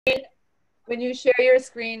When you share your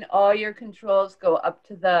screen, all your controls go up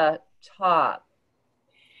to the top.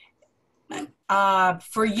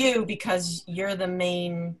 For you, because you're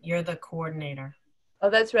the coordinator. Oh,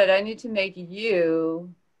 that's right. I need to make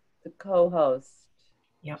you the co-host.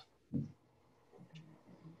 Yep.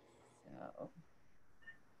 So,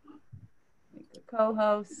 make a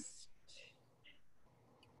co-host.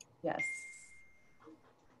 Yes.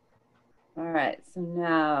 All right. So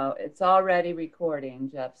now it's already recording,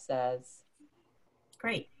 Jeff says.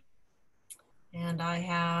 Great. And I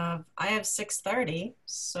have 6:30.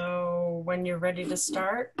 So when you're ready to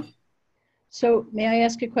start. So may I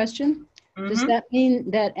ask a question? Does that mean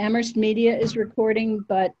that Amherst Media is recording,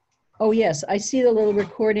 but, oh yes, I see the little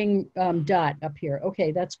recording dot up here.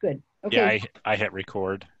 Okay, that's good. Okay. Yeah, I hit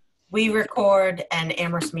record. We record and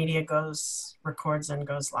Amherst Media records and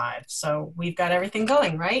goes live. So we've got everything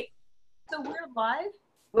going, right? So we're live?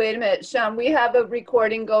 Wait a minute, Sean, we have a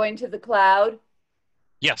recording going to the cloud?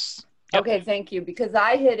 Yes. Yep. Okay, thank you, because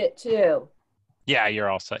I hit it too. Yeah, you're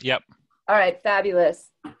all set. Yep. All right,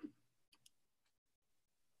 fabulous.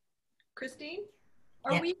 Christine,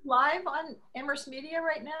 are we live on Amherst Media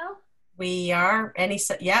right now? We are.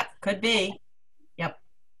 Yeah, could be. Yep.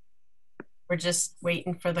 We're just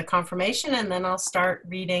waiting for the confirmation, and then I'll start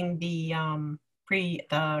reading the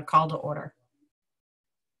call to order.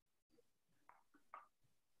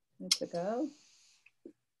 Good to go.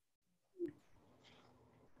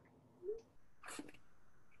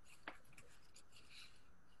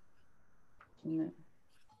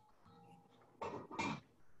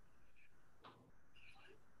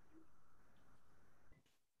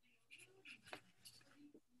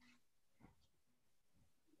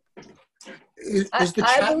 Is the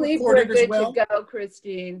chat recorded as well? We're good to go,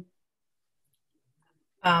 Christine.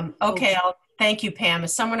 Okay, thank you, Pam.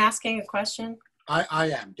 Is someone asking a question?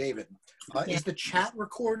 I am, David. Is the chat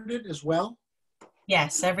recorded as well?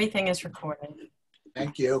 Yes, everything is recorded.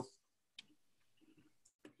 Thank you.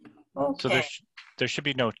 Okay. So there should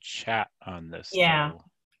be no chat on this. Yeah.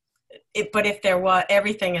 But if there was,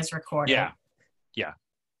 everything is recorded. Yeah. Yeah.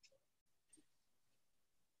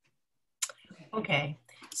 Okay.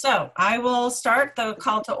 So I will start the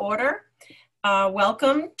call to order.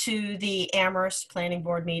 Welcome to the Amherst Planning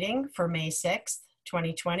Board meeting for May 6th,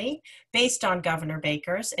 2020, based on Governor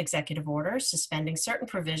Baker's executive order suspending certain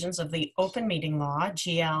provisions of the Open Meeting Law,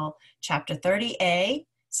 GL Chapter 30A,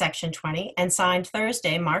 Section 20, and signed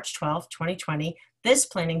Thursday, March 12th, 2020. This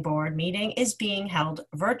planning board meeting is being held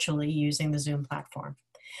virtually using the Zoom platform.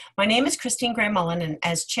 My name is Christine Gray-Mullen, and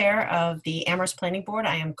as chair of the Amherst Planning Board,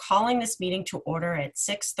 I am calling this meeting to order at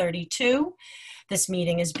 6:32. This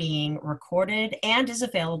meeting is being recorded and is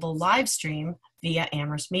available live stream via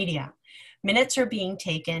Amherst Media. Minutes are being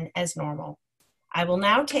taken as normal. I will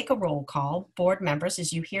now take a roll call. Board members,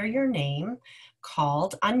 as you hear your name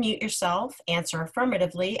called, unmute yourself, answer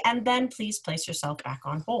affirmatively, and then please place yourself back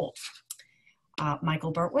on hold.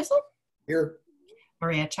 Michael Burtwistle? Here.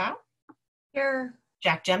 Maria Chow? Here.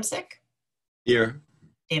 Jack Jemsick? Here.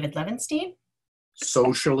 David Levenstein?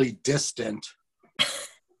 Socially distant.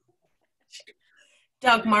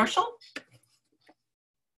 Doug Marshall?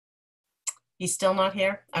 He's still not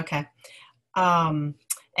here? Okay. And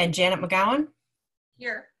Janet McGowan?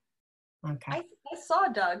 Here. Okay. I saw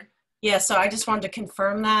Doug. Yeah, so I just wanted to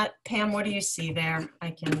confirm that. Pam, what do you see there?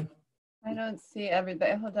 I don't see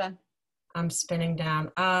everybody. Hold on. I'm spinning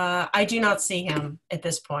down. I do not see him at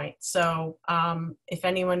this point. So if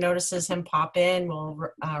anyone notices him pop in, we'll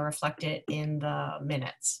reflect it in the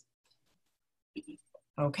minutes.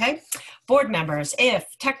 Okay. Board members, if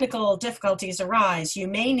technical difficulties arise, you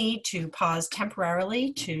may need to pause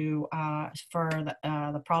temporarily for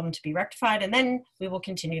the problem to be rectified, and then we will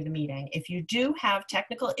continue the meeting. If you do have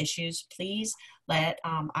technical issues, please let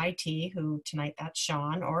IT, who tonight that's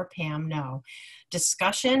Sean, or Pam know.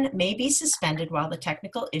 Discussion may be suspended while the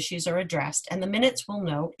technical issues are addressed, and the minutes will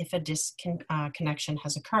note if a disconnection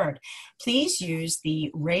has occurred. Please use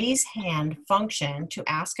the raise hand function to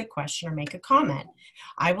ask a question or make a comment.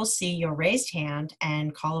 I will see your raised hand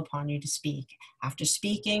and call upon you to speak. After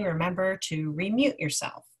speaking, remember to remute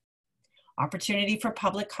yourself. Opportunity for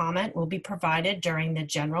public comment will be provided during the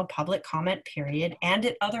general public comment period and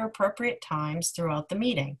at other appropriate times throughout the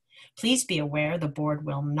meeting. Please be aware the board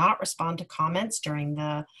will not respond to comments during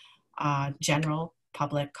the general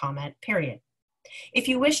public comment period. If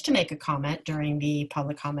you wish to make a comment during the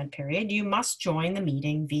public comment period, you must join the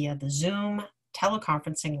meeting via the Zoom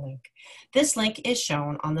teleconferencing link. This link is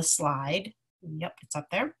shown on the slide. Yep, it's up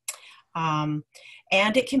there. And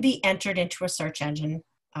it can be entered into a search engine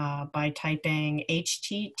by typing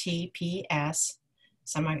https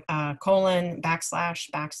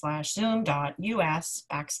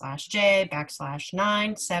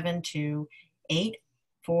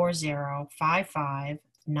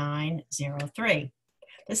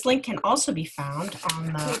This link can also be found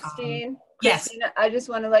on the, Christine, yes. Christina, I just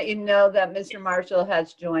want to let you know that Mr. Marshall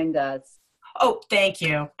has joined us. Oh, thank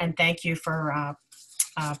you. And thank you for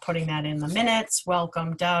putting that in the minutes.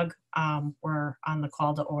 Welcome, Doug. We're on the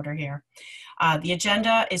call to order here. The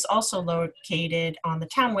agenda is also located on the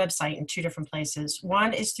town website in two different places.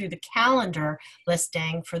 One is through the calendar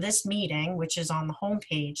listing for this meeting, which is on the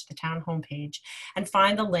homepage, the town homepage, and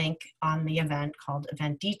find the link on the event called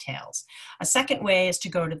Event Details. A second way is to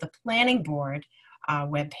go to the planning board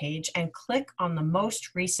webpage and click on the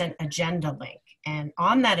most recent agenda link. And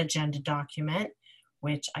on that agenda document,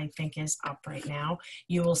 which I think is up right now,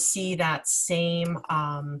 you will see that same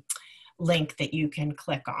link that you can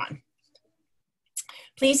click on.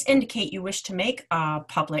 Please indicate you wish to make a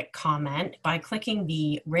public comment by clicking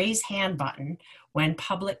the raise hand button when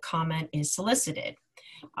public comment is solicited.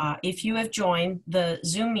 If you have joined the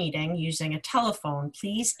Zoom meeting using a telephone,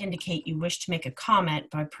 please indicate you wish to make a comment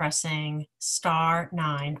by pressing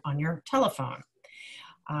 *9 on your telephone.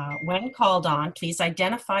 When called on, please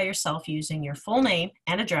identify yourself using your full name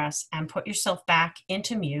and address and put yourself back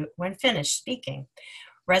into mute when finished speaking.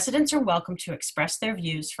 Residents are welcome to express their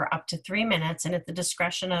views for up to 3 minutes and at the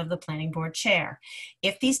discretion of the planning board chair.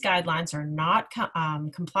 If these guidelines are not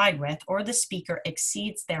complied with or the speaker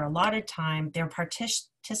exceeds their allotted time, their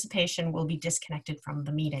participation will be disconnected from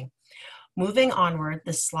the meeting. Moving onward,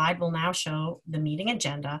 the slide will now show the meeting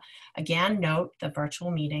agenda. Again, note the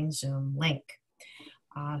virtual meeting Zoom link.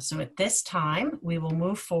 So at this time, we will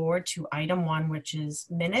move forward to item 1, which is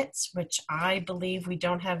minutes, which I believe we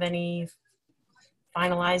don't have any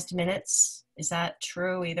finalized minutes. Is that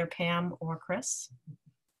true, either Pam or Chris?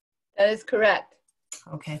 That is correct.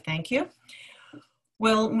 Okay, thank you.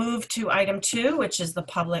 We'll move to item 2, which is the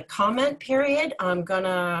public comment period. I'm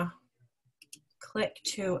gonna click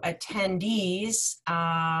to attendees.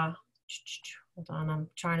 Hold on, I'm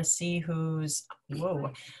trying to see who's,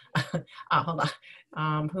 whoa, hold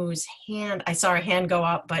on, whose hand, I saw a hand go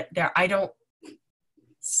up, but there, I don't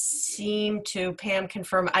seem to, Pam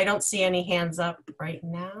confirm, I don't see any hands up right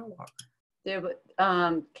now. There,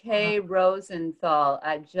 Kay Rosenthal,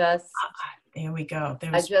 there we go.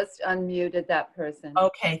 I just unmuted that person.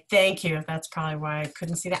 Okay, thank you. That's probably why I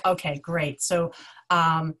couldn't see that. Okay, great. So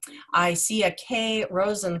I see a Kay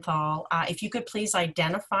Rosenthal. If you could please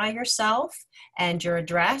identify yourself and your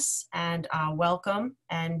address, and welcome.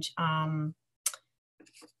 And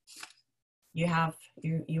you have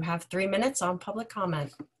 3 minutes on public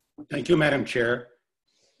comment. Thank you, Madam Chair.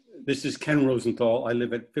 This is Ken Rosenthal. I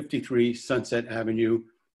live at 53 Sunset Avenue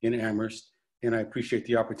in Amherst, and I appreciate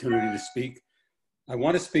the opportunity to speak. I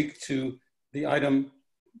want to speak to the item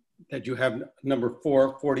that you have, number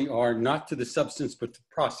 4, 40R, not to the substance, but the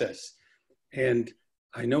process. And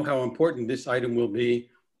I know how important this item will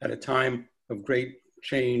be at a time of great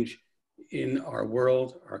change in our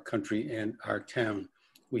world, our country, and our town.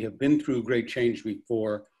 We have been through great change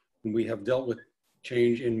before, and we have dealt with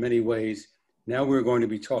change in many ways. Now we're going to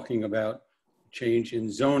be talking about change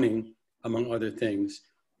in zoning, among other things.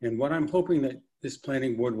 And what I'm hoping that this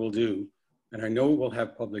planning board will do, and I know it will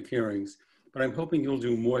have public hearings, but I'm hoping you'll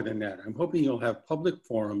do more than that. I'm hoping you'll have public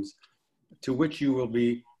forums to which you will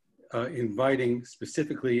be inviting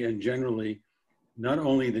specifically and generally, not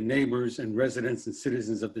only the neighbors and residents and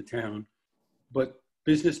citizens of the town, but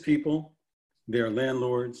business people, their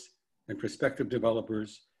landlords and prospective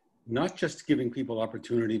developers, not just giving people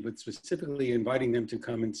opportunity, but specifically inviting them to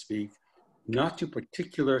come and speak, not to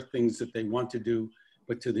particular things that they want to do,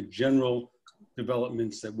 but to the general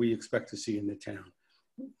developments that we expect to see in the town.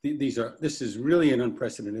 This is really an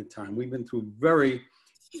unprecedented time. We've been through very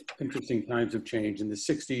interesting times of change. In the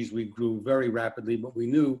 60s, we grew very rapidly, but we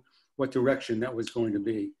knew what direction that was going to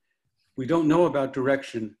be. We don't know about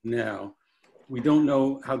direction now. We don't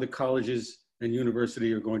know how the colleges and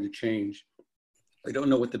university are going to change. We don't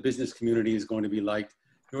know what the business community is going to be like,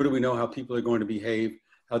 nor do we know how people are going to behave,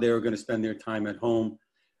 how they are going to spend their time at home.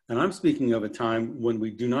 And I'm speaking of a time when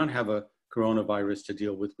we do not have a coronavirus to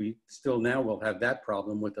deal with. We still now will have that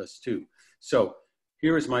problem with us too. So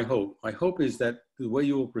here is my hope. My hope is that the way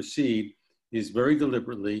you will proceed is very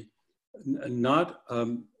deliberately, not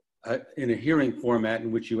in a hearing format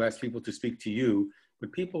in which you ask people to speak to you,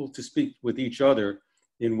 but people to speak with each other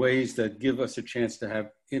in ways that give us a chance to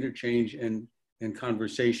have interchange and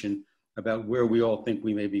conversation about where we all think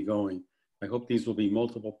we may be going. I hope these will be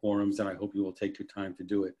multiple forums, and I hope you will take your time to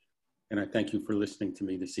do it. And I thank you for listening to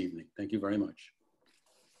me this evening. Thank you very much.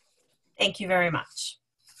 Thank you very much.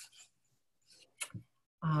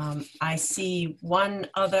 I see one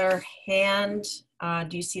other hand.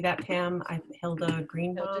 Do you see that, Pam? Hilda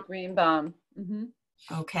Greenbaum. Hilda Greenbaum. Mm-hmm.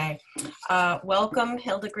 Okay. Welcome,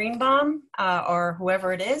 Hilda Greenbaum, or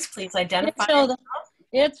whoever it is. Please identify. It's Hilda.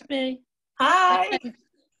 It's me. Hi.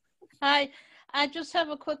 Hi. I just have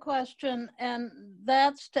a quick question, and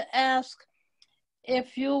that's to ask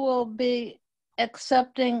if you will be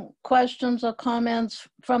accepting questions or comments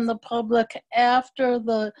from the public after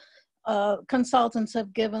the consultants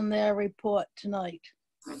have given their report tonight.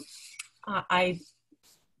 I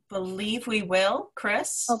believe we will,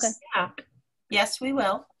 Chris. Okay. Yeah. Yes, we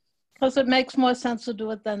will. Because it makes more sense to do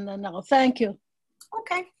it then than now. Thank you.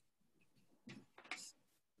 Okay.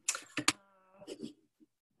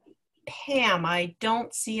 Pam, I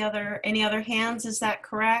don't see any other hands. Is that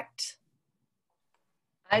correct?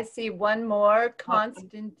 I see one more,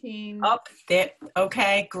 Constantine. Up there.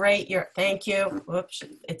 Okay, great. Thank you. Whoops,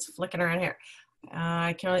 it's flicking around here.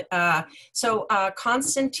 So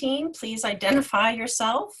Constantine, please identify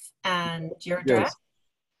yourself and your address.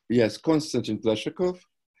 Yes, Konstantin Pleshakov.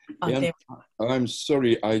 And I'm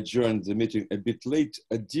sorry I joined the meeting a bit late.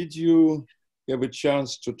 Did you have a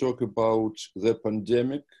chance to talk about the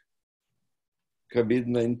pandemic,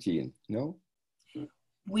 COVID-19? No?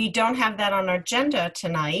 We don't have that on our agenda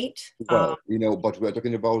tonight. Well, but we're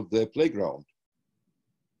talking about the playground.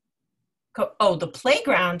 Oh, the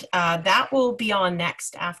playground, that will be on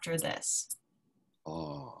next after this.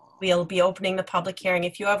 Oh. We'll be opening the public hearing.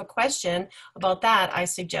 If you have a question about that, I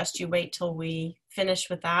suggest you wait till we finish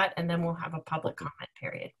with that, and then we'll have a public comment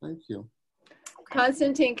period. Thank you.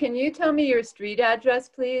 Constantine, can you tell me your street address,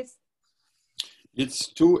 please? It's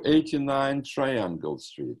 289 Triangle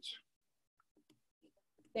Street.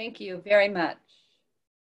 Thank you very much.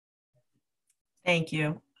 Thank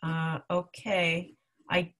you. Okay,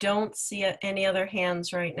 I don't see any other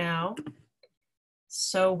hands right now.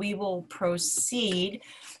 So we will proceed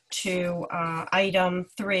to item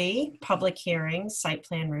 3, public hearing, site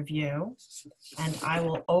plan review. And I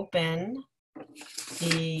will open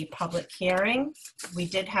the public hearing. We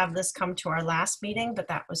did have this come to our last meeting, but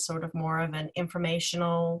that was sort of more of an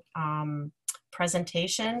informational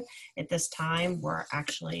presentation. At this time, we're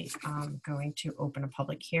actually going to open a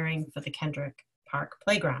public hearing for the Kendrick Park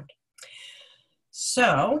Playground.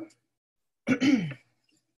 So,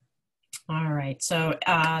 all right, so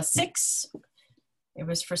it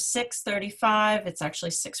was for 6:35, it's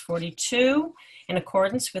actually 6:42. In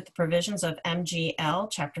accordance with the provisions of MGL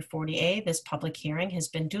Chapter 40A, this public hearing has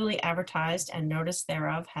been duly advertised and notice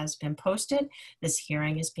thereof has been posted. This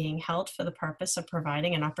hearing is being held for the purpose of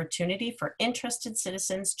providing an opportunity for interested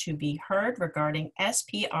citizens to be heard regarding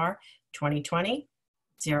SPR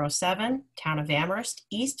 2020-07, Town of Amherst,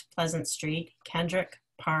 East Pleasant Street, Kendrick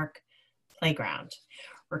Park Playground.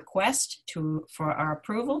 Request for our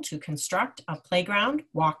approval to construct a playground,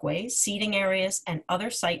 walkways, seating areas, and other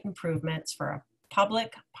site improvements for a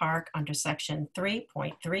public park under section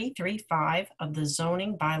 3.335 of the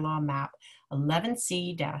zoning bylaw map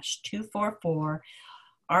 11C-244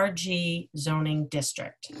 RG zoning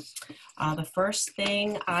district. The first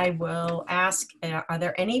thing I will ask, are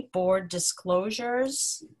there any board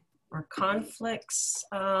disclosures or conflicts?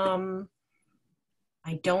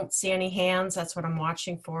 I don't see any hands. That's what I'm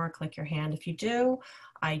watching for. Click your hand if you do.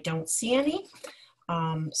 I don't see any.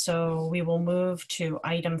 So we will move to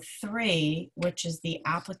item 3, which is the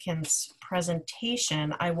applicant's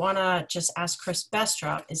presentation. I want to just ask Chris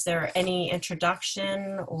Bestra, is there any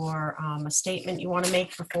introduction or a statement you want to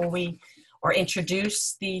make before or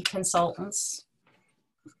introduce the consultants?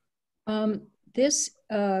 This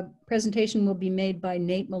presentation will be made by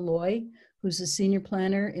Nate Malloy, who's a senior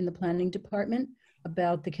planner in the planning department,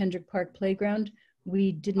 about the Kendrick Park Playground.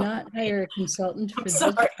 We did not hire a consultant for this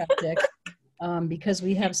project because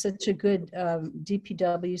we have such a good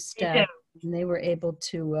DPW staff, and they were able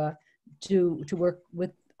to work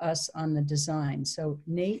with us on the design. So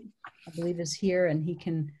Nate, I believe, is here, and he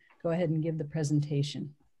can go ahead and give the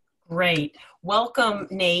presentation. Great. Welcome,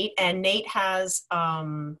 Nate. And Nate has,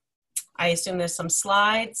 I assume there's some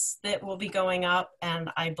slides that will be going up,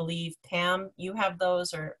 and I believe, Pam, you have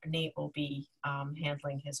those, or Nate will be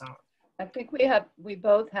handling his own. I think we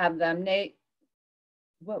both have them. Nate,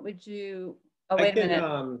 what would you, oh, wait a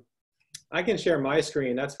minute. I can share my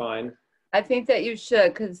screen, that's fine. I think that you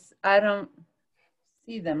should, because I don't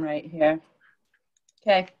see them right here.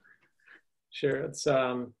 Okay. Sure, let's,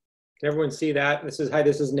 can everyone see that? This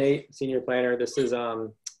is Nate, senior planner. This is,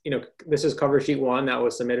 this is cover sheet 1 that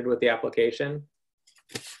was submitted with the application.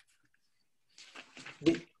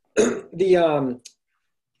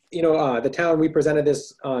 the town, we presented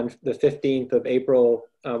this on the 15th of April.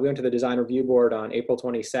 We went to the design review board on April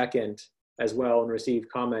 22nd as well and received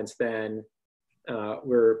comments then.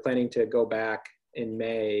 We're planning to go back in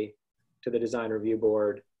May to the design review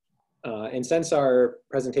board. And since our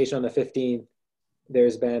presentation on the 15th,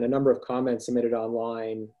 there's been a number of comments submitted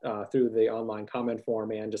online through the online comment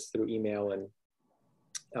form and just through email and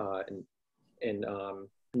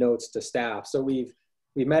notes to staff. So we've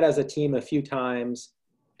met as a team a few times,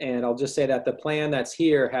 and I'll just say that the plan that's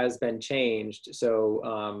here has been changed.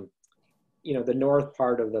 So, the north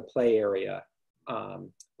part of the play area, and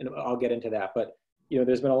I'll get into that, but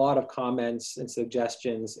there's been a lot of comments and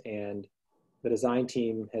suggestions, and the design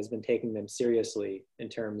team has been taking them seriously in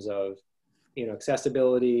terms of,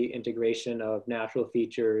 accessibility, integration of natural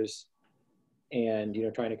features, and,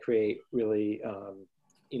 trying to create really,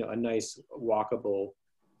 a nice walkable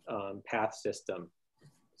path system.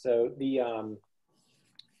 So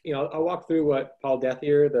I'll walk through what Paul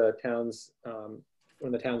Dethier, the town's, one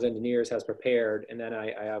of the town's engineers, has prepared, and then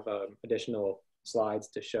I have additional slides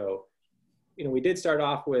to show. We did start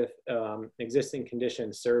off with an existing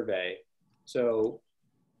condition survey. So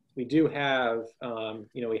we do have,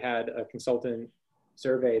 we had a consultant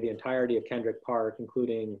survey the entirety of Kendrick Park,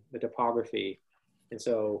 including the topography. And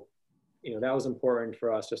so, that was important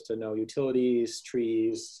for us just to know utilities,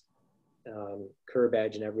 trees, curb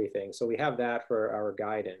edge and everything. So we have that for our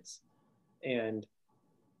guidance. And,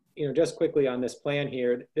 just quickly on this plan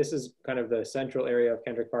here, this is kind of the central area of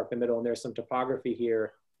Kendrick Park, the middle, and there's some topography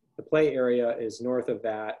here. The play area is north of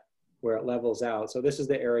that where it levels out. So this is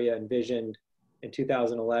the area envisioned in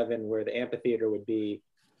 2011 where the amphitheater would be,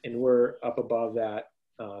 and we're up above that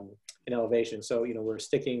in elevation. So, we're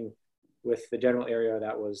sticking with the general area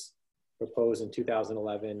that was proposed in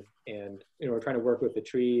 2011, and we're trying to work with the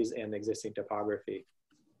trees and the existing topography.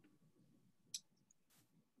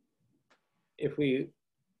 If we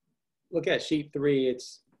look at sheet 3,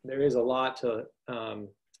 there is a lot to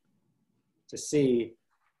see.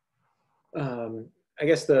 I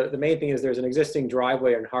guess the main thing is there's an existing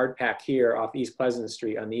driveway and hard pack here off East Pleasant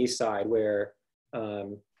Street on the east side where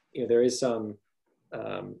there is some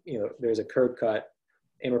there's a curb cut.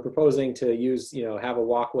 And we're proposing to use, have a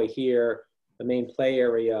walkway here, the main play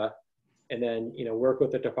area, and then, work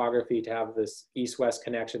with the topography to have this east-west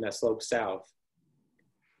connection that slopes south.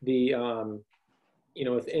 The,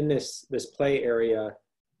 within this play area,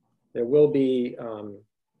 there will be,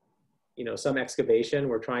 some excavation.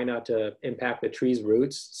 We're trying not to impact the tree's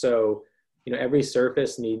roots. So, every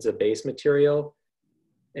surface needs a base material.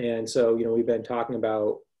 And so, we've been talking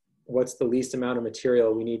about what's the least amount of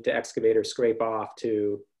material we need to excavate or scrape off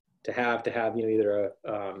to have either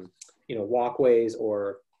a walkways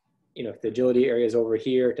or if the agility area is over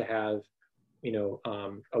here to have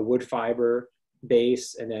a wood fiber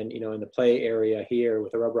base, and then in the play area here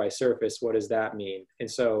with a rubberized surface, what does that mean? And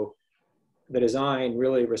so the design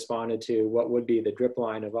really responded to what would be the drip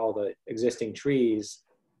line of all the existing trees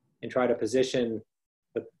and try to position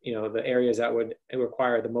the areas that would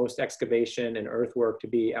require the most excavation and earthwork to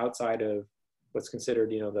be outside of what's considered,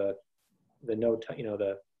 the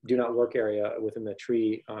do not work area within the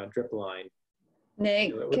tree drip line.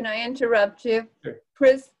 Nate, can I interrupt you? Sure.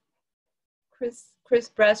 Chris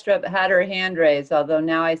Brestrup had her hand raised, although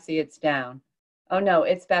now I see it's down. Oh no,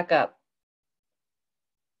 it's back up.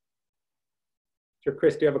 Sure,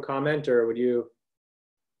 Chris, do you have a comment, or would you?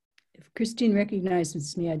 If Christine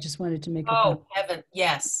recognizes me, I just wanted to make a comment. Evan,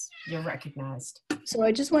 yes, you're recognized. So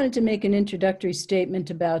I just wanted to make an introductory statement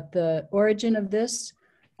about the origin of this.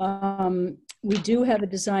 We do have a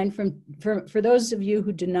design for those of you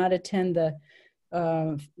who did not attend the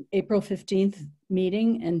April 15th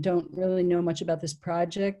meeting and don't really know much about this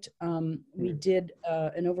project. We did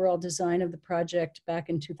an overall design of the project back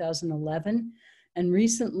in 2011. And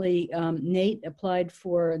recently, Nate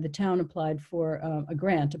the town applied for a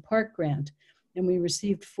grant, a park grant, and we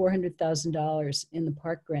received $400,000 in the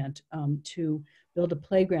park grant to build a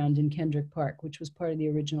playground in Kendrick Park, which was part of the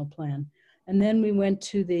original plan. And then we went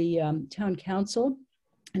to the town council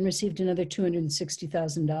and received another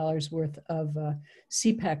 $260,000 worth of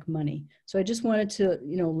CPAC money. So I just wanted to,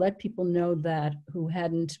 let people know that who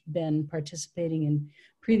hadn't been participating in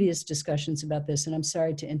previous discussions about this. And I'm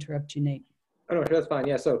sorry to interrupt you, Nate. Oh, no, that's fine.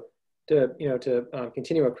 Yeah. So to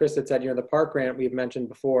continue what Chris had said, the park grant we've mentioned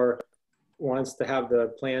before wants to have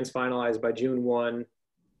the plans finalized by June 1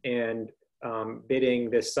 and bidding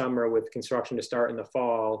this summer with construction to start in the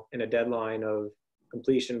fall and a deadline of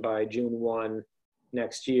completion by June 1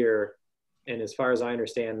 next year. And as far as I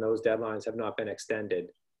understand, those deadlines have not been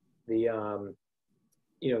extended. The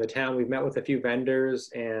town, we've met with a few vendors,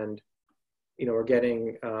 and we're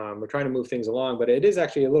getting, we're trying to move things along, but it is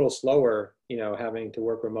actually a little slower, having to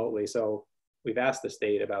work remotely. So we've asked the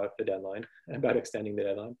state about the deadline, about extending the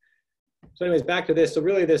deadline. So anyways, back to this. So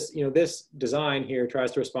really this, this design here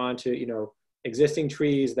tries to respond to, existing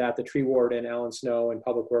trees that the tree warden, Alan Snow, and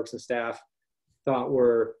Public Works and staff thought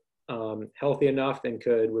were healthy enough and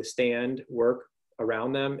could withstand work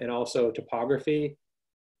around them, and also topography.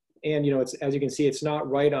 And, it's, as you can see, it's not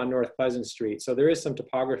right on North Pleasant Street. So there is some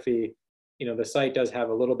topography. The site does have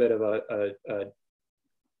a little bit of a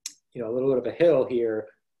little bit of a hill here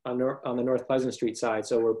on the North Pleasant Street side.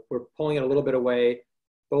 So we're pulling it a little bit away,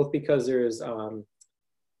 both because there's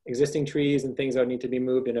existing trees and things that need to be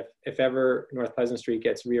moved. And if ever North Pleasant Street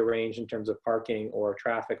gets rearranged in terms of parking or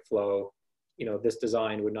traffic flow, this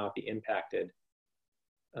design would not be impacted.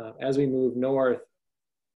 As we move north,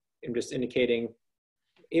 I'm just indicating,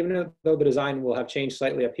 even though the design will have changed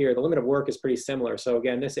slightly up here, the limit of work is pretty similar. So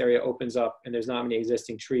again, this area opens up and there's not many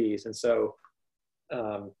existing trees. And so,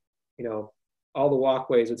 all the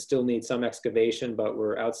walkways would still need some excavation, but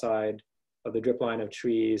we're outside of the drip line of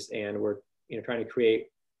trees, and we're trying to create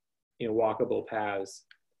walkable paths.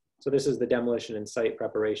 So this is the demolition and site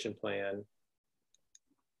preparation plan.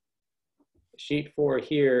 Sheet 4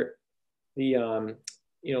 here, the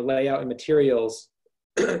layout and materials.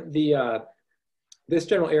 This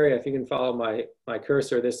general area, if you can follow my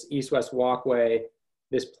cursor, this east-west walkway,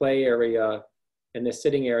 this play area, and this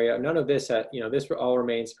sitting area, none of this, this all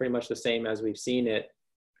remains pretty much the same as we've seen it.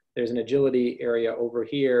 There's an agility area over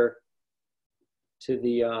here to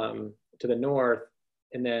the north,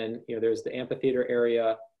 and then there's the amphitheater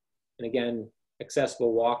area, and again,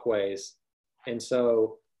 accessible walkways. And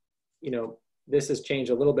so, this has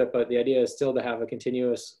changed a little bit, but the idea is still to have a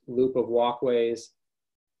continuous loop of walkways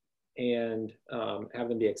and have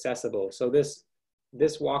them be accessible. So this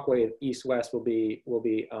walkway east-west will be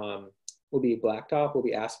blacktop, will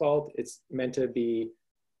be asphalt. It's meant to be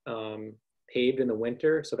paved in the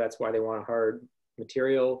winter, so that's why they want a hard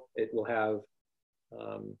material. It will have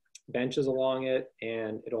benches along it,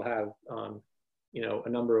 and it'll have a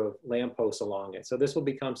number of lampposts along it. So this will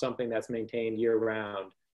become something that's maintained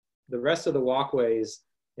year-round. The rest of the walkways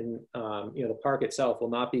in the park itself will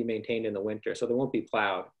not be maintained in the winter, so they won't be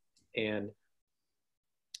plowed. And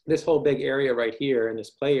this whole big area right here in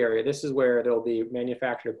this play area, this is where there'll be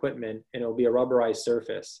manufactured equipment, and it'll be a rubberized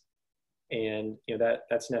surface. And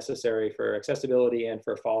that's necessary for accessibility and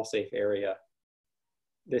for a fall-safe area.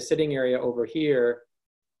 The sitting area over here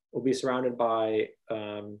will be surrounded by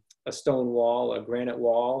a stone wall, a granite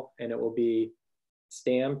wall, and it will be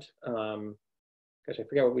stamped. Gosh, I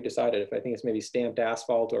forget what we decided. I think it's maybe stamped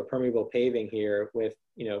asphalt or permeable paving here with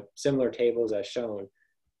similar tables as shown.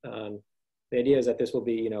 The idea is that this will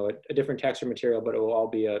be a different texture material, but it will all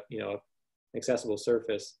be a accessible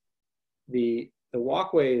surface. The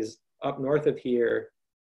walkways up north of here,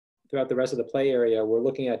 throughout the rest of the play area, we're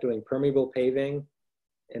looking at doing permeable paving,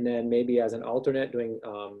 and then maybe as an alternate doing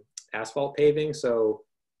asphalt paving. So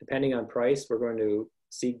depending on price, we're going to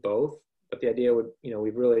seek both. But the idea would, we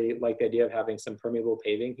really like the idea of having some permeable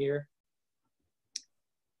paving here.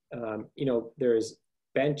 There's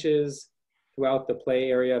benches throughout the play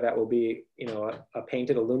area that will be, a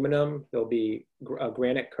painted aluminum. There'll be a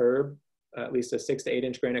granite curb, at least a 6 to 8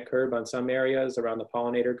 inch granite curb on some areas around the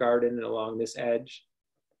pollinator garden and along this edge.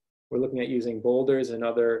 We're looking at using boulders and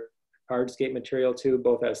other hardscape material too,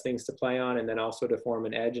 both as things to play on and then also to form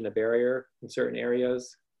an edge and a barrier in certain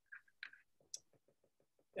areas.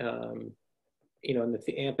 In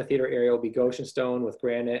the amphitheater area will be Goshen stone with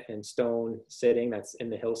granite and stone sitting that's in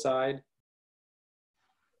the hillside.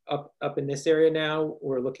 Up in this area now,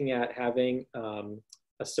 we're looking at having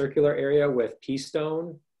a circular area with pea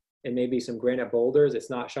stone and maybe some granite boulders. It's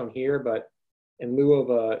not shown here, but in lieu of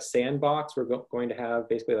a sandbox, we're going to have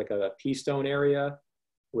basically like a pea stone area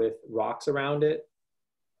with rocks around it.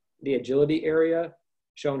 The agility area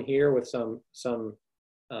shown here with some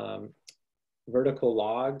vertical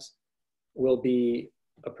logs will be,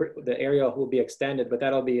 the area will be extended, but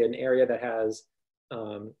that'll be an area that has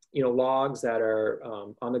logs that are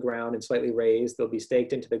on the ground and slightly raised. They'll be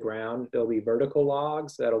staked into the ground. There'll be vertical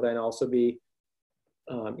logs that'll then also be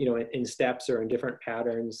in steps or in different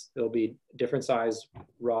patterns. There'll be different size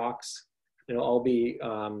rocks. It'll all be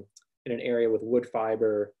in an area with wood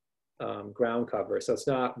fiber ground cover. So it's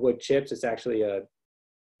not wood chips. It's actually a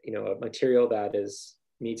material that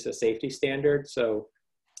meets a safety standard. So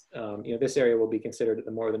this area will be considered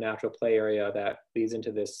the natural play area that leads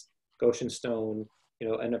into this Goshen stone.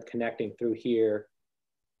 End up connecting through here.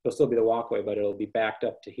 It'll still be the walkway, but it'll be backed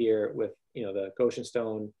up to here with the Goshen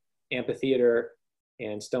stone amphitheater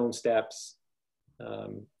and stone steps,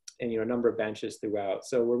 and a number of benches throughout.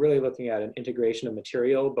 So we're really looking at an integration of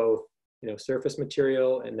material, both surface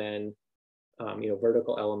material and then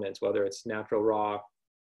vertical elements, whether it's natural rock,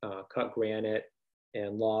 cut granite,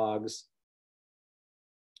 and logs.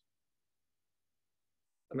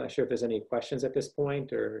 I'm not sure if there's any questions at this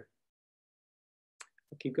point, or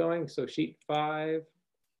I'll keep going. So sheet 5,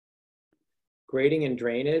 grading and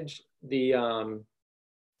drainage. The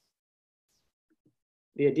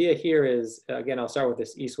idea here is, again, I'll start with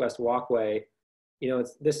this east-west walkway.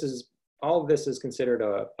 All of this is considered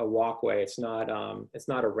a walkway. It's not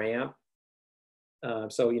a ramp.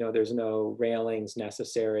 So there's no railings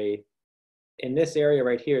necessary. In this area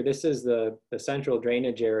right here, this is the central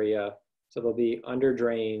drainage area. So there'll be under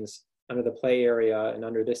drains under the play area and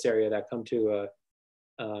under this area that come to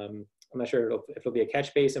I'm not sure if it'll be a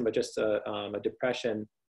catch basin, but just a depression.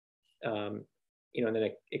 And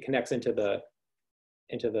then it connects into the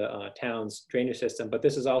town's drainage system. But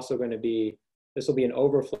this is also going to be, this will be an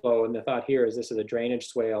overflow. And the thought here is this is a drainage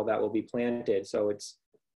swale that will be planted. So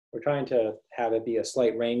we're trying to have it be a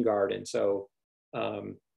slight rain garden. So,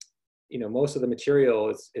 most of the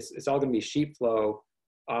material it's all going to be sheet flow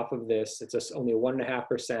off of this. It's just only a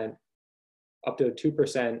 1.5% up to a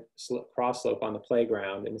 2% cross slope on the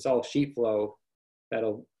playground. And it's all sheet flow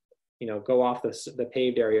that'll, go off the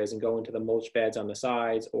paved areas and go into the mulch beds on the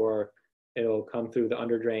sides, or it'll come through the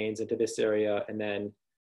under drains into this area and then,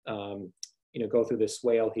 go through the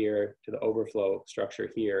swale here to the overflow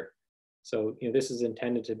structure here. So, this is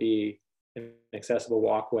intended to be an accessible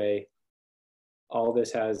walkway. All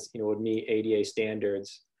this has, would meet ADA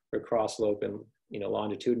standards for cross slope and,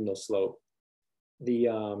 longitudinal slope.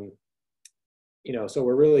 So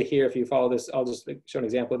we're really here, if you follow this, I'll just show an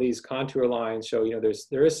example of these contour lines show,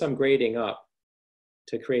 there is some grading up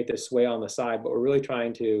to create this swale on the side, but we're really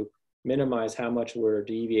trying to minimize how much we're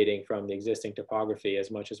deviating from the existing topography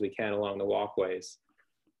as much as we can along the walkways.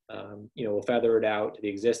 We'll feather it out to the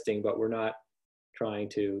existing, but we're not trying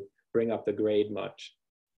to bring up the grade much.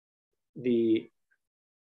 The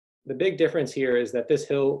big difference here is that this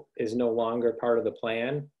hill is no longer part of the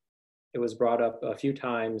plan. It was brought up a few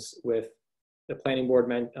times with the planning board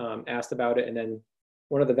asked about it, and then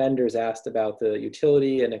one of the vendors asked about the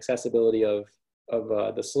utility and accessibility of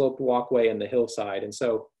the sloped walkway and the hillside. And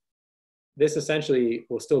so this essentially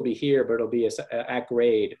will still be here, but it'll be at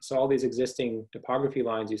grade. So all these existing topography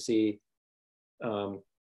lines you see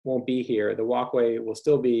won't be here. The walkway will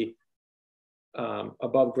still be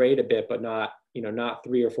above grade a bit, but not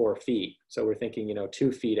 3 or 4 feet. So we're thinking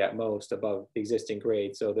 2 feet at most above the existing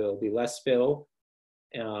grade. So there'll be less fill.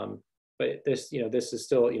 But this is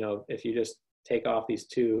still, if you just take off these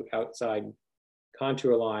 2 outside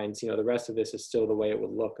contour lines, the rest of this is still the way it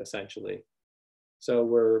would look essentially. So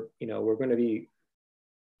we're going to be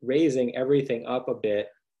raising everything up a bit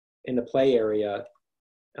in the play area.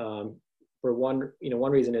 For one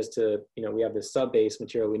reason is to, we have this sub base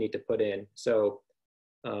material we need to put in. So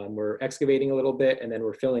we're excavating a little bit and then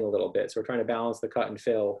we're filling a little bit. So we're trying to balance the cut and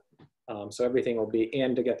fill. So everything will be,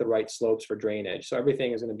 and to get the right slopes for drainage. So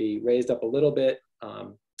everything is going to be raised up a little bit,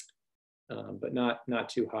 but not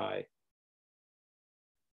too high.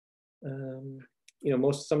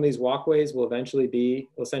 Some of these walkways will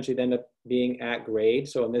essentially end up being at grade.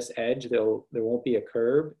 So on this edge, there won't be a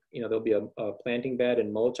curb. There'll be a planting bed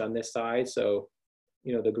and mulch on this side. So,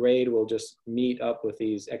 the grade will just meet up with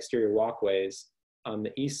these exterior walkways on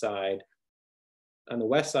the east side. On the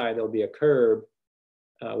west side, there'll be a curb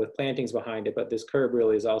with plantings behind it, but this curb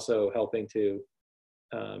really is also helping to,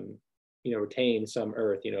 retain some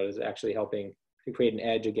earth. Is actually helping to create an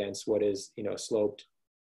edge against what is, a sloped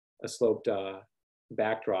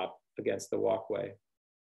backdrop against the walkway.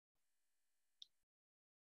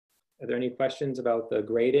 Are there any questions about the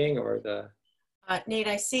grading or the? Nate,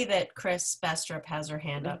 I see that Chris Bestrup has her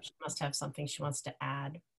hand up. She must have something she wants to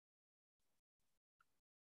add.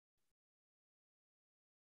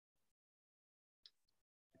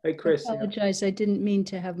 Hey, Chris. I apologize. I didn't mean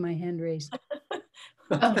to have my hand raised.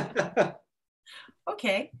 Okay.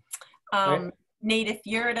 Right. Nate, if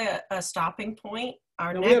you're at a stopping point,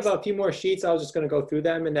 we have a few more sheets. I was just going to go through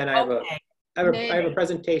them, and then I have a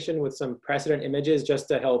presentation with some precedent images just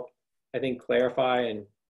to help, I think, clarify and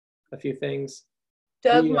a few things.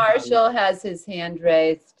 Doug Marshall has his hand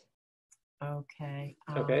raised. Okay.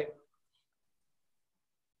 Okay.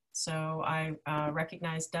 So I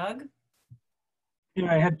recognize Doug.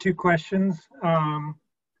 Yeah, I had 2 questions.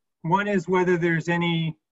 One is whether there's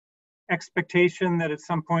any expectation that at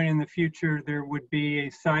some point in the future there would be a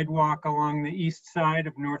sidewalk along the east side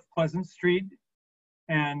of North Pleasant Street.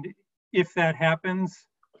 And if that happens,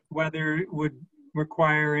 whether it would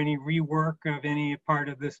require any rework of any part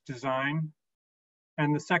of this design?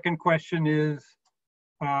 And the second question is,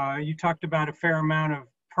 you talked about a fair amount of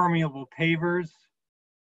permeable pavers,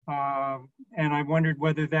 and I wondered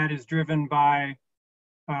whether that is driven by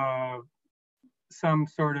some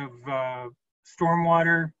sort of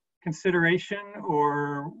stormwater consideration,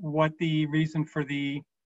 or what the reason for the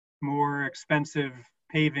more expensive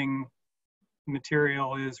paving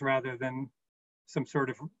material is rather than some sort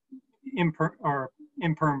of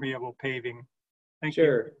impermeable paving. Thank you.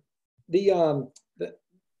 Sure.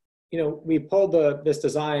 You know, we pulled this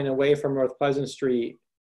design away from North Pleasant Street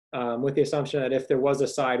with the assumption that if there was a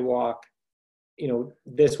sidewalk, you know,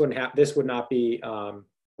 this would not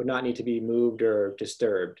need to be moved or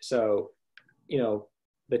disturbed. So, you know,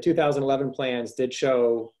 the 2011 plans did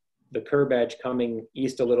show the curb edge coming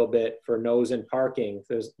east a little bit for nose and parking.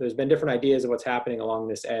 There's been different ideas of what's happening along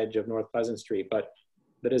this edge of North Pleasant Street, but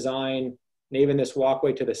the design, and even this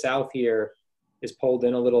walkway to the south here, is pulled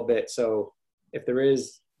in a little bit. So if there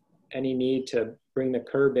is any need to bring the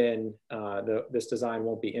curb in, this design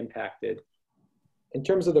won't be impacted. In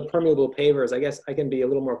terms of the permeable pavers, I guess I can be a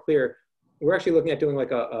little more clear. We're actually looking at doing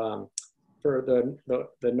like for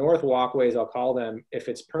the north walkways, I'll call them, if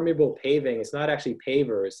it's permeable paving, it's not actually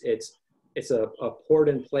pavers, it's a poured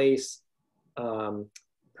in place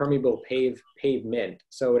permeable pavement.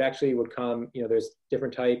 So it actually would come, you know, there's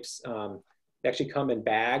different types, they actually come in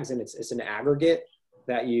bags, and it's an aggregate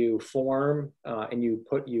that you form and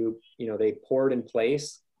they pour it in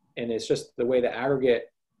place, and it's just the way the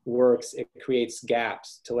aggregate works, it creates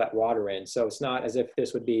gaps to let water in. So it's not as if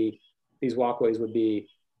these walkways would be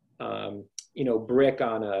you know, brick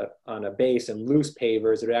on a base and loose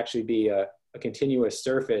pavers. It would actually be a continuous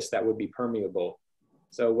surface that would be permeable.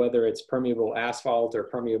 So whether it's permeable asphalt or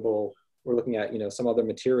permeable, we're looking at, you know, some other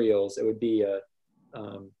materials, it would be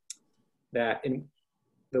that. In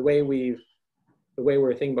the way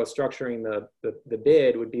we're thinking about structuring the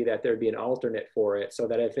bid would be that there'd be an alternate for it, so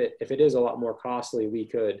that if it is a lot more costly, we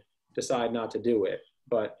could decide not to do it.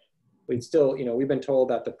 But we'd still, you know, we've been told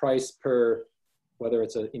that the price per, whether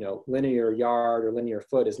it's a, you know, linear yard or linear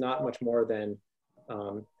foot, is not much more than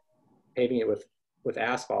paving it with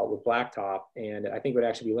asphalt, with blacktop, and I think it would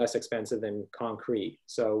actually be less expensive than concrete.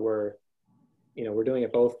 So we're doing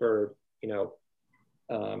it both for, you know,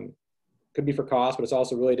 could be for cost, but it's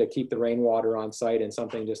also really to keep the rainwater on site and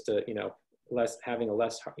something just to, you know, having a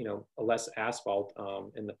less asphalt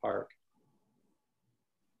in the park.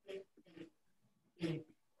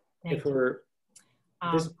 If we're,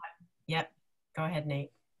 yep, go ahead,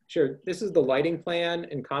 Nate. Sure, this is the lighting plan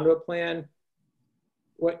and conduit plan.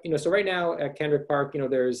 So right now at Kendrick Park, you know,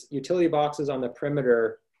 there's utility boxes on the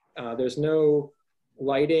perimeter. There's no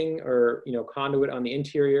lighting or, you know, conduit on the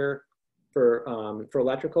interior for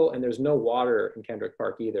electrical, and there's no water in Kendrick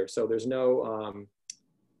Park either. So there's no,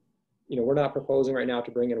 you know, we're not proposing right now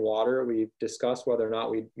to bring in water. We've discussed whether or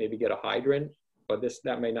not we maybe get a hydrant, but that's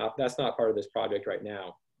not part of this project right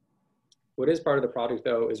now. What is part of the project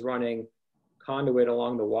though is running conduit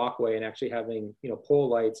along the walkway and actually having, you know, pole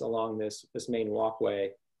lights along this main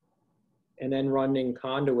walkway, and then running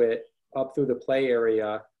conduit up through the play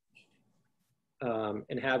area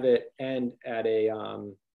and have it end at a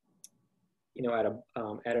you know,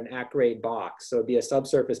 at an at grade box. So it'd be a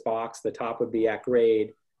subsurface box. The top would be at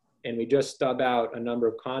grade, and we just stub out a number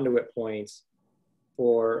of conduit points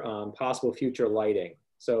for possible future lighting.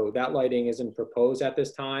 So that lighting isn't proposed at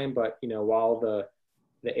this time, but, you know, while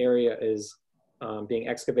the area is being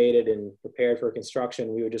excavated and prepared for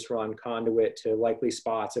construction, we would just run conduit to likely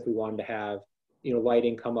spots if we wanted to have, you know,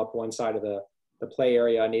 lighting come up one side of the play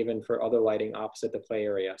area, and even for other lighting opposite the play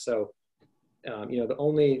area. So you know, the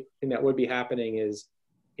only thing that would be happening is,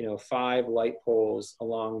 you know, 5 light poles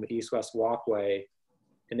along the east-west walkway,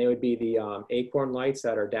 and they would be the Acorn lights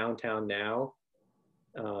that are downtown now.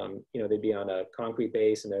 You know, they'd be on a concrete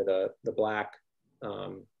base, and they're the black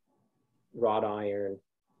wrought iron.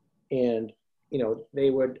 And, you know,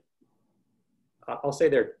 they would, I'll say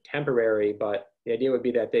they're temporary, but the idea would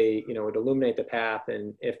be that they, you know, would illuminate the path.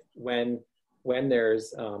 And when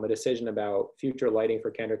there's a decision about future lighting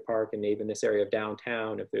for Kendrick Park and even this area of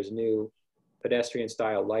downtown, if there's new pedestrian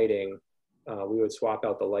style lighting, we would swap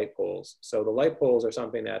out the light poles. So the light poles are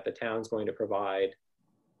something that the town's going to provide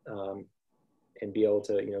and be able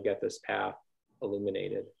to, you know, get this path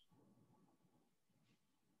illuminated.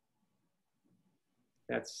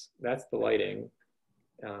 That's the lighting.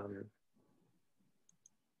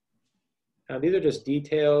 These are just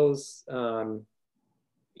details. You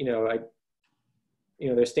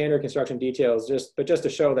know, there's standard construction details, but just to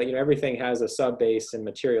show that, you know, everything has a sub base and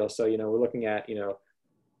material. So, you know, we're looking at, you know,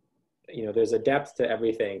 you know, there's a depth to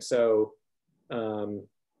everything. So,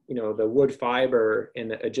 you know, the wood fiber in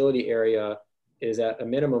the agility area is at a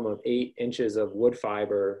minimum of 8 inches of wood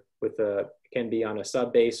fiber with a, can be on a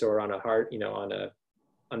sub base or on a hard, you know, on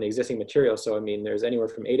the existing material. So, I mean, there's anywhere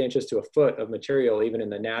from 8 inches to a foot of material, even in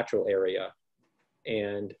the natural area.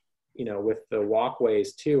 And, you know, with the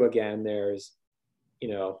walkways too, again, there's, you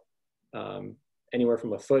know, anywhere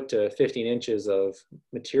from a foot to 15 inches of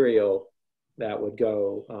material that would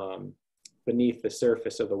go beneath the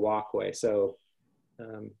surface of the walkway. So, you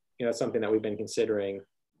know, that's something that we've been considering.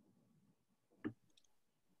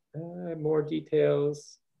 More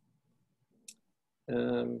details.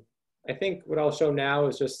 I think what I'll show now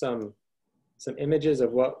is just some images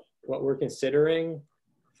of what we're considering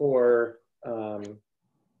for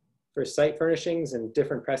site furnishings and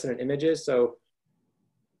different precedent images. So,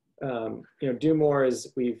 you know, Do More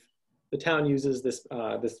is the town uses this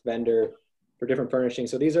this vendor for different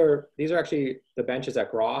furnishings. So these are actually the benches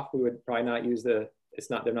at Groff. We would probably not use they're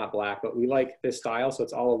not black, but we like this style. So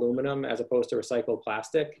it's all aluminum as opposed to recycled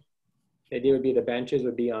plastic. The idea would be the benches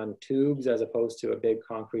would be on tubes as opposed to a big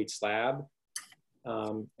concrete slab.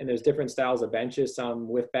 And there's different styles of benches, some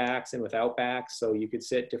with backs and without backs. So you could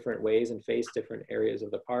sit different ways and face different areas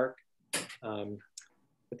of the park.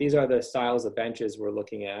 But these are the styles of benches we're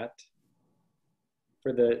looking at.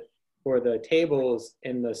 For the tables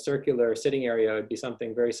in the circular sitting area, it would be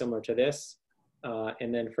something very similar to this.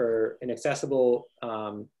 And then for an accessible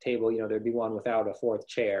table, you know, there'd be one without a fourth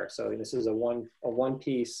chair. So this is a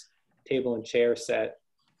one-piece table and chair set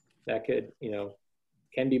that could, you know,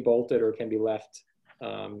 can be bolted or can be left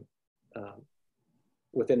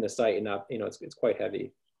within the site and not, you know, it's quite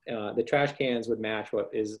heavy. The trash cans would match what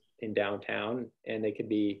is in downtown, and they could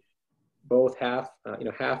be both half, you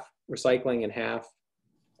know, half recycling and half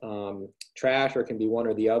trash, or it can be one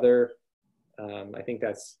or the other. I think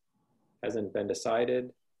hasn't been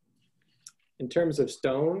decided. In terms of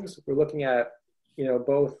stones, we're looking at, you know,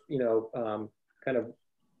 both, you know, kind of,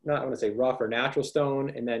 not I want to say rough or natural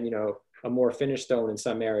stone, and then, you know, a more finished stone in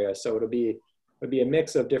some areas. So it'll be a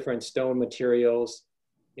mix of different stone materials.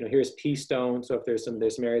 You know, here's pea stone. So if there's some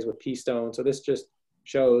areas with pea stone. So this just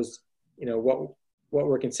shows, you know, what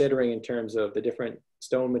we're considering in terms of the different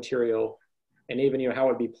stone material, and even, you know, how it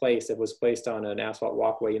would be placed. If it was placed on an asphalt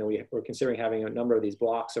walkway, you know, we're considering having a number of these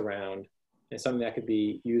blocks around, and something that could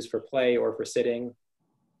be used for play or for sitting.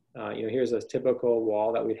 You know, here's a typical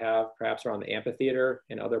wall that we'd have perhaps around the amphitheater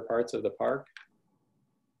and other parts of the park.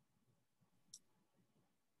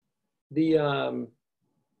 The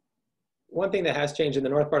one thing that has changed in the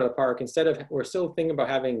north part of the park, we're still thinking about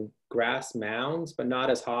having grass mounds, but not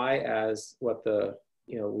as high as what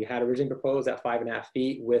you know, we had originally proposed at 5.5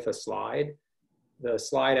 feet with a slide. The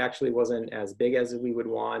slide actually wasn't as big as we would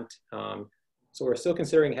want. So we're still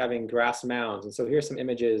considering having grass mounds. And so here's some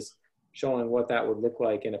images showing what that would look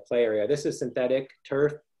like in a play area. This is synthetic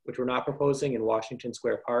turf, which we're not proposing in Washington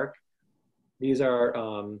Square Park. These are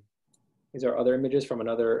other images from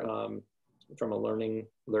another, from a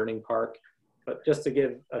learning park. But just to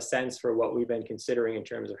give a sense for what we've been considering in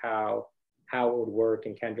terms of how it would work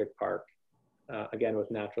in Kendrick Park, again,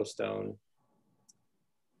 with natural stone.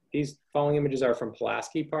 These following images are from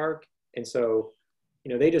Pulaski Park. And so,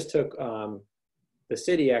 you know, they just took, the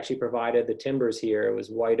city actually provided the timbers here. It was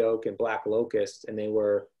white oak and black locust, and they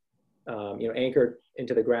were, you know, anchored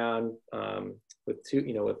into the ground with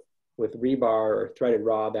with rebar or threaded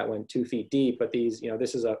rod that went 2 feet deep. But these, you know,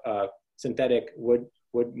 this is a synthetic wood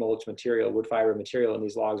mulch material, wood fiber material, and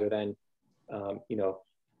these logs are then, you know,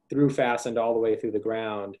 fastened all the way through the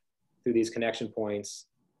ground through these connection points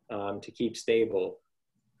to keep stable.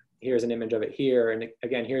 Here's an image of it here, and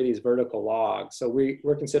again, here are these vertical logs. So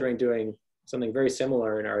we're considering doing something very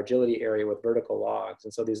similar in our agility area with vertical logs.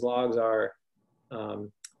 And so these logs are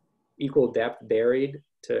equal depth buried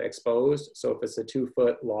to exposed. So if it's a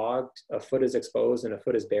 2-foot log, a foot is exposed and a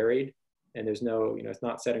foot is buried. And there's no, you know, it's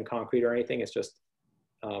not set in concrete or anything. It's just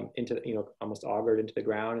into, you know, almost augured into the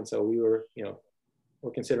ground. And so we're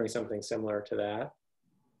considering something similar to that.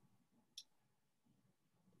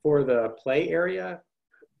 For the play area,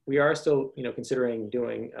 we are still, you know, considering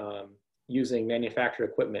doing, using manufactured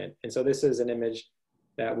equipment. And so this is an image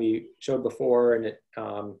that we showed before, and it,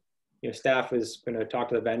 you know, staff is going to talk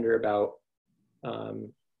to the vendor about,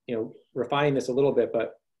 you know, refining this a little bit,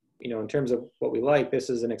 but, you know, in terms of what we like, this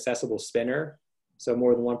is an accessible spinner. So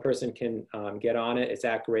more than one person can get on it. It's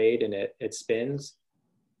at grade and it spins.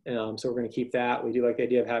 So we're going to keep that. We do like the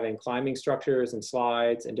idea of having climbing structures and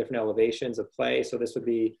slides and different elevations of play. So this would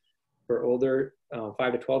be for older 5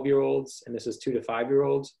 to 12-year-olds, and this is 2 to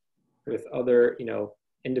 5-year-olds with other, you know,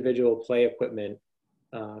 individual play equipment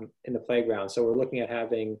in the playground. So we're looking at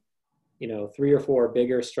having, 3 or 4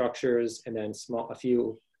 bigger structures and then a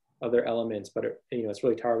few other elements, but it's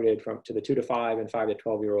really targeted to the 2 to 5 and 5 to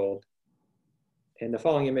 12-year-old. And the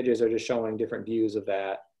following images are just showing different views of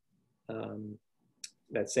that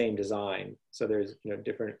same design. So there's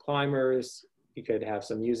different climbers. You could have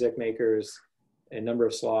some music makers, a number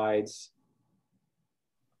of slides.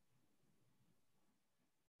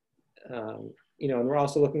 And we're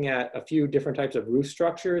also looking at a few different types of roof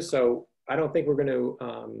structures. So I don't think we're going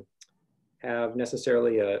to have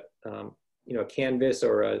necessarily a canvas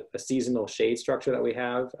or a seasonal shade structure that we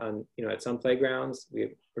have on, at some playgrounds.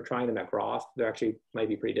 We're trying them at Groff. They actually might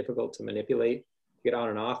be pretty difficult to manipulate, get on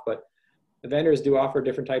and off, but the vendors do offer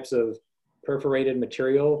different types of perforated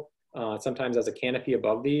material, sometimes as a canopy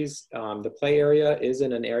above these. The play area is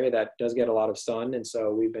in an area that does get a lot of sun, and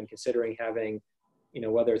so we've been considering having,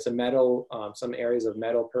 whether it's a metal, some areas of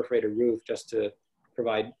metal perforated roof just to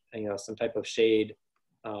provide, some type of shade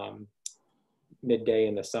midday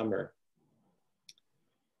in the summer.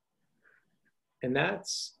 And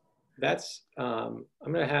that's I'm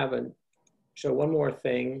going to show one more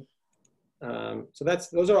thing. So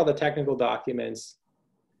those are all the technical documents.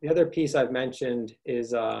 The other piece I've mentioned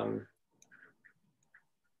is,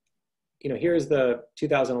 here's the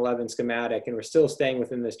 2011 schematic, and we're still staying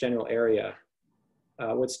within this general area.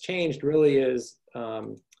 What's changed really is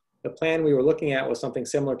the plan we were looking at was something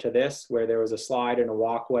similar to this, where there was a slide and a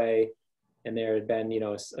walkway, and there had been,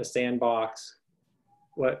 a sandbox.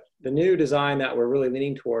 What the new design that we're really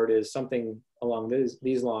leaning toward is something along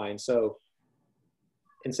these lines. So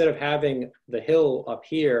instead of having the hill up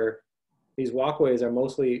here, these walkways are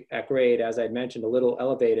mostly at grade, as I mentioned, a little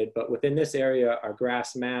elevated, but within this area are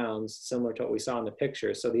grass mounds similar to what we saw in the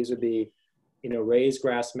picture. So these would be, raised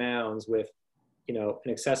grass mounds with, an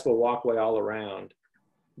accessible walkway all around.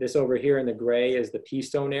 This over here in the gray is the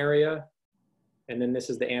P-stone area. And then this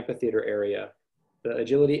is the amphitheater area. The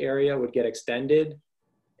agility area would get extended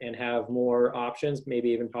and have more options, maybe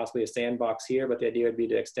even possibly a sandbox here, but the idea would be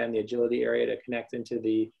to extend the agility area to connect into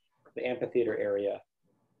the amphitheater area.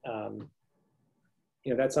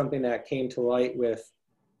 That's something that came to light with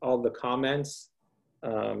all the comments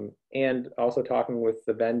and also talking with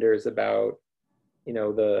the vendors about,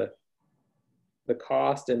 the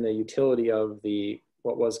cost and the utility of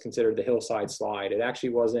what was considered the hillside slide. It actually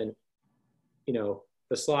wasn't,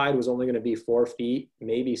 the slide was only going to be 4 feet,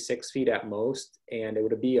 maybe 6 feet at most, and it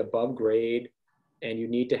would be above grade, and you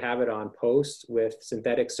need to have it on posts with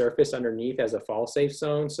synthetic surface underneath as a fall safe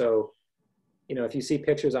zone. So, if you see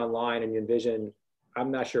pictures online and you envision,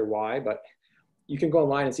 I'm not sure why, but you can go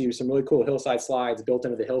online and see some really cool hillside slides built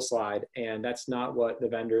into the hillside, and that's not what the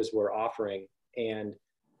vendors were offering. And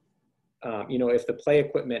if the play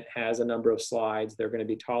equipment has a number of slides, they're going to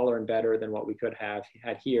be taller and better than what we could have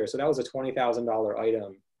had here. So that was a $20,000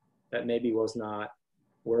 item that maybe was not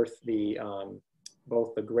worth the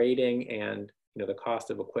both the grading and the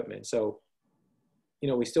cost of equipment. So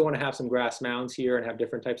we still want to have some grass mounds here and have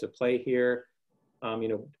different types of play here.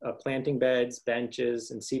 Planting beds,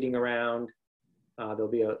 benches, and seating around. There'll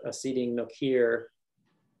be a seating nook here.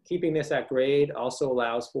 Keeping this at grade also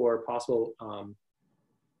allows for possible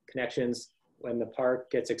connections when the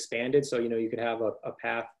park gets expanded. So, you could have a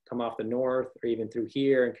path come off the north or even through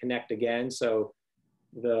here and connect again. So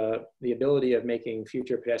the ability of making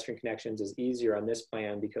future pedestrian connections is easier on this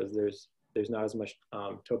plan because there's not as much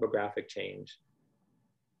topographic change.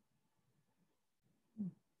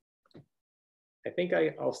 I think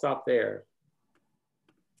I'll stop there.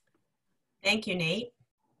 Thank you, Nate.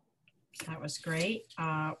 That was great.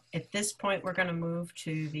 At this point, we're going to move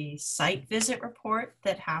to the site visit report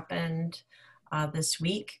that happened this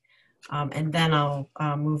week. And then I'll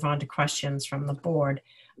move on to questions from the board.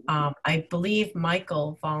 I believe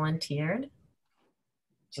Michael volunteered.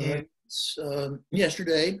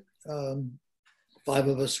 Yesterday, 5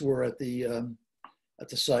 of us were at the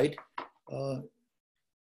site,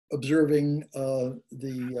 observing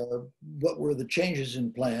what were the changes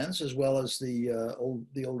in plans, as well as the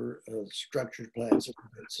older structured plans that we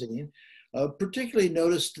had seen. Particularly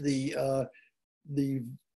noticed the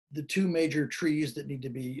 2 major trees that need to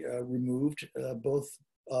be removed, both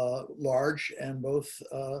large and both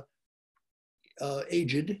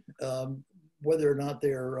aged. Whether or not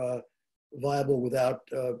they're viable without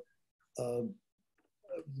the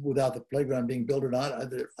playground being built or not,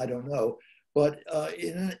 I don't know. But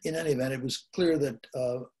in any event, it was clear that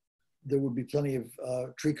there would be plenty of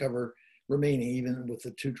tree cover remaining, even with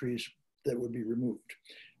the 2 trees that would be removed.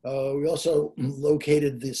 We also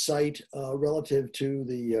located the site relative to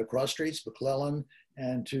the cross streets, McClellan,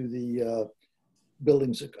 and to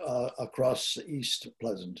buildings across East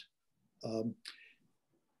Pleasant. That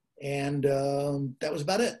was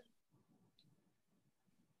about it.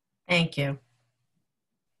 Thank you.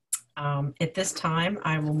 At this time,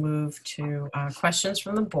 I will move to questions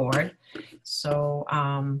from the board. So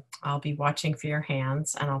I'll be watching for your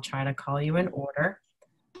hands and I'll try to call you in order.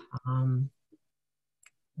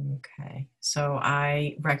 Okay, so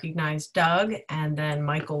I recognize Doug and then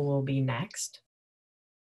Michael will be next.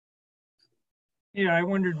 Yeah, I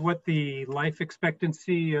wondered what the life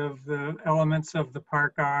expectancy of the elements of the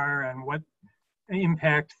park are and what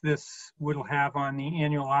impact this will have on the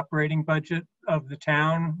annual operating budget of the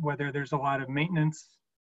town, whether there's a lot of maintenance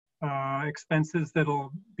expenses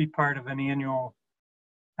that'll be part of an annual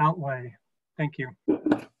outlay. Thank you.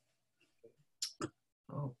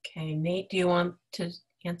 Okay, Nate, do you want to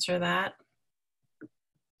answer that?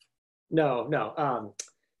 No.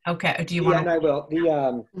 Okay, do you want to? Yeah, and I will.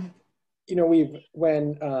 You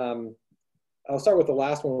know, I'll start with the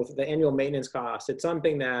last one with the annual maintenance costs. It's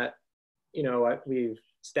something that, you know,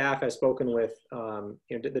 staff has spoken with, you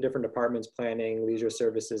know, the different departments, planning, leisure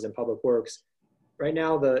services, and public works. Right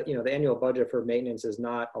now, the annual budget for maintenance is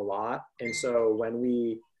not a lot. And so when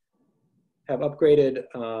we have upgraded,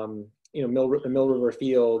 you know, the Mill River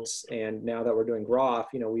fields, and now that we're doing Groff,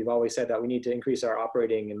 you know, we've always said that we need to increase our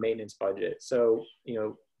operating and maintenance budget. So, you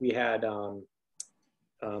know, we had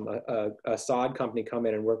a sod company come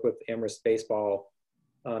in and work with Amherst Baseball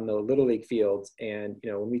on the Little League fields. And,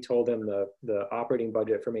 you know, when we told him the operating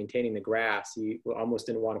budget for maintaining the grass, he almost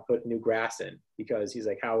didn't want to put new grass in, because he's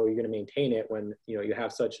like, how are you going to maintain it when, you know, you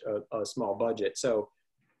have such a small budget? So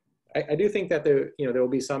I do think that there will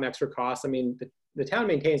be some extra costs. I mean, the town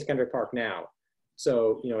maintains Kendrick Park now.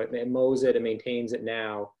 So, you know, it mows it and maintains it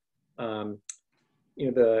now.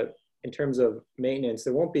 You know, in terms of maintenance,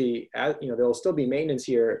 there won't be, you know, there'll still be maintenance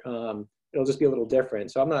here. It'll just be a little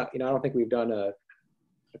different. So I'm not, you know, I don't think we've done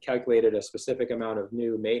calculated a specific amount of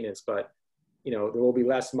new maintenance, but, you know, there will be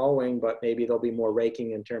less mowing, but maybe there'll be more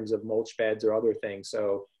raking in terms of mulch beds or other things.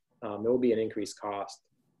 So there will be an increased cost.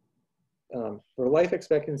 For life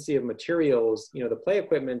expectancy of materials, you know, the play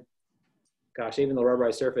equipment, gosh, even the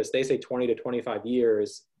rubberized surface, they say 20 to 25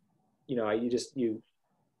 years. You know, you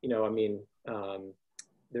know, I mean,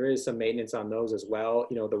 there is some maintenance on those as well.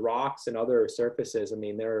 You know, the rocks and other surfaces, I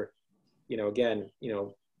mean, they're, you know, again, you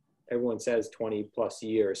know, everyone says 20 plus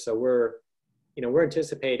years. So we're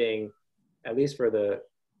anticipating, at least for the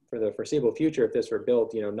foreseeable future, if this were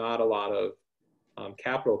built, you know, not a lot of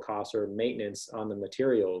capital costs or maintenance on the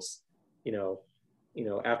materials. You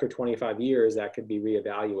know, after 25 years, that could be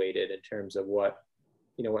reevaluated in terms of what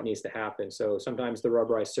needs to happen. So sometimes the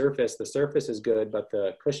rubberized surface, the surface is good, but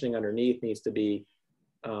the cushioning underneath needs to be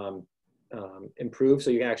improved,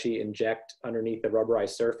 so you can actually inject underneath the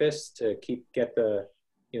rubberized surface to get the,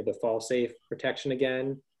 you know, the fall safe protection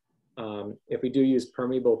again. If we do use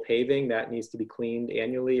permeable paving, that needs to be cleaned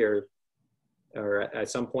annually, or at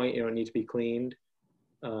some point, you know, it needs to be cleaned.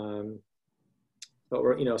 But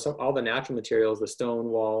we're, you know, all the natural materials, the stone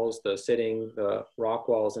walls, the the rock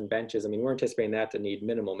walls and benches, I mean, we're anticipating that to need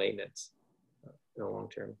minimal maintenance in the long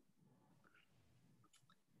term.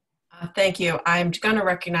 Thank you. I'm going to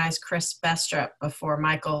recognize Chris Bestrup before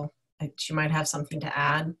Michael. She might have something to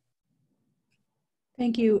add.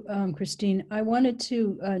 Thank you, Christine. I wanted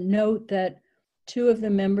to note that 2 of the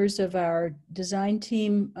members of our design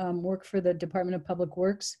team work for the Department of Public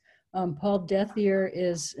Works. Paul Dethier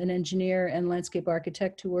is an engineer and landscape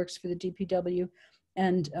architect who works for the DPW.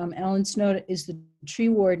 And Alan Snow is the tree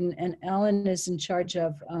warden, and Alan is in charge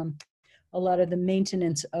of a lot of the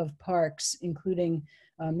maintenance of parks, including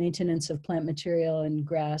maintenance of plant material and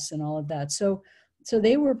grass and all of that. So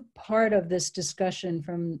they were part of this discussion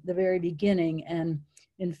from the very beginning, and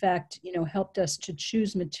in fact, you know, helped us to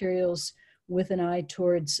choose materials with an eye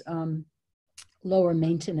towards lower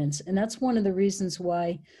maintenance. And that's one of the reasons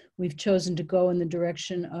why we've chosen to go in the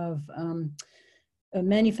direction of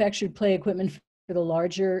manufactured play equipment for the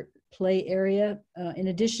larger play area. In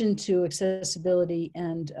addition to accessibility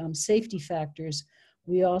and safety factors,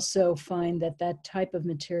 we also find that that type of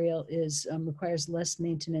material requires less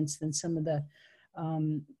maintenance than some of the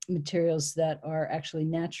materials that are actually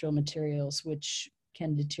natural materials, which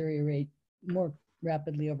can deteriorate more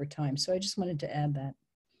rapidly over time. So I just wanted to add that.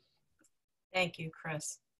 Thank you,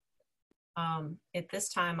 Chris. At this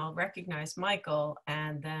time, I'll recognize Michael,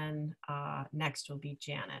 and then next will be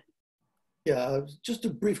Janet. Yeah, just a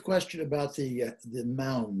brief question about the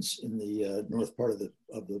mounds in the north part of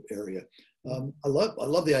the area. I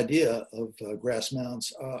love the idea of grass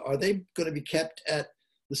mounds. Are they going to be kept at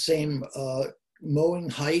the same mowing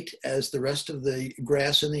height as the rest of the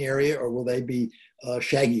grass in the area, or will they be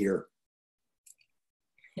shaggier?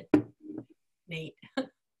 Nate.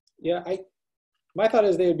 Yeah, my thought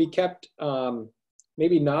is they would be kept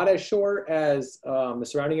maybe not as short as the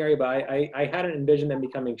surrounding area, but I hadn't envisioned them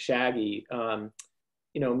becoming shaggy.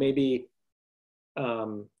 Maybe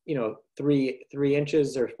 3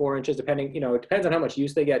 inches or 4 inches, depending. It depends on how much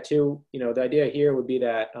use they get too. The idea here would be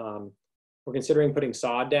that we're considering putting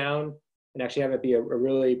sod down and actually have it be a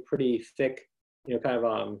really pretty thick, kind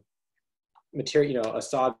of material, a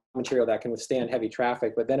sod material that can withstand heavy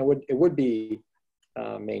traffic. But then it would be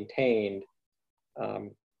maintained.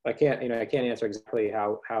 I can't answer exactly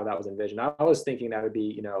how that was envisioned. I was thinking that would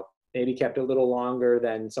be, maybe kept a little longer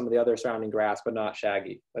than some of the other surrounding grass, but not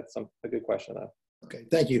shaggy. That's a good question though. Okay,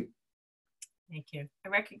 thank you. Thank you. I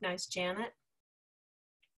recognize Janet.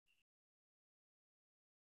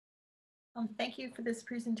 Thank you for this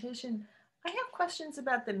presentation. I have questions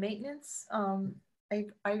about the maintenance. How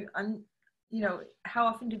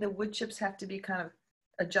often do the wood chips have to be kind of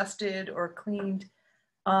adjusted or cleaned?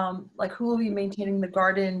 Like who will be maintaining the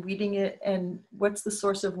garden, weeding it, and what's the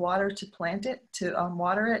source of water to plant it, to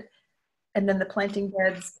water it? And then the planting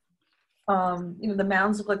beds, the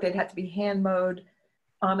mounds look like they'd have to be hand mowed,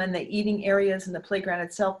 and the eating areas and the playground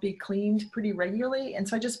itself be cleaned pretty regularly. And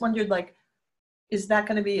so I just wondered, like, is that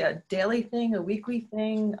going to be a daily thing, a weekly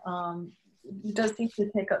thing? It does seem to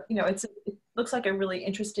take up, it looks like a really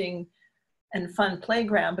interesting and fun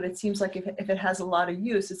playground, but it seems like if it has a lot of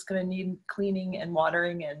use, it's going to need cleaning and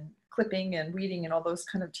watering and clipping and weeding and all those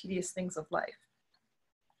kind of tedious things of life.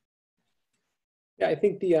 Yeah, I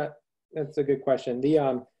think that's a good question.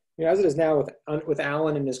 As it is now with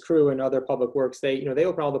Alan and his crew and other public works, they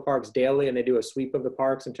open all the parks daily and they do a sweep of the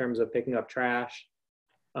parks in terms of picking up trash.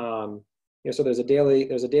 So there's a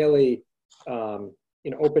daily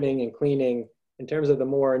opening and cleaning. In terms of the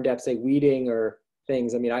more in-depth, say, weeding or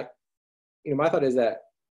things, my thought is that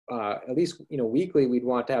at least weekly we'd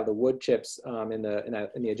want to have the wood chips in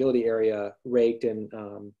the agility area raked and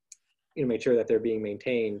make sure that they're being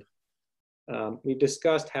maintained. We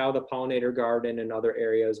discussed how the pollinator garden and other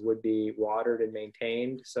areas would be watered and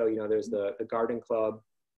maintained. So there's the garden club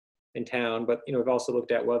in town, but we've also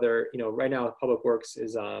looked at whether right now Public Works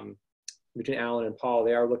is between Alan and Paul,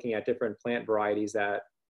 they are looking at different plant varieties that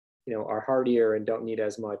are hardier and don't need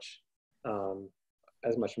as much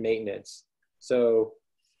maintenance. So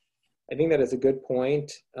I think that is a good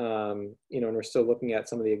point, and we're still looking at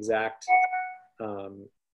some of the exact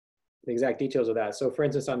details of that. So for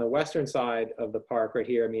instance, on the western side of the park right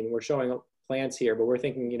here, we're showing plants here, but we're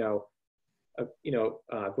thinking,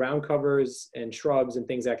 ground covers and shrubs and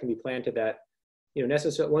things that can be planted that,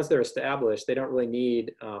 necessarily once they're established, they don't really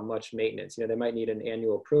need much maintenance. They might need an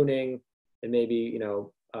annual pruning and maybe,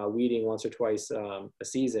 weeding once or twice a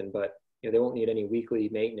season, but they won't need any weekly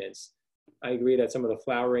maintenance. I agree that some of the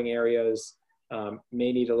flowering areas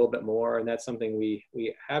may need a little bit more, and that's something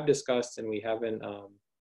we have discussed, and we haven't,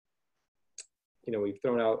 we've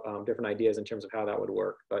thrown out different ideas in terms of how that would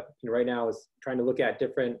work. But right now is trying to look at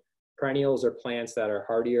different perennials or plants that are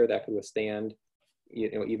hardier that could withstand,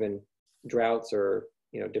 even droughts or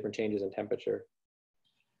different changes in temperature.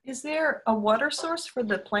 Is there a water source for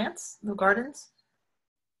the plants, the gardens?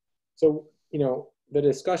 So the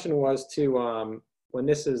discussion was to when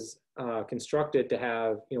this is constructed to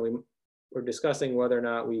have, we're discussing whether or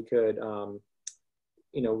not we could,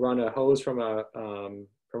 run a hose from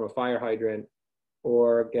a fire hydrant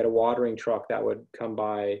or get a watering truck that would come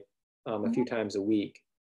by a few times a week.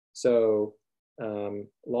 So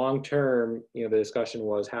long term, the discussion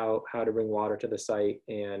was how to bring water to the site,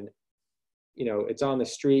 and it's on the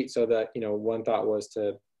street, so that one thought was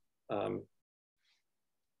to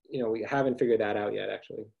we haven't figured that out yet,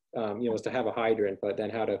 actually. Was to have a hydrant, but then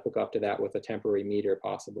how to hook up to that with a temporary meter,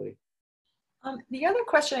 possibly. The other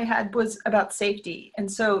question I had was about safety.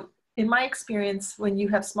 And so in my experience, when you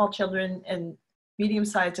have small children and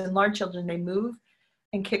medium-sized and large children, they move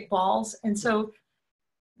and kick balls. And so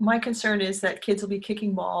my concern is that kids will be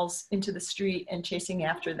kicking balls into the street and chasing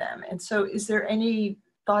after them. And so is there any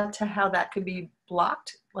thought to how that could be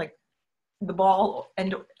blocked, like the ball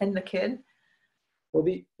and the kid? Well,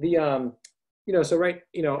 so right,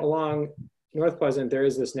 along North Pleasant, there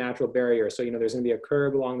is this natural barrier. So, there's going to be a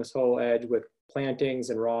curb along this whole edge with plantings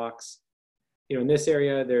and rocks. In this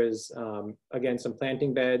area, there's, again, some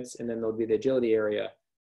planting beds, and then there'll be the agility area.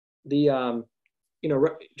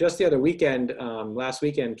 Just the other weekend, last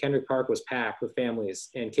weekend, Kendrick Park was packed with families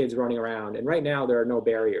and kids running around. And right now, there are no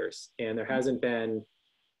barriers, and there hasn't been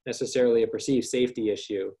necessarily a perceived safety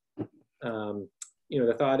issue.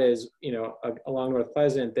 the thought is, along North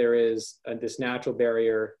Pleasant, there is this natural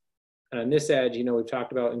barrier. And on this edge, we've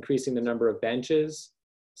talked about increasing the number of benches.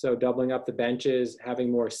 So doubling up the benches, having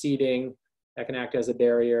more seating that can act as a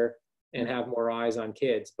barrier and have more eyes on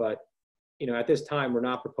kids. But, at this time, we're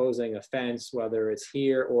not proposing a fence, whether it's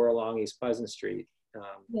here or along East Pleasant Street.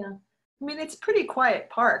 Yeah. I mean, it's a pretty quiet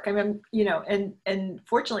park. I mean, and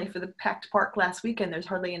fortunately for the packed park last weekend, there's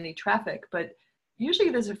hardly any traffic, but usually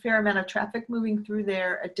there's a fair amount of traffic moving through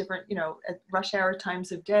there at different, at rush hour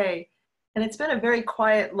times of day. And it's been a very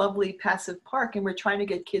quiet, lovely, passive park, and we're trying to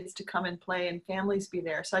get kids to come and play and families be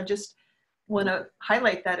there. So I just want to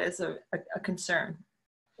highlight that as a concern.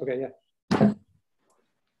 Okay, yeah.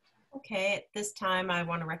 Okay, at this time, I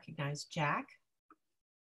want to recognize Jack.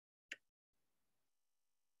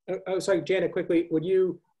 Oh, sorry, Janet, quickly, would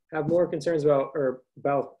you have more concerns about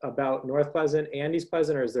North Pleasant and East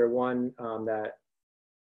Pleasant, or is there one that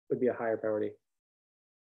would be a higher priority?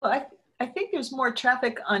 Well, I think there's more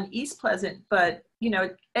traffic on East Pleasant, but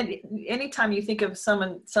anytime you think of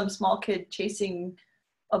some small kid chasing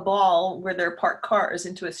a ball where there are parked cars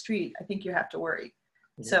into a street, I think you have to worry.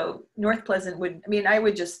 Mm-hmm. So North Pleasant I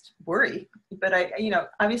would just worry, but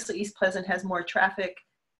obviously East Pleasant has more traffic.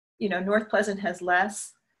 North Pleasant has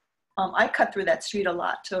less. I cut through that street a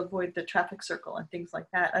lot to avoid the traffic circle and things like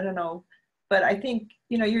that. I don't know, but I think,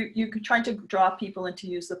 you're trying to draw people in to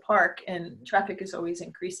use the park, and traffic is always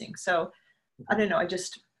increasing. So I don't know,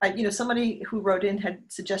 somebody who wrote in had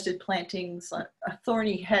suggested plantings, a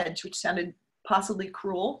thorny hedge, which sounded possibly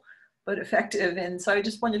cruel, but effective. And so I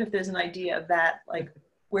just wondered if there's an idea of that, like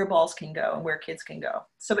where balls can go and where kids can go.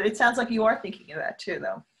 So, but it sounds like you are thinking of that too,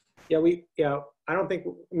 though. Yeah, I don't think,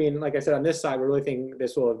 like I said, on this side, we're really thinking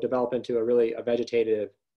this will develop into a vegetative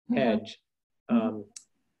hedge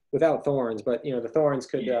without thorns, but the thorns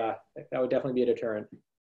could, that would definitely be a deterrent.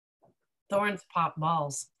 Thorns pop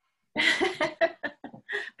balls.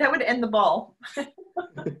 That would end the ball.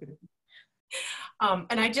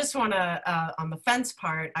 And I just want to, on the fence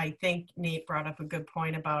part, I think Nate brought up a good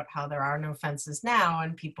point about how there are no fences now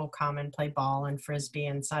and people come and play ball and frisbee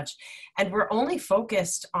and such. And we're only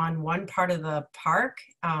focused on one part of the park.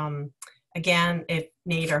 Again, if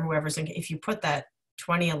Nate or whoever's if you put that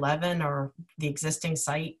 2011 or the existing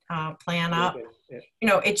site plan up,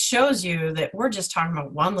 it shows you that we're just talking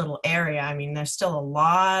about one little area. I mean, there's still a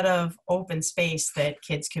lot of open space that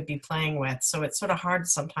kids could be playing with. So it's sort of hard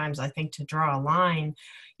sometimes, I think, to draw a line.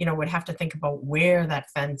 Would have to think about where that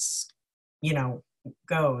fence,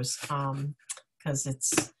 goes, because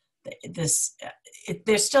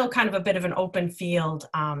there's still kind of a bit of an open field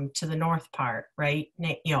to the north part, right?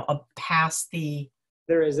 Past the.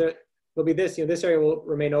 There'll be this, this area will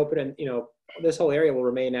remain open, and, this whole area will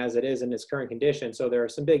remain as it is in its current condition. So there are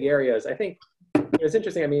some big areas. I think it's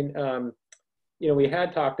interesting. I mean, we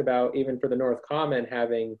had talked about, even for the North Common,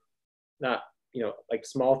 having not, like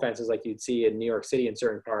small fences like you'd see in New York City in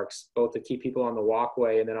certain parks, both to keep people on the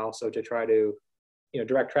walkway and then also to try to,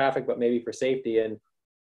 direct traffic, but maybe for safety. And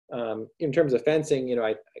in terms of fencing,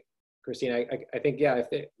 Christine, I think, yeah,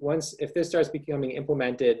 if this starts becoming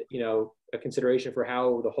implemented, a consideration for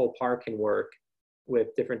how the whole park can work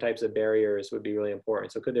with different types of barriers would be really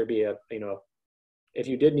important. So could there be if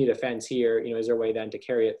you did need a fence here, is there a way then to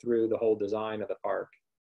carry it through the whole design of the park?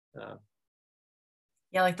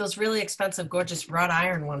 Yeah, like those really expensive, gorgeous wrought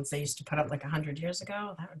iron ones they used to put up like 100 years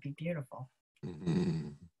ago. That would be beautiful.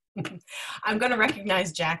 Mm-hmm. I'm going to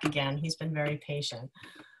recognize Jack again. He's been very patient.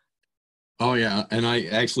 Oh yeah, and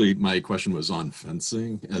my question was on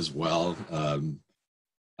fencing as well.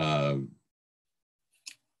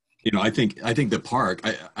 I think the park,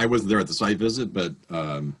 I wasn't there at the site visit, but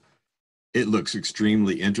it looks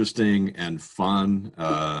extremely interesting and fun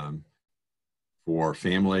for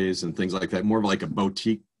families and things like that. More of like a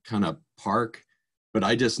boutique kind of park. But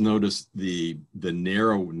I just noticed the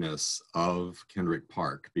narrowness of Kendrick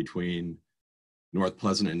Park between North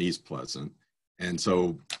Pleasant and East Pleasant. And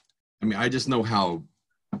so, I mean, I just know how,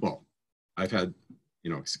 well, I've had,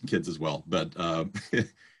 kids as well, but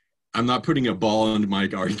I'm not putting a ball into my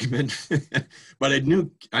argument, but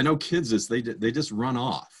I know kids they just run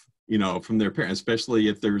off, from their parents, especially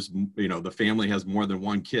if there's, the family has more than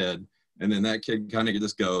one kid, and then that kid kind of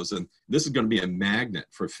just goes, and this is going to be a magnet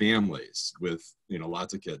for families with,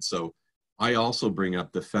 lots of kids. So I also bring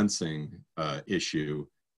up the fencing issue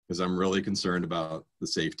because I'm really concerned about the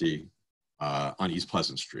safety on East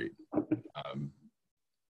Pleasant Street.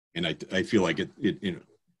 And I feel like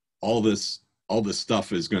all this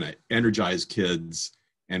stuff is going to energize kids,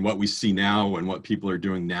 and what we see now and what people are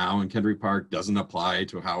doing now in Kendrick Park doesn't apply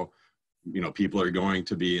to how, people are going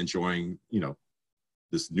to be enjoying,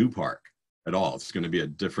 this new park. at all. It's going to be a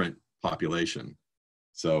different population.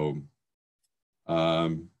 So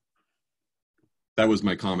that was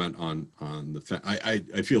my comment on the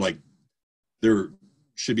I feel like there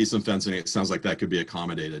should be some fencing. It sounds like that could be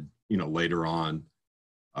accommodated, you know, later on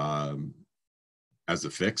as a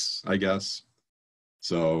fix, I guess.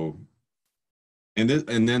 So, and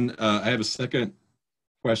then I have a second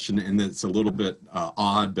question, and it's a little bit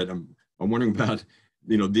odd, but I'm wondering about,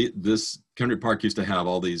 you know, this Kendrick Park used to have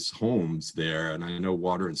all these homes there, and I know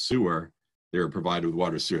water and sewer, they were provided with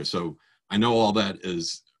water and sewer. So I know all that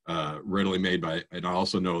is readily made by, and I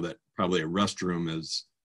also know that probably a restroom is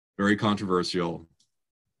very controversial,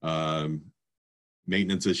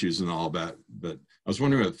 maintenance issues and all that. But I was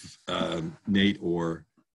wondering if Nate or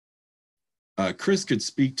Chris could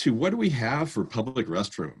speak to what do we have for public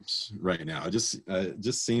restrooms right now? It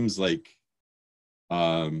just seems like,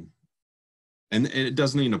 and it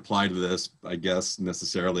doesn't even apply to this, I guess,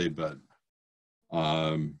 necessarily, but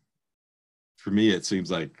for me, it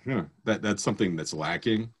seems like that's something that's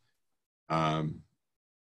lacking. And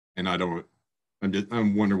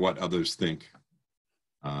I'm wondering what others think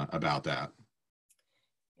about that.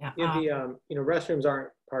 Yeah, you know, restrooms aren't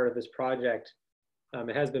part of this project.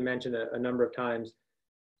 It has been mentioned a number of times.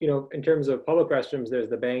 You know, in terms of public restrooms, there's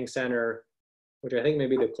the Bang Center, which I think may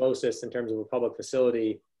be the closest in terms of a public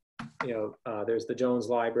facility. You know, there's the Jones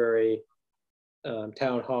Library,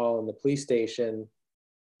 Town Hall, and the police station.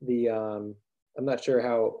 I'm not sure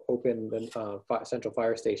how open the Central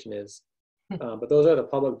Fire Station is, but those are the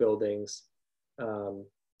public buildings. You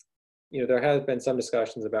know, there has been some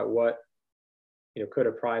discussions about what, you know, could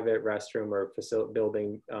a private restroom or facility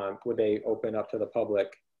building, would they open up to the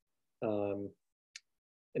public? And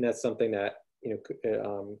that's something that, you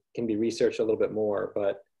know, can be researched a little bit more,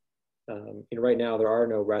 but you know, right now there are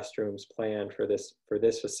no restrooms planned for this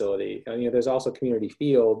facility. And, you know, there's also Community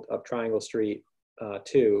Field up Triangle Street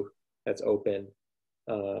too, that's open.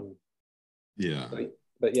 Yeah.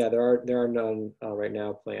 But yeah, there are none right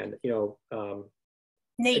now planned. You know,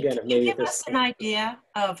 Nate, again, can you give us an idea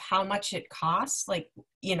of how much it costs? Like,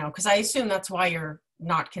 you know, because I assume that's why you're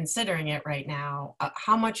not considering it right now.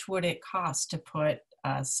 How much would it cost to put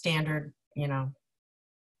a standard, you know,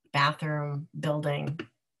 bathroom building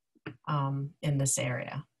in this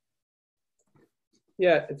area?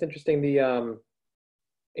 Yeah, it's interesting. The,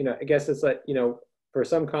 you know, I guess it's like, you know, for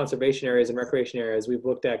some conservation areas and recreation areas, we've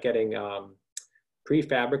looked at getting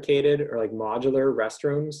prefabricated or like modular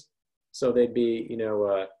restrooms. So they'd be, you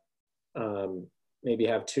know, maybe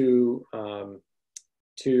have two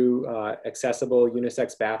accessible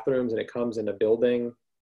unisex bathrooms, and it comes in a building,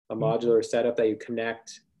 a modular setup that you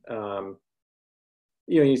connect. You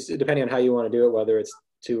know, depending on how you want to do it, whether it's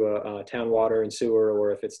to a town water and sewer,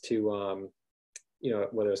 or if it's to, you know,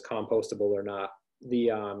 whether it's compostable or not.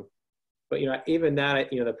 But you know, even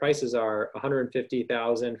that, you know, the prices are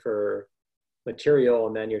 $150,000 for material,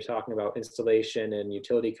 and then you're talking about installation and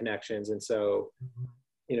utility connections. And so,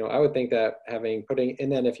 you know, I would think that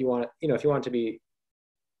and then if you want, you know, if you want to be,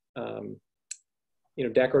 you know,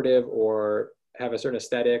 decorative or have a certain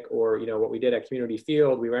aesthetic, or, you know, what we did at Community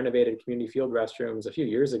Field, we renovated Community Field restrooms a few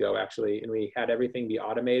years ago, actually, and we had everything be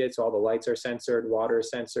automated. So all the lights are censored, water is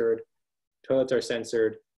censored, toilets are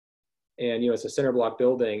censored, and, you know, it's a center block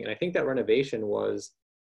building. And I think that renovation was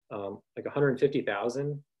like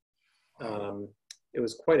 $150,000. It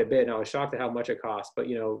was quite a bit, and I was shocked at how much it cost. But,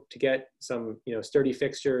 you know, to get some, you know, sturdy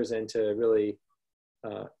fixtures and to really,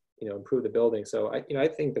 you know, improve the building. So I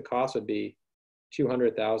think the cost would be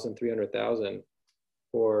 $200,000, $300,000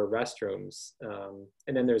 for restrooms.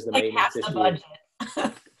 And then there's the like maintenance half the issue. budget.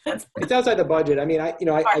 It's outside the budget. I mean, I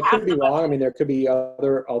could be wrong. I mean, there could be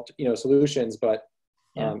other, you know, solutions, but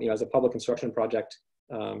you know, as a public construction project,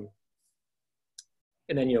 and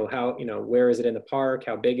then, you know, how, you know, where is it in the park?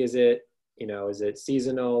 How big is it? You know, is it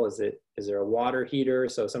seasonal? Is there a water heater?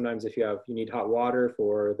 So sometimes if you need hot water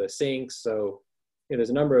for the sinks. So, you know, there's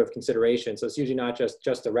a number of considerations. So it's usually not just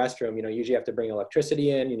a restroom. You know, usually you have to bring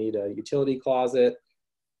electricity in. You need a utility closet.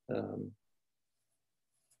 Yeah.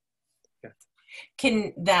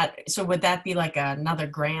 So would that be like another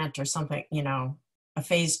grant or something, you know, a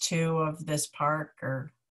phase 2 of this park?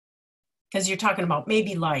 Or because you're talking about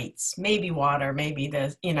maybe lights, maybe water, maybe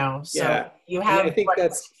the, you know, so yeah. You have, I think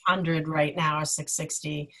that's 600 right now or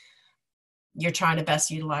 660. You're trying to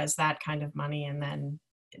best utilize that kind of money, and then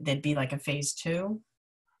there'd be like a phase 2.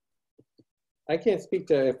 I can't speak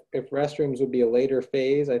to if restrooms would be a later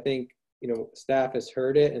phase. I think, you know, staff has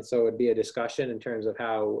heard it, and so it'd be a discussion in terms of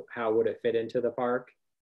how would it fit into the park,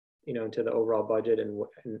 you know, into the overall budget and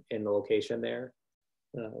in the location there.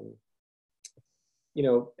 You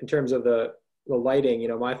know, in terms of the the lighting,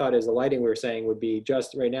 my thought is the lighting we were saying would be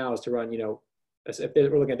just right now is to run, if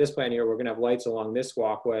we're looking at this plan here, we're going to have lights along this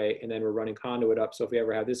walkway, and then we're running conduit up. So if we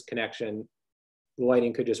ever have this connection, the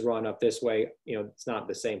lighting could just run up this way. It's not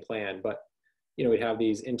the same plan, but we'd have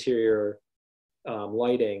these interior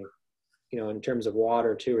lighting. In terms of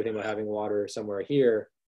water too, we're thinking about having water somewhere here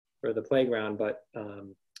for the playground. But a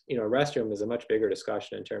restroom is a much bigger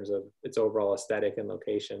discussion in terms of its overall aesthetic and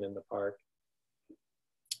location in the park.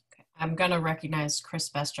 I'm going to recognize Chris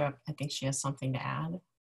Vestra. I think she has something to add.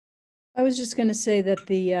 I was just going to say that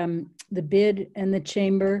the bid and the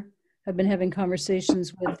chamber have been having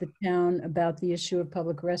conversations with the town about the issue of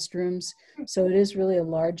public restrooms. So it is really a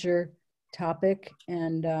larger topic,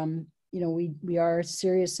 and we are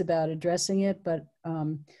serious about addressing it, but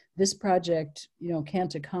this project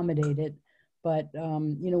can't accommodate it. But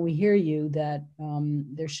we hear you that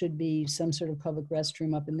there should be some sort of public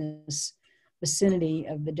restroom up in this vicinity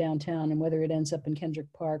of the downtown, and whether it ends up in Kendrick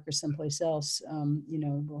Park or someplace else,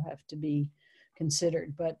 will have to be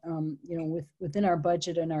considered. But within our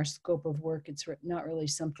budget and our scope of work, it's not really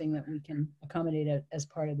something that we can accommodate as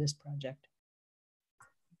part of this project.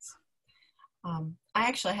 I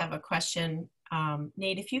actually have a question.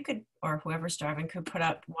 Nate, if you could, or whoever's driving, could put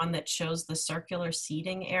up one that shows the circular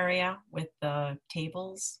seating area with the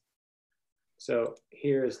tables. So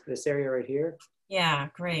here's this area right here. Yeah,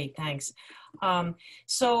 great, thanks.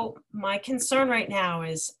 So my concern right now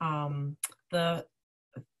is the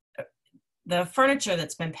furniture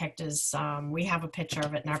that's been picked is, we have a picture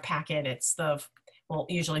of it in our packet. It's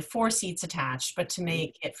usually 4 seats attached, but to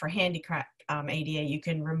make it for handicap ADA, you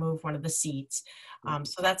can remove one of the seats.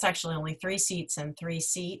 So that's actually only 3 seats and 3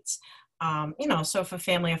 seats. So if a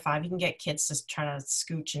family of 5, you can get kids to try to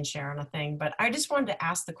scooch and share on a thing. But I just wanted to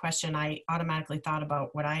ask the question. I automatically thought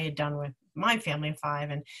about what I had done with my family of 5,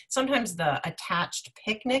 and sometimes the attached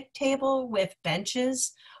picnic table with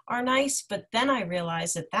benches are nice, but then I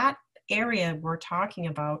realized that area we're talking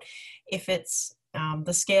about, if it's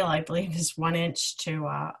the scale, I believe, is 1 inch to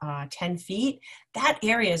 10 feet, that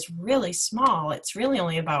area is really small. It's really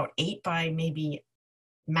only about 8 by maybe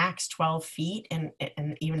max 12 feet, and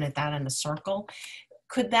even at that in a circle.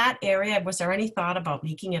 Could that area, was there any thought about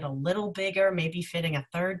making it a little bigger, maybe fitting a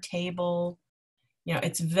 3rd table?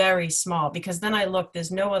 It's very small, because then I look,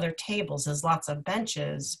 there's no other tables, there's lots of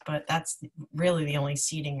benches, but that's really the only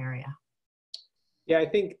seating area. Yeah, I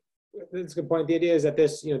think that's a good point. The idea is that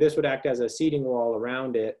this would act as a seating wall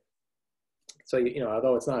around it. So,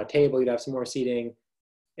 although it's not a table, you'd have some more seating.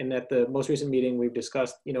 And at the most recent meeting, we've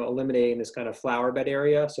discussed, eliminating this kind of flower bed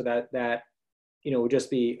area, so that would just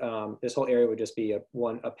be, this whole area would just be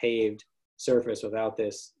a paved surface without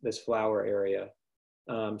this flower area.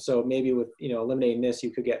 So maybe with, eliminating this,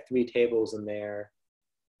 you could get 3 tables in there.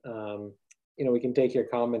 We can take your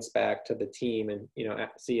comments back to the team and,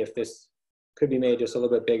 see if this could be made just a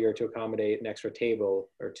little bit bigger to accommodate an extra table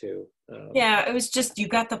or 2. Yeah, it was just, you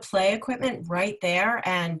got the play equipment right there.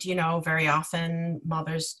 And, very often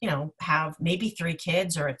mothers, have maybe 3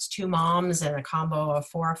 kids, or it's 2 moms and a combo of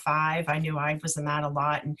 4 or 5. I knew I was in that a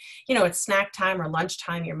lot. And, it's snack time or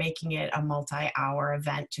lunchtime, you're making it a multi-hour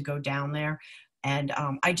event to go down there. And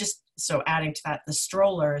so adding to that, the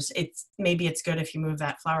strollers, maybe it's good if you move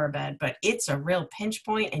that flower bed, but it's a real pinch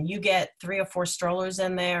point, and you get 3 or 4 strollers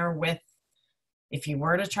in there with, if you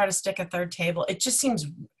were to try to stick a 3rd table, it just seems,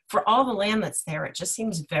 for all the land that's there, it just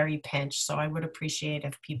seems very pinched. So I would appreciate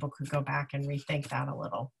if people could go back and rethink that a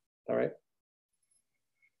little. All right.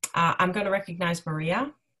 I'm going to recognize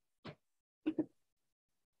Maria.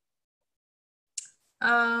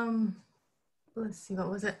 Let's see, what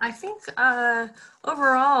was it? I think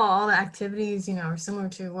overall, all the activities, are similar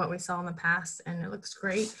to what we saw in the past, and it looks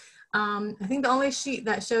great. I think the only sheet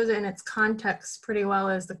that shows it in its context pretty well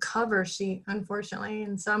is the cover sheet, unfortunately.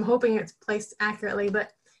 And so I'm hoping it's placed accurately,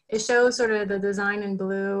 but it shows sort of the design in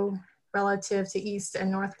blue relative to East and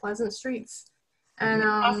North Pleasant Streets. And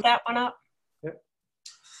Pop that one up. Yep.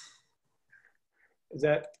 Is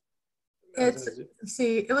that?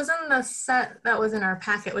 See, it was in the set that was in our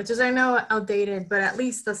packet, which is, I know, outdated, but at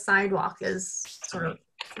least the sidewalk is sort of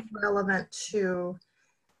relevant to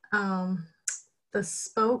the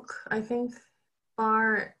Spoke, I think,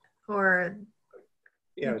 bar, or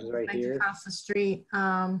yeah, which is right here across the street. So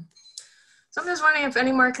I'm just wondering if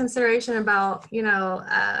any more consideration about,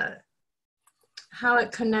 how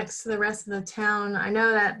it connects to the rest of the town. I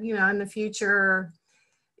know that, in the future,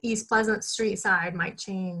 East Pleasant Street side might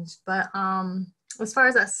change, but as far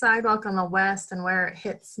as that sidewalk on the west and where it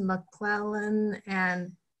hits McClellan,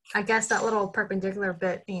 and I guess that little perpendicular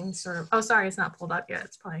bit being sort of, oh, sorry, it's not pulled up yet.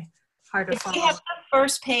 It's probably hard to follow.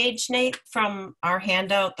 first page, Nate, from our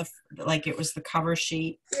handout, like it was the cover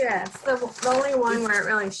sheet? Yeah, it's the only one where it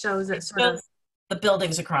really shows it sort of. The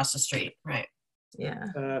buildings across the street, right? Yeah.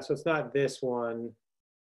 So it's not this one.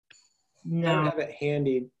 No. I don't have it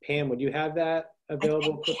handy. Pam, would you have that available? I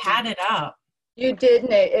think we had it up. You did,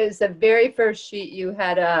 Nate. It was the very first sheet you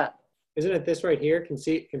had up. Isn't it this right here? Can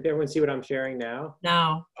everyone see what I'm sharing now?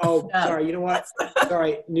 No. Oh, No. sorry. You know what?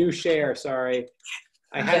 Sorry. New share. Sorry.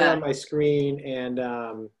 I had it on my screen and.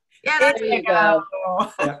 Yeah, there you go.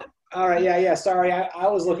 Yeah. All right. Yeah. Sorry. I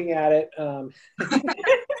was looking at it.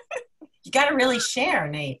 You got to really share,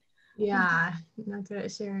 Nate. Yeah, not good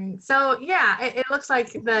at sharing. So yeah, it looks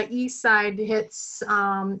like the east side hits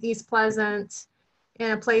East Pleasant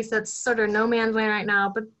in a place that's sort of no man's land right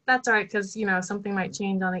now, but that's all right because, you know, something might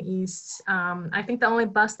change on the east. I think the only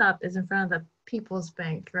bus stop is in front of the People's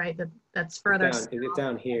Bank, right? That's further. It's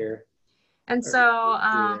down here. And so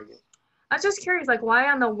I was just curious, like, why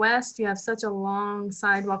on the west you have such a long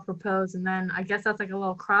sidewalk proposed, and then I guess that's like a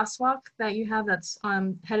little crosswalk that you have that's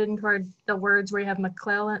headed toward the words where you have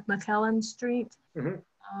McClellan Street.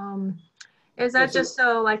 Mm-hmm. Is that just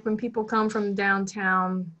so, like, when people come from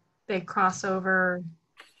downtown, they cross over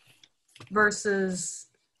versus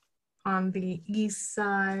on the east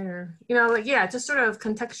side, or, you know, like, yeah, just sort of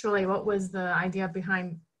contextually, what was the idea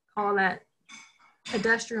behind all that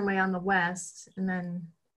pedestrian way on the west, and then.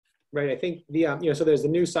 Right. I think the, you know, so there's the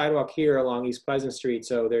new sidewalk here along East Pleasant Street.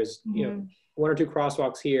 So there's, you know, one or two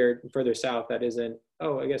crosswalks here further south that isn't,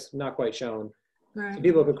 I guess not quite shown. Right. So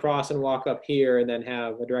people could cross and walk up here and then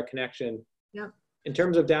have a direct connection. Yep. In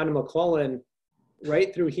terms of down to McClellan,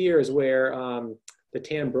 right through here is where the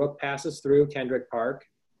Tan Brook passes through Kendrick Park.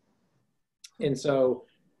 And so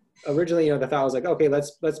originally, you know, the thought was like, okay,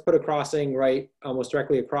 let's put a crossing right almost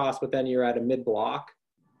directly across, but then you're at a mid block.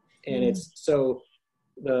 And it's so,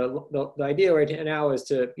 the idea right now is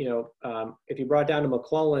to, you know, if you brought down to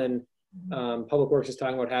McClellan, Public Works is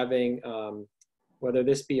talking about having, whether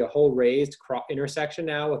this be a whole raised intersection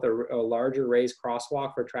now with a larger raised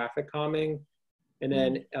crosswalk for traffic calming. And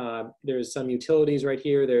then there's some utilities right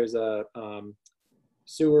here. There's a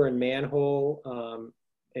sewer and manhole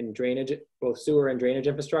and drainage, both sewer and drainage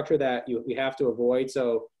infrastructure that we have to avoid.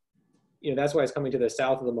 So, you know, that's why it's coming to the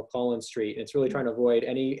south of the McClellan Street. And it's really trying to avoid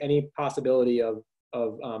any possibility of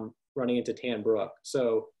running into Tan Brook.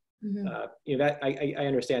 So, you know, that I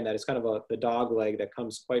understand that it's kind of the dog leg that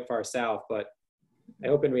comes quite far south, but I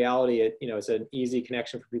hope in reality, you know, it's an easy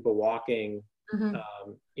connection for people walking. You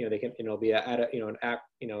know, they can, you know, be at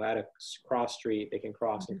a cross street, they can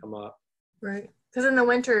cross and come up. Right. Because in the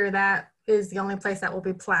winter, that is the only place that will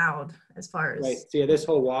be plowed as far as. Right. So yeah, this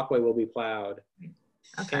whole walkway will be plowed.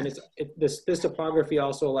 Okay. And this topography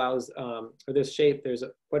also allows, for this shape, there's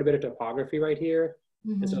quite a bit of topography right here.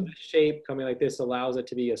 And so the shape coming like this allows it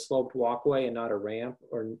to be a sloped walkway and not a ramp,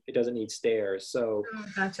 or it doesn't need stairs. So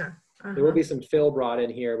Gotcha. there will be some fill brought in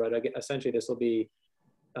here, but essentially this will be,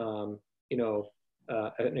 you know,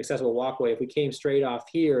 an accessible walkway. If we came straight off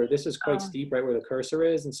here, this is quite steep right where the cursor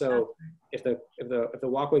is. And so if the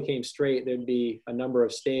walkway came straight, there'd be a number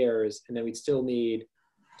of stairs, and then we'd still need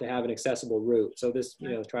to have an accessible route. So this, you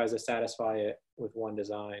know, tries to satisfy it with one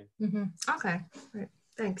design. Okay, right.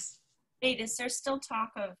 Thanks. Nate, is there still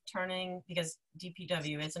talk of turning, because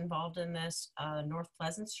DPW is involved in this, North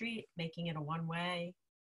Pleasant Street, making it a one-way?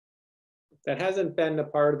 That hasn't been a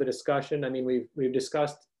part of the discussion. I mean, we've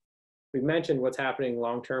mentioned what's happening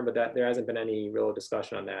long-term, but that there hasn't been any real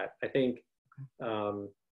discussion on that. I think,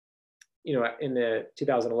 you know, in the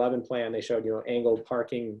 2011 plan, they showed, you know, angled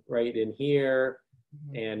parking right in here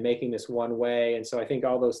and making this one way. And so I think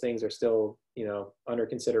all those things are still, you know, under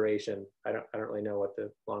consideration. I don't really know what the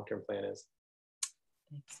long-term plan is.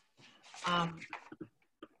 Thanks.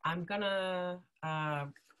 I'm gonna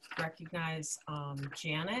recognize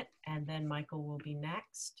Janet, and then Michael will be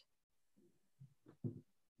next.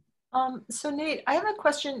 So Nate, I have a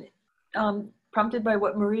question prompted by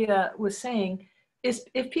what Maria was saying. Is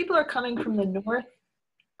if people are coming from the north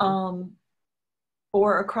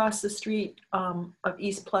or across the street of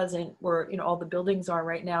East Pleasant, where, you know, all the buildings are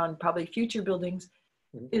right now and probably future buildings,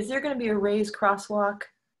 is there going to be a raised crosswalk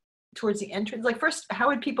towards the entrance? Like, first, how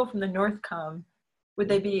would people from the north come? Would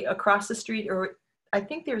they be across the street, or I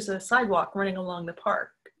think there's a sidewalk running along the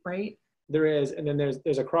park, right? There is, and then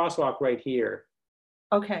there's a crosswalk right here.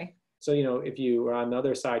 Okay. So, you know, if you are on the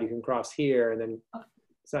other side, you can cross here, and then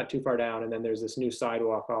it's not too far down, and then there's this new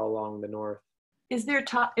sidewalk all along the north. Is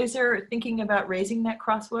there thinking about raising that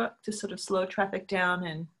crosswalk to sort of slow traffic down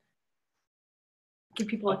and give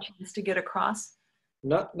people a chance to get across?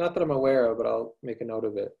 Not that I'm aware of, but I'll make a note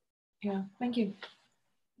of it. Yeah, thank you.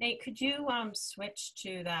 Nate, could you switch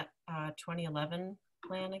to that 2011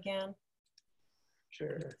 plan again?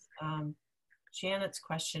 Sure. Janet's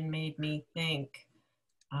question made me think.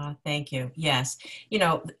 Thank you. Yes. You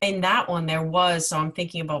know, in that one there was, so I'm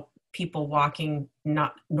thinking about people walking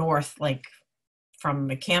not north, like from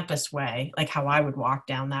the campus way, like how I would walk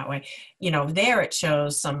down that way. You know, there it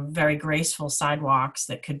shows some very graceful sidewalks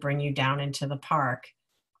that could bring you down into the park.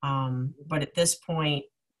 But at this point,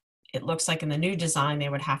 it looks like in the new design, they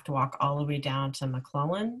would have to walk all the way down to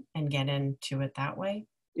McClellan and get into it that way.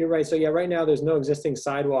 You're right. So yeah, right now there's no existing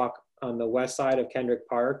sidewalk on the west side of Kendrick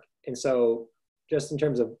Park. And so just in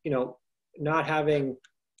terms of, you know, not having,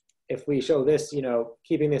 if we show this, you know,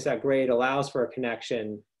 keeping this at grade allows for a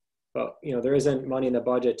connection, but, you know, there isn't money in the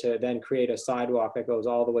budget to then create a sidewalk that goes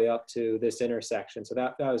all the way up to this intersection. So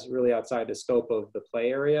that was really outside the scope of the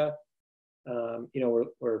play area. You know,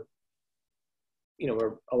 we're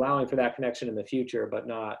allowing for that connection in the future, but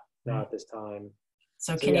not at this time.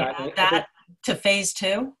 So can you add that to phase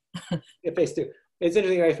 2? Yeah, phase 2. It's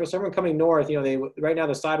interesting, right? For someone coming north, you know, right now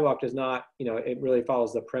the sidewalk does not, you know, it really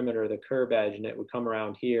follows the perimeter, the curb edge, and it would come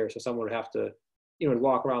around here. So someone would have to, you know,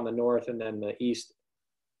 walk around the north and then the east,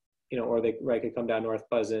 you know, or they could come down North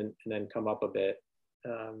Pleasant and then come up a bit.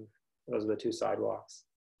 Those are the 2 sidewalks.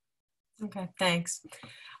 Okay, thanks.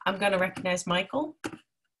 I'm going to recognize Michael.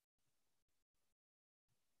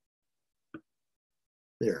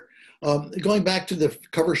 There. Going back to the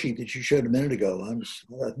cover sheet that you showed a minute ago,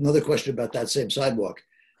 another question about that same sidewalk.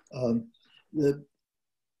 There's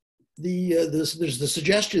the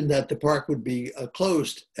suggestion that the park would be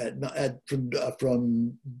closed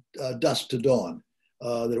from dusk to dawn,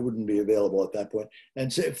 that it wouldn't be available at that point.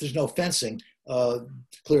 And so if there's no fencing,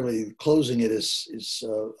 clearly closing it is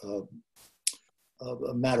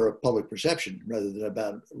a matter of public perception rather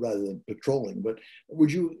than patrolling. But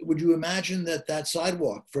would you imagine that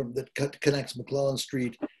sidewalk that connects McClellan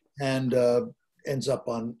Street and ends up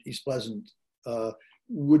on East Pleasant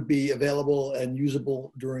would be available and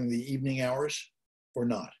usable during the evening hours or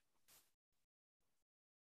not?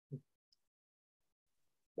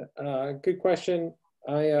 Good question.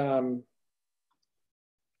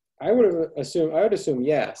 I would assume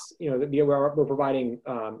yes. You know, we're providing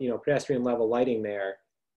you know, pedestrian level lighting there.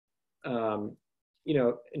 You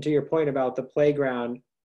know, and to your point about the playground,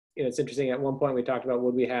 you know, it's interesting. At one point we talked about,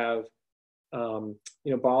 would we have you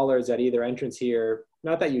know, bollards at either entrance here?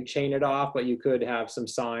 Not that you chain it off, but you could have some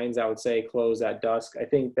signs that would say close at dusk. I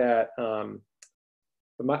think that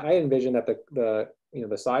I envision that the you know,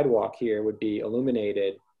 the sidewalk here would be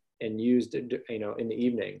illuminated and used, you know, in the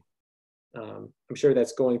evening. I'm sure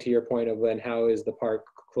that's going to your point of when, how is the park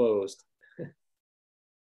closed?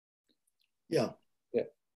 Yeah.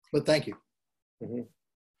 But thank you. Mm-hmm.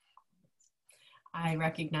 I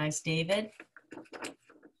recognize David.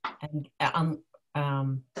 And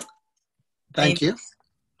Thank you.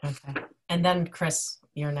 Okay. And then Chris,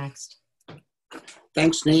 you're next.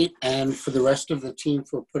 Thanks, Nate, and for the rest of the team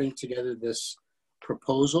for putting together this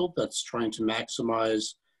proposal that's trying to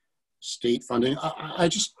maximize state funding.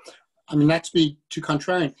 I mean, not to be too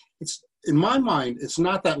contrarian, it's, in my mind, it's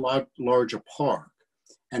not that large a park,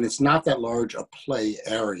 and it's not that large a play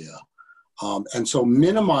area. And so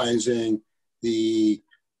minimizing the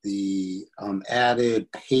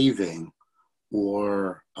added paving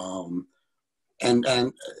or, and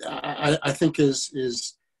I think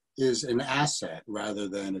is an asset rather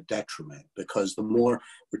than a detriment, because the more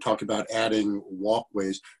we're talking about adding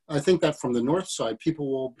walkways, I think that from the north side,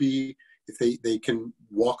 people will be, if they can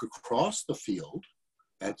walk across the field,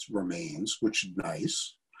 that remains, which is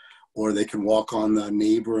nice, or they can walk on the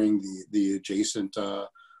neighboring, the adjacent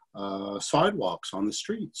sidewalks on the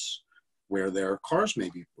streets where their cars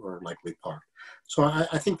maybe are likely parked. So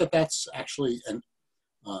I think that that's actually an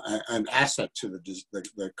asset to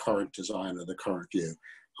the current design or the current view,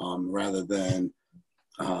 rather than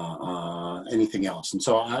anything else. And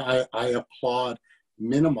so I applaud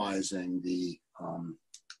minimizing the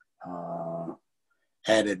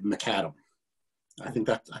added macadam. I think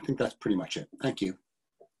that's pretty much it. Thank you.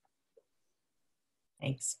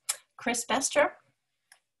 Thanks. Chris Bester.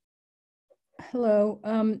 Hello.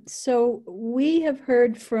 So we have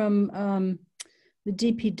heard from the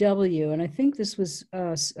DPW, and I think this was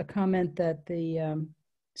a comment that the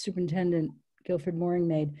Superintendent Guilford Mooring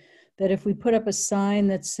made, that if we put up a sign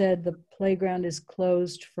that said the playground is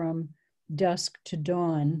closed from dusk to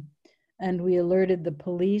dawn, and we alerted the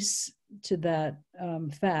police to that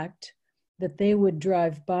fact, that they would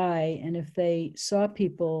drive by, and if they saw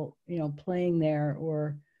people, you know, playing there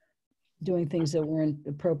or doing things that weren't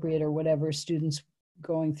appropriate or whatever, students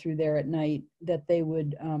going through there at night, that they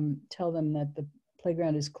would tell them that the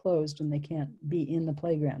playground is closed and they can't be in the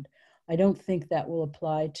playground. I don't think that will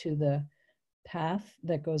apply to the path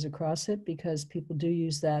that goes across it, because people do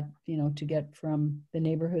use that, you know, to get from the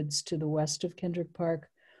neighborhoods to the west of Kendrick Park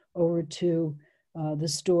over to the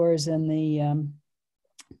stores and the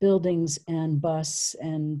buildings and bus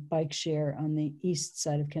and bike share on the east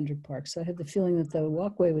side of Kendrick Park. So I have the feeling that the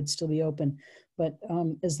walkway would still be open, but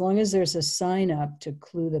as long as there's a sign up to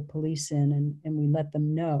clue the police in, and we let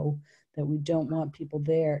them know that we don't want people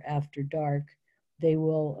there after dark, they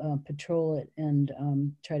will patrol it and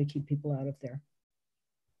try to keep people out of there.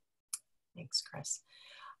 Thanks, Chris.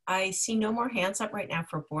 I see no more hands up right now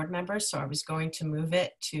for board members, so I was going to move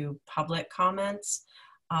it to public comments.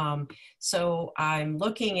 So I'm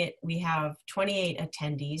looking at, we have 28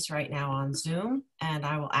 attendees right now on Zoom, and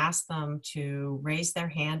I will ask them to raise their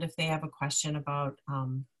hand if they have a question about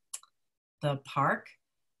the park.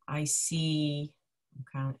 I see,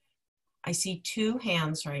 okay, I see 2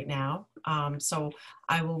 hands right now. So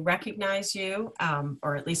I will recognize you,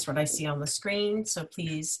 or at least what I see on the screen. So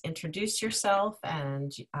please introduce yourself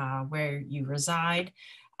and where you reside,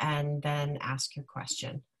 and then ask your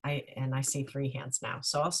question. I see 3 hands now.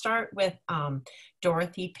 So I'll start with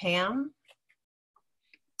Dorothy Pam.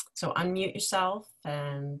 So unmute yourself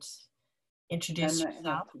and introduce yourself.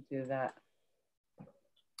 Have to do that.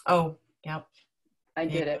 Oh, yep. I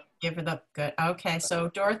did it. Give it up. Good. Okay. So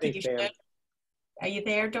Dorothy, you should. Are you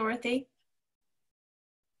there, Dorothy?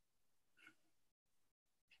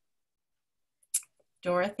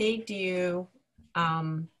 Dorothy, do you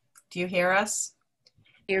hear us?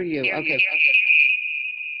 Hear you. Okay.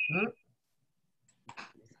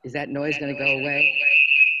 Is that noise going to go away?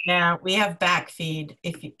 Yeah, we have back feed.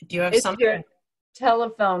 Do you have It's something? your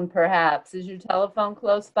telephone, perhaps. Is your telephone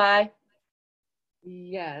close by?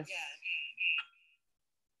 Yes.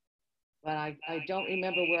 But I don't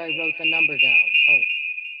remember where I wrote the number down. Oh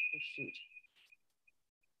shoot.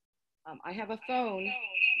 I have a phone.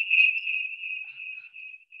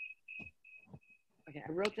 Okay,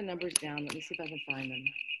 I wrote the numbers down. Let me see if I can find them.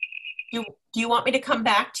 Do you want me to come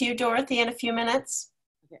back to you, Dorothy, in a few minutes?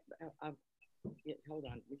 Okay, yeah, hold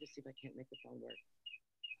on. Let me just see if I can't make the phone work.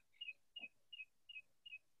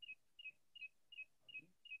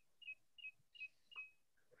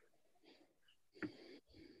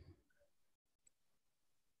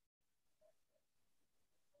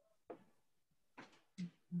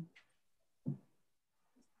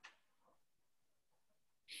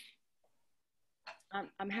 I'll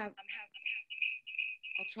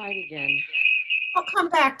try it again. I'll come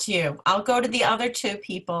back to you. I'll go to the other 2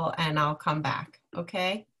 people and I'll come back.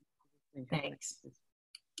 Okay. Thanks.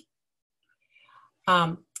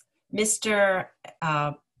 Mr.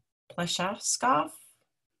 Pleshkovskov,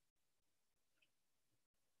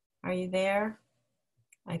 are you there?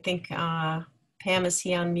 I think Pam, is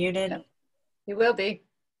he unmuted? He will be.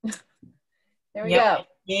 There we Yep. go.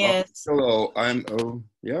 Yes. Hello, I'm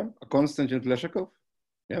Konstantin Pleshakov.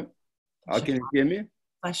 Yeah. Can you hear me?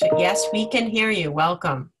 Yes, we can hear you.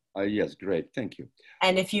 Welcome. Yes, great. Thank you.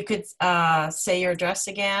 And if you could say your address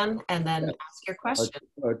again and then ask your question.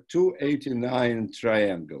 289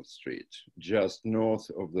 Triangle Street, just north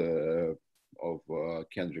of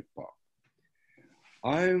Kendrick Park.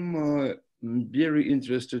 I'm very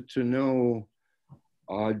interested to know,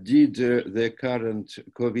 did the current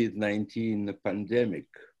COVID-19 pandemic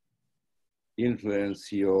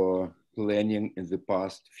influence your planning in the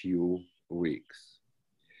past few weeks?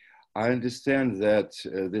 I understand that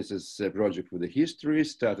this is a project with a history,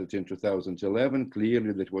 started in 2011.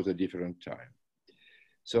 Clearly, that was a different time.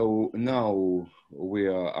 So now we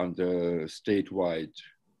are under statewide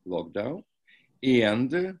lockdown,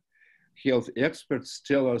 and health experts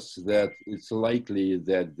tell us that it's likely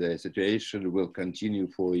that the situation will continue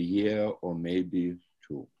for a year or maybe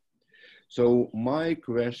 2. So my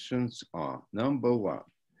questions are, number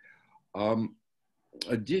 1,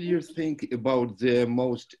 did you think about the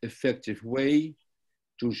most effective way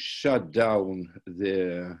to shut down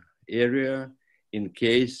the area in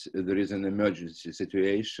case there is an emergency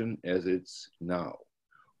situation as it's now?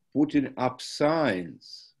 Putting up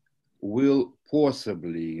signs will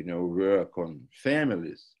possibly, work on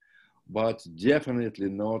families, but definitely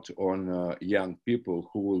not on young people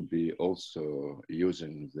who will be also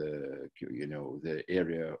using the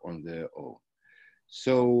area on their own.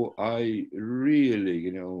 So I really,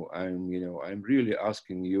 I'm really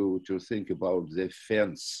asking you to think about the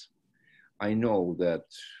fence. I know that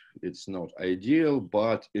it's not ideal,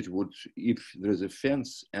 but it would, if there's a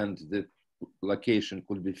fence and the location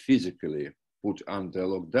could be physically put under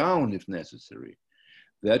lockdown if necessary,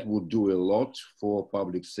 That would do a lot for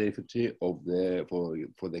public safety of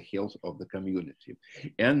for the health of the community.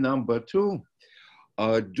 And number two,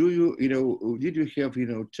 did you have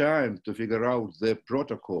time to figure out the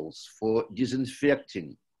protocols for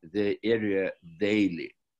disinfecting the area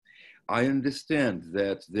daily? I understand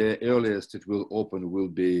that the earliest it will open will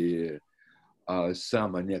be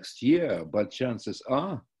summer next year, but chances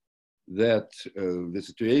are that the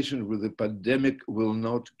situation with the pandemic will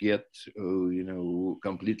not get,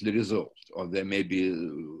 completely resolved, or there may be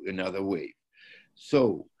another wave.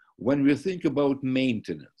 So when we think about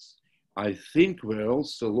maintenance, I think we're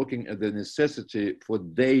also looking at the necessity for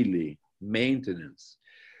daily maintenance,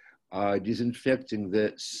 disinfecting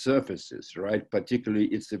the surfaces, right? Particularly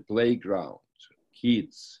it's the playground,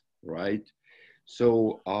 kids, right?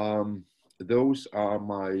 So those are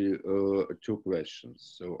my two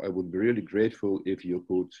questions. So I would be really grateful if you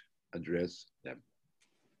could address them.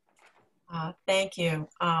 Thank you.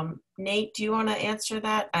 Nate, do you want to answer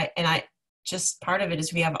that? Just part of it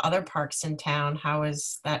is we have other parks in town. How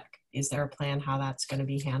is that? Is there a plan how that's going to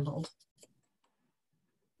be handled?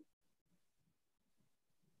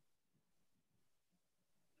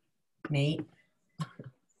 Nate?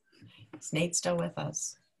 Is Nate still with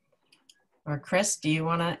us? Or Chris, do you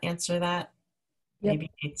want to answer that? Yep.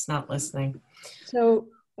 Maybe Nate's not listening. So,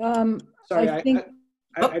 sorry, I think...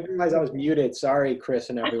 I realized I was muted. Sorry, Chris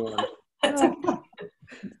and everyone.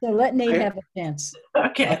 So let Nate have a chance.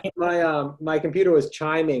 Okay. My computer was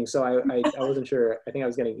chiming, so I wasn't sure. I think I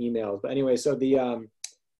was getting emails. But anyway, so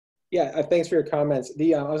thanks for your comments.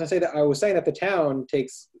 I was gonna say that I was saying that the town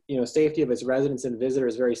takes safety of its residents and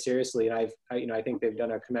visitors very seriously, and I think they've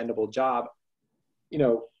done a commendable job.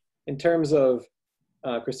 In terms of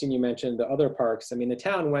Christine, you mentioned the other parks. I mean, the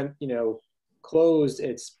town went closed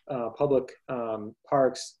its public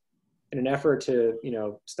parks in an effort to,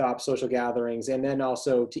 stop social gatherings and then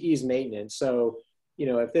also to ease maintenance. So,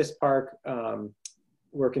 if this park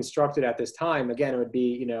were constructed at this time, again, it would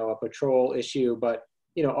be, a patrol issue, but,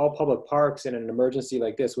 all public parks in an emergency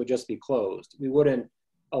like this would just be closed. We wouldn't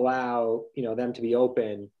allow, them to be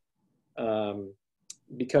open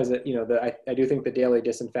because, I do think the daily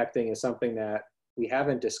disinfecting is something that we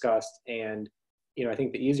haven't discussed. And, I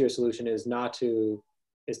think the easier solution is to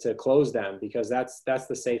close them, because that's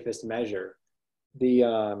the safest measure.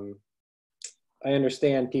 I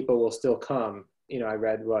understand people will still come. I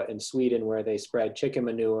read in Sweden where they spread chicken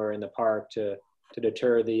manure in the park to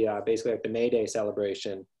deter the basically like the May Day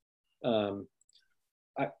celebration.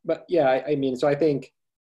 But yeah, I mean, so I think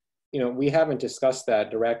we haven't discussed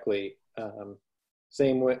that directly.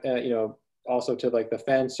 Same with also to like the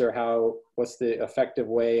fence or what's the effective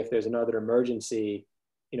way if there's another emergency.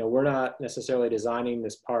 We're not necessarily designing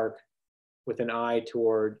this park with an eye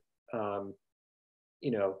toward,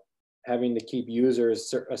 having to keep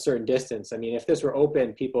users a certain distance. I mean, if this were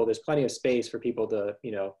open, there's plenty of space for people to,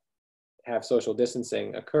 have social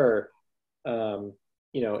distancing occur.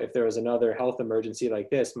 If there was another health emergency like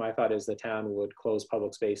this, my thought is the town would close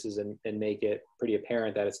public spaces and make it pretty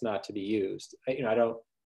apparent that it's not to be used.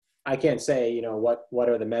 I can't say, what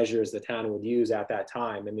are the measures the town would use at that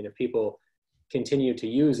time. I mean, if people continue to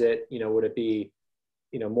use it, would it be,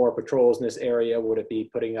 more patrols in this area? Would it be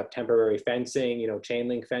putting up temporary fencing, chain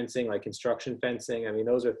link fencing, like construction fencing? I mean,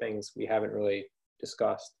 those are things we haven't really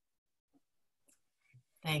discussed.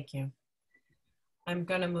 Thank you. I'm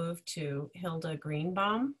going to move to Hilda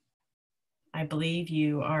Greenbaum. I believe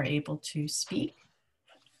you are able to speak.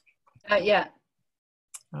 Not yet.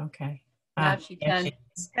 Okay. Now she can.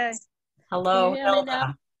 Okay. Hello, Can you hear me Hilda.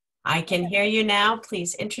 now? I can hear you now.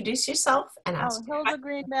 Please introduce yourself and ask. Hilda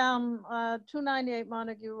Greenbaum, 298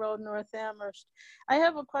 Montague Road, North Amherst. I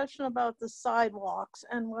have a question about the sidewalks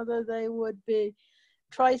and whether they would be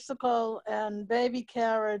tricycle and baby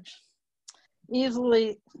carriage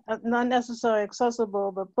easily, not necessarily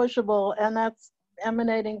accessible, but pushable. And that's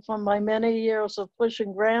emanating from my many years of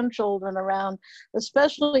pushing grandchildren around,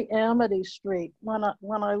 especially Amity Street. When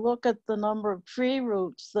I look at the number of tree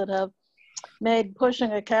roots that have made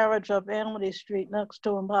pushing a carriage up Amity Street next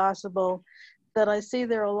to impossible, that I see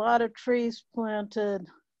there are a lot of trees planted,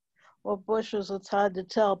 or bushes, it's hard to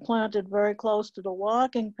tell, planted very close to the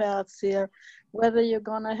walking paths here, whether you're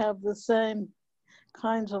going to have the same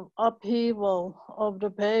kinds of upheaval of the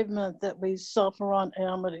pavement that we suffer on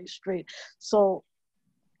Amity Street. So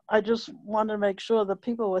I just want to make sure that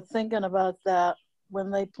people were thinking about that when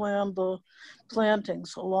they planned the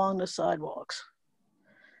plantings along the sidewalks.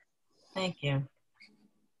 Thank you.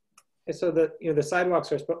 And so the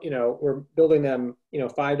sidewalks are, we're building them,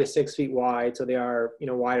 5 to 6 feet wide. So they are,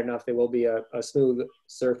 wide enough. They will be a smooth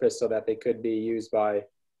surface so that they could be used by,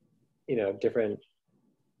 different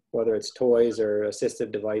whether it's toys or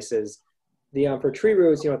assistive devices. For tree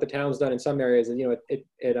roots, what the town's done in some areas is,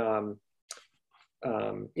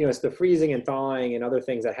 it's the freezing and thawing and other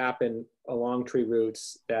things that happen along tree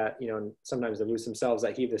roots that, and sometimes the roots themselves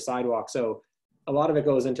that heave the sidewalk. So a lot of it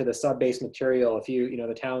goes into the sub-base material. If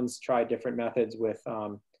the town's tried different methods with,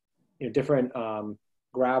 different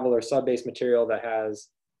gravel or sub-base material that has,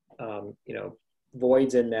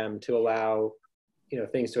 voids in them to allow,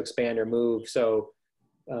 things to expand or move. So,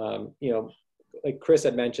 like Chris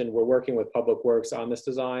had mentioned, we're working with Public Works on this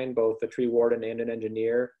design, both the tree warden and an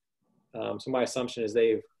engineer. So my assumption is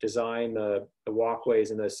they've designed the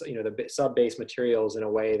walkways and the sub-base materials in a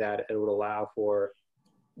way that it would allow for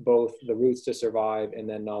both the roots to survive and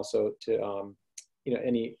then also to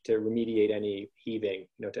to remediate any heaving.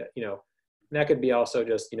 And that could be also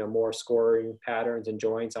just more scoring patterns and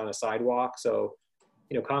joints on a sidewalk. So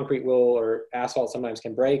concrete will or asphalt sometimes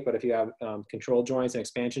can break, but if you have control joints and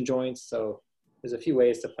expansion joints, so there's a few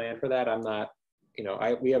ways to plan for that. I'm not,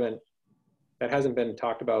 that hasn't been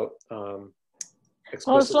talked about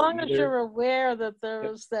explicitly. Well, as long either. as you're aware that there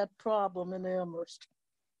is that problem in Amherst.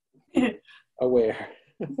 Aware.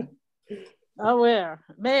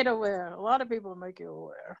 Made aware. A lot of people make you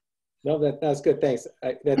aware. No, that's good. Thanks.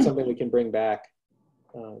 That's something we can bring back.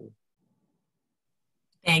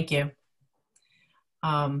 Thank you.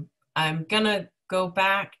 I'm gonna go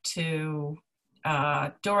back to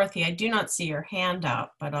Dorothy. I do not see your hand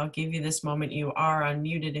up, but I'll give you this moment. You are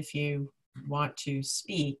unmuted if you want to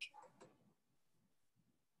speak.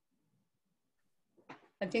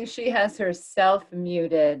 I think she has herself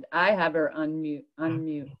muted. I have her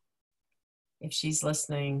unmute. If she's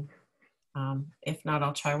listening. If not,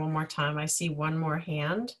 I'll try one more time. I see one more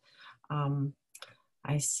hand.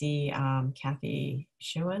 I see Kathy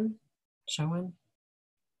Schoen.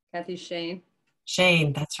 Kathy Shane.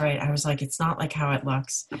 Shane, that's right. I was like, it's not like how it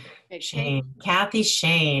looks. Shane. Kathy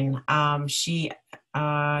Shane.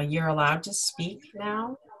 You're allowed to speak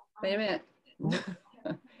now. Wait a minute.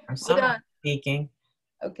 Or someone speaking.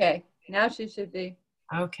 Okay, now she should be.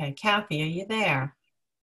 Okay, Kathy, are you there?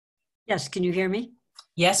 Yes, can you hear me?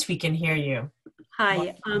 Yes, we can hear you.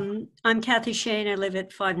 Hi, I'm Kathy Shane. I live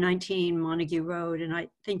at 519 Montague Road, and I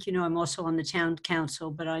think I'm also on the town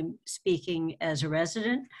council, but I'm speaking as a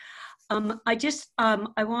resident. I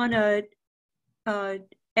want to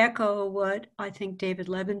echo what I think David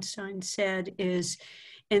Levenstein said is,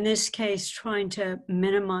 in this case, trying to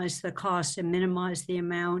minimize the cost and minimize the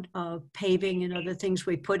amount of paving and other things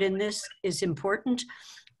we put in this is important,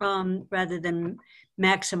 rather than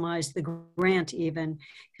maximize the grant even.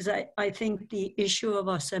 Because I think the issue of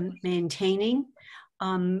us maintaining,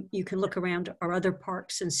 you can look around our other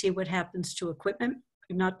parks and see what happens to equipment,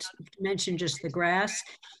 not to mention just the grass.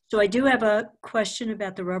 So I do have a question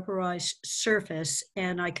about the rubberized surface,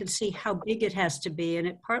 and I can see how big it has to be, and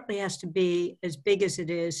it partly has to be as big as it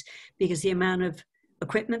is because the amount of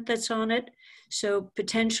equipment that's on it. So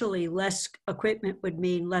potentially less equipment would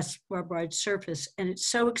mean less rubberized surface. And it's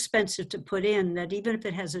so expensive to put in that even if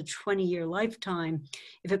it has a 20-year lifetime,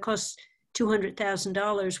 if it costs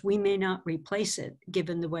 $200,000, we may not replace it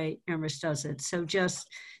given the way Amherst does it. So just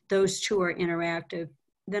those two are interactive.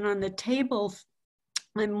 Then on the table,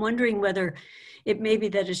 I'm wondering whether it may be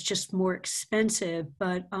that it's just more expensive,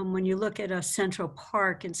 but when you look at a Central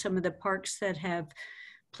Park and some of the parks that have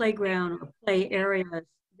playground or play areas,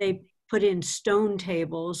 they put in stone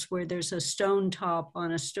tables where there's a stone top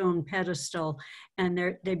on a stone pedestal, and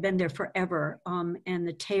they've been there forever. And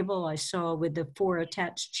the table I saw with the 4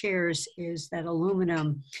 attached chairs is that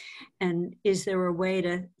aluminum. And is there a way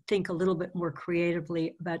to think a little bit more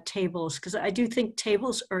creatively about tables? Because I do think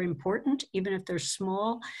tables are important, even if they're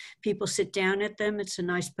small. People sit down at them. It's a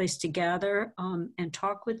nice place to gather and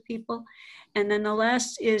talk with people. And then the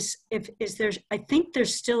last is, I think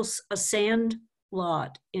there's still a sand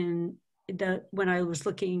lot when I was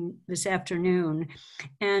looking this afternoon,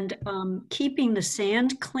 and keeping the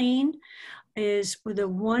sand clean is the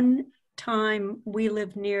one time we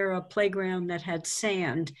lived near a playground that had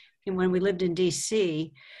sand. And when we lived in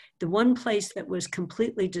DC, the one place that was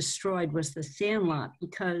completely destroyed was the sand lot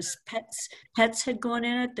because pets had gone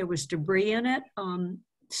in it. There was debris in it.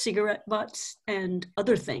 Cigarette butts and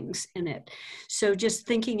other things in it. So just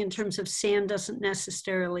thinking in terms of sand doesn't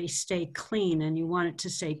necessarily stay clean, and you want it to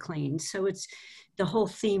stay clean. So it's the whole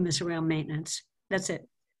theme is around maintenance. That's it.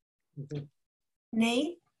 Mm-hmm.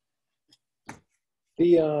 Nate?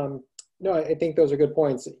 No, I think those are good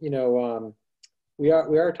points. We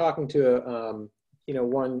are talking to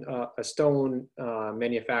a stone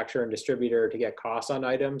manufacturer and distributor to get costs on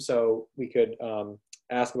items. So we could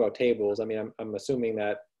ask about tables. I mean, I'm assuming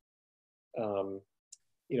that,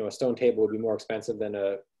 you know, a stone table would be more expensive than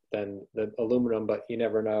the aluminum, but you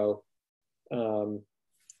never know.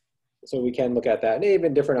 So we can look at that, and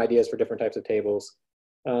even different ideas for different types of tables.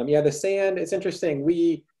 Yeah, the sand, it's interesting.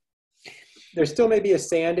 There still may be a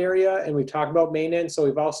sand area, and we've talked about maintenance. So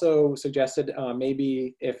we've also suggested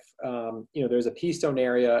maybe if, you know, there's a pea stone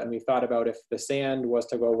area, and we thought about if the sand was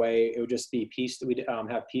to go away, it would just be we'd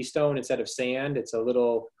have pea stone instead of sand.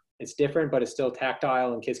 It's different, but it's still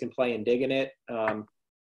tactile, and kids can play and dig in it.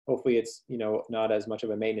 Hopefully it's, you know, not as much of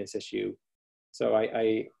a maintenance issue. So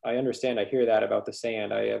I understand, I hear that about the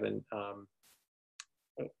sand. I haven't,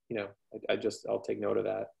 you know, I'll take note of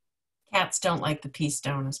that. Cats don't like the pea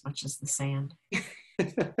stone as much as the sand.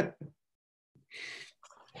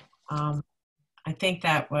 I think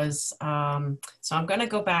that was, so I'm going to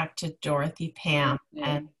go back to Dorothy, Pam,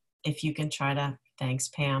 and if you can try to, thanks,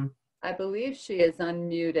 Pam. I believe she is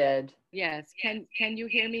unmuted. Yes, can you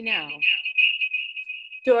hear me now?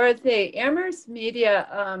 Dorothy, Amherst Media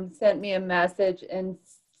sent me a message and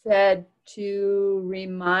said to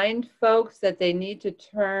remind folks that they need to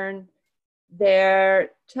turn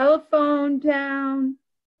their telephone down,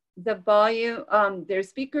 the volume, their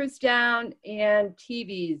speakers down, and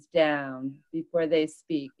TVs down before they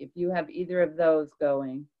speak, if you have either of those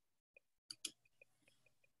going.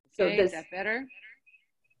 So Okay, is that better?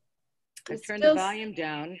 I turned the volume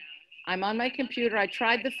down. I'm on my computer. I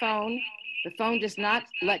tried the phone. The phone does not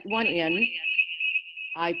let one in.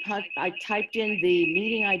 I typed in the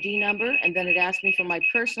meeting ID number, and then it asked me for my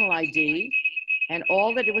personal ID. And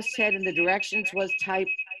all that it was said in the directions was type,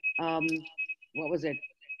 what was it?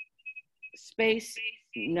 Space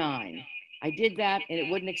 9. I did that, and it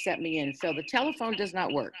wouldn't accept me in. So the telephone does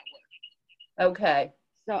not work. Okay.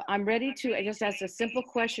 So I'm ready to, I just asked a simple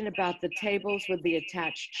question about the tables with the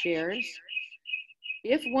attached chairs.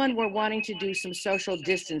 If one were wanting to do some social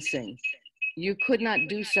distancing, you could not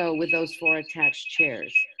do so with those 4 attached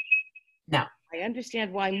chairs. No. I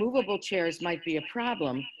understand why movable chairs might be a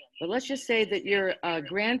problem, but let's just say that you're a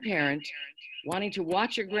grandparent wanting to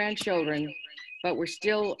watch your grandchildren, but we're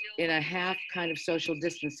still in a half kind of social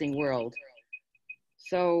distancing world.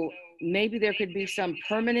 So maybe there could be some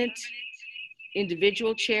permanent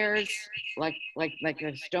individual chairs, like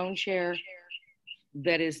a stone chair,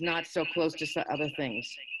 that is not so close to some other things.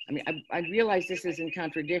 I mean, I realize this is in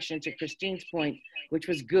contradiction to Christine's point, which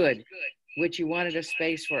was good, which you wanted a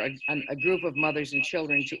space for a group of mothers and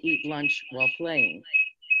children to eat lunch while playing.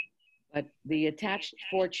 But the attached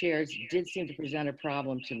 4 chairs did seem to present a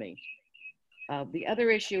problem to me. The other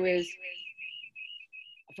issue is,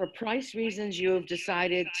 for price reasons, you have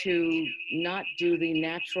decided to not do the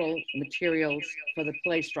natural materials for the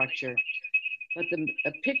play structure. But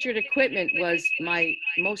the pictured equipment was my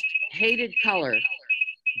most hated color,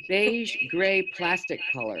 beige gray plastic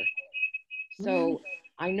color. So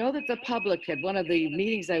I know that the public at one of the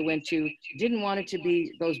meetings I went to didn't want it to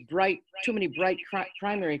be those too many bright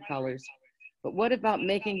primary colors. But what about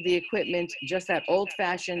making the equipment just that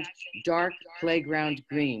old-fashioned dark playground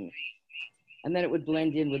green? And then it would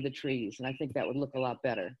blend in with the trees, and I think that would look a lot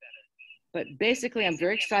better. But basically, I'm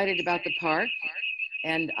very excited about the park,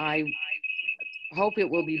 and I hope it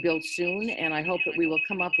will be built soon, and I hope that we will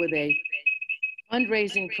come up with a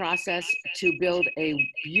fundraising process to build a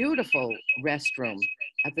beautiful restroom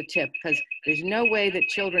at the tip, because there's no way that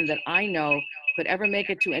children that I know could ever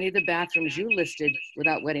make it to any of the bathrooms you listed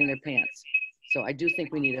without wetting their pants. So I do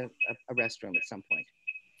think we need a restroom at some point.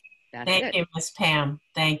 That's Thank it. you, Miss Pam.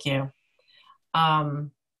 Thank you. Wow,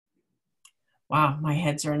 my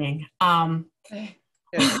head's ringing. Yeah,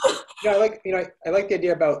 I like the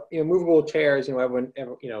idea about, you know, movable chairs. You know, everyone,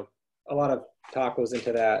 you know, a lot of talk goes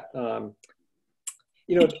into that.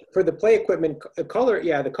 You know, for the play equipment, the color,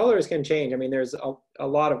 yeah, the colors can change. I mean, there's a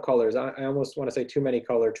lot of colors. I almost want to say too many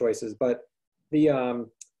color choices, but the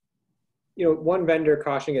you know, one vendor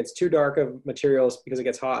cautioning it's too dark of materials because it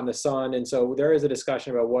gets hot in the sun, and so there is a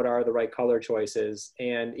discussion about what are the right color choices,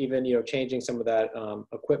 and even, you know, changing some of that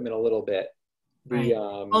equipment a little bit. Right.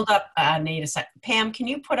 Hold up, Nate, a second. Pam, can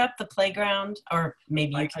you put up the playground, or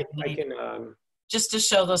maybe you can? I can. Just to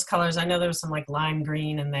show those colors. I know there was some like lime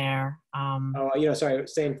green in there. Oh, you know, sorry,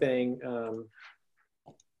 same thing.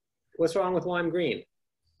 What's wrong with lime green?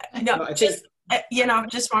 No, I just you know,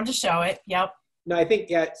 just wanted to show it. Yep. No, I think,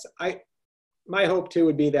 yeah, my hope too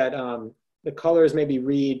would be that the colors maybe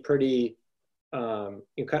read pretty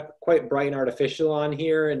quite bright and artificial on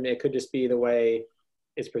here, and it could just be the way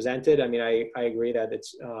it's presented. I mean, I agree that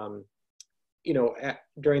it's you know,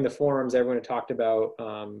 during the forums, everyone had talked about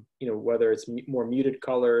you know, whether it's more muted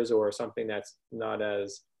colors or something that's not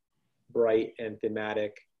as bright and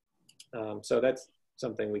thematic. So that's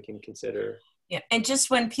something we can consider. Yeah, and just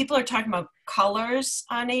when people are talking about colors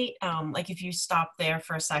on it, like if you stop there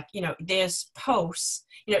for a sec, there's posts.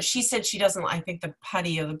 She said she doesn't, I think, the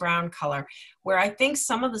putty or the brown color, where I think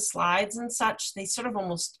some of the slides and such, they sort of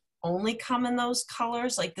almost only come in those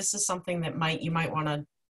colors. Like this is something that you might want to,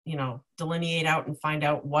 delineate out and find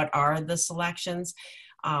out what are the selections.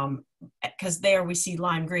 Because there we see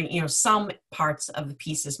lime green, some parts of the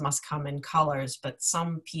pieces must come in colors, but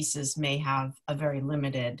some pieces may have a very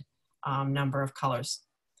limited number of colors.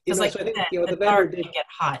 Because so I think the vendor did get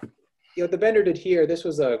hot. The vendor did here. This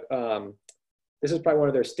was this is probably one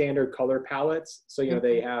of their standard color palettes. So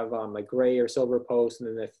they have like gray or silver posts,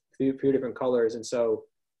 and then a few different colors. And so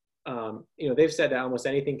they've said that almost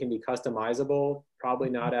anything can be customizable. Probably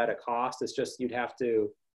not at a cost. It's just you'd have to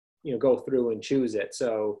go through and choose it.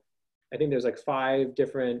 So I think there's like 5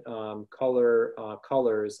 different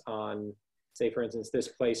colors on, say for instance, this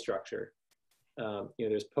play structure.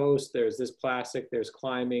 There's posts, there's this plastic, there's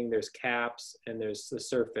climbing, there's caps, and there's the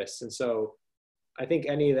surface. And so I think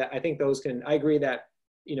those can, I agree that,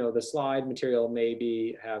 the slide material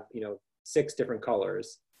maybe have, 6 different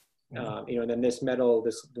colors. And then this metal,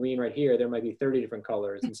 this green right here, there might be 30 different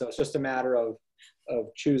colors. And so it's just a matter of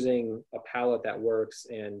choosing a palette that works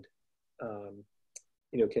and,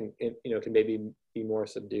 can maybe be more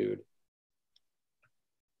subdued.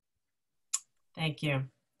 Thank you.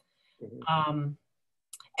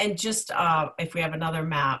 And just if we have another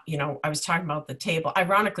map, I was talking about the table.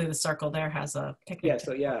 Ironically, the circle there has a picnic. Yeah.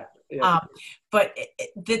 So yeah. But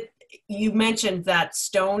you mentioned that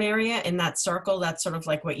stone area in that circle. That's sort of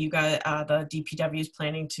like what you got. The DPW is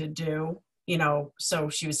planning to do. So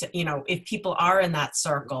she was, if people are in that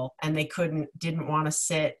circle and they didn't want to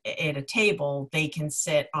sit at a table, they can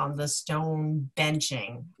sit on the stone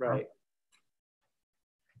benching. Right.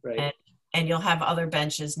 And you'll have other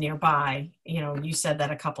benches nearby. You said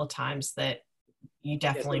that a couple of times that you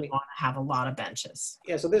definitely want to have a lot of benches.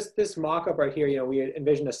 Yeah, so this mock-up right here, we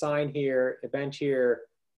envisioned a sign here, a bench here.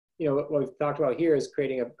 What we've talked about here is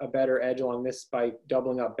creating a better edge along this by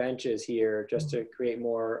doubling up benches here just to create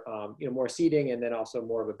more, more seating and then also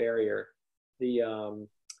more of a barrier. The,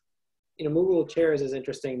 movable chairs is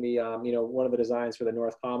interesting. The, one of the designs for the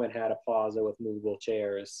North Common had a plaza with movable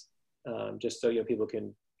chairs, just so, people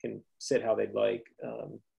can sit how they'd like.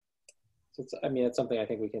 So it's something I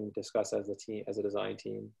think we can discuss as a team, as a design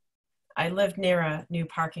team. I lived near a new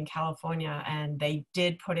park in California, and they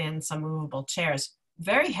did put in some movable chairs.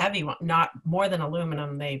 Very heavy, not more than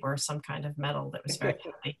aluminum. They were some kind of metal that was very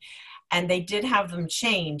heavy. And they did have them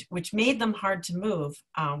chained, which made them hard to move,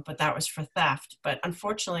 but that was for theft. But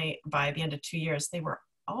unfortunately, by the end of 2 years, they were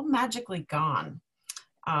all magically gone.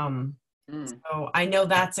 So I know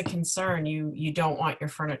that's a concern. You don't want your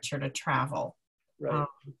furniture to travel. Right.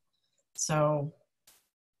 So,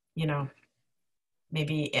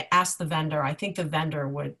 maybe ask the vendor. I think the vendor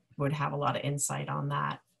would have a lot of insight on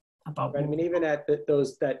that. About right. I mean, even at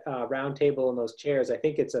that round table and those chairs, I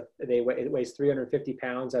think it weighs 350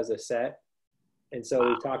 pounds as a set. And so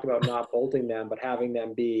we talked about not bolting them, but having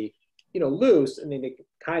them be, loose. I mean, they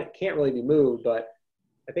can't really be moved, but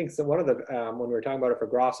I think one of the, when we were talking about it for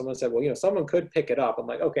Groff, someone said, well, someone could pick it up. I'm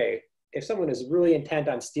like, okay, if someone is really intent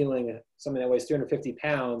on stealing something that weighs 350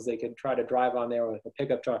 pounds, they could try to drive on there with a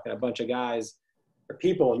pickup truck and a bunch of guys or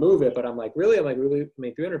people and move it. But I'm like, really? I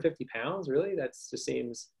mean, 350 pounds? Really? That just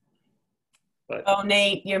seems... But. Oh,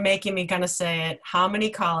 Nate, you're making me gonna say it. How many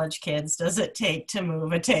college kids does it take to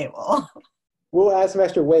move a table? We'll add some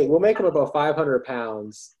extra weight. We'll make them about 500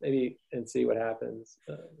 pounds, maybe, and see what happens.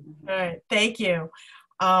 All right, thank you.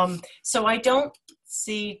 So I don't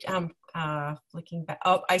see, looking back,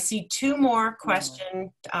 oh, I see 2 more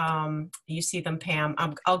questions. You see them, Pam.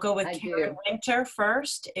 I'll go with Karen Winter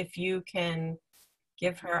first, if you can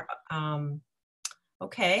give her,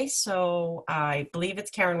 okay, so I believe it's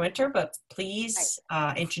Karen Winter, but please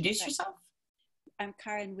introduce yourself. I'm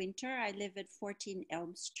Karen Winter. I live at 14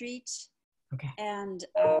 Elm Street. Okay. And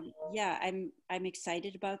yeah, I'm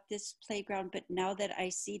excited about this playground, but now that I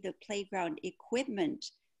see the playground equipment,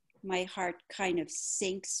 my heart kind of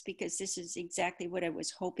sinks, because this is exactly what I was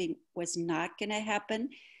hoping was not going to happen.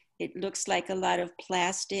 It looks like a lot of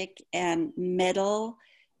plastic and metal,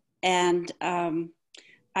 and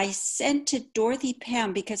I sent to Dorothy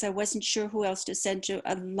Pam, because I wasn't sure who else to send to,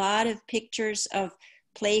 a lot of pictures of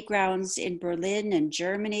playgrounds in Berlin and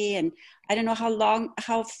Germany. And I don't know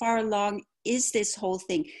how far along is this whole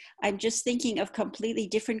thing. I'm just thinking of completely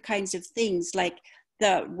different kinds of things, like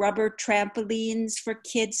the rubber trampolines for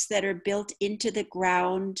kids that are built into the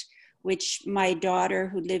ground, which my daughter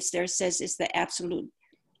who lives there says is the absolute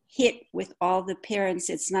hit with all the parents.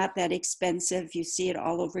 It's not that expensive. You see it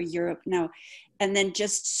all over Europe now. And then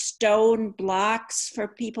just stone blocks for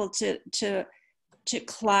people to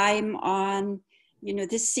climb on. You know,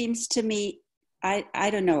 this seems to me, I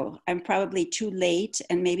don't know, I'm probably too late,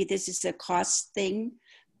 and maybe this is a cost thing,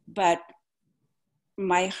 but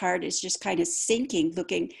my heart is just kind of sinking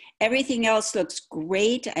looking. Everything else looks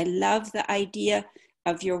great. I love the idea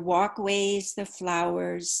of your walkways, the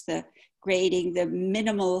flowers, the grading, the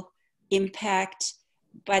minimal impact,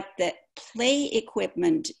 but the play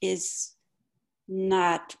equipment is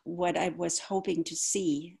not what I was hoping to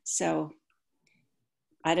see. So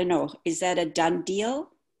I don't know, is that a done deal?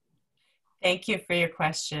 Thank you for your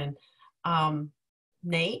question.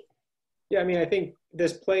 Nate? Yeah, I mean, I think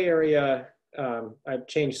this play area, I've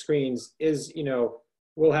changed screens, is, you know,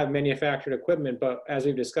 we'll have manufactured equipment, but as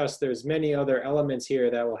we've discussed, there's many other elements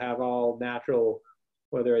here that will have all natural,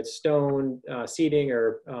 whether it's stone seating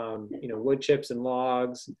or, you know, wood chips and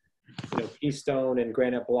logs, you know, pea stone and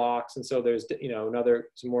granite blocks. And so there's, you know,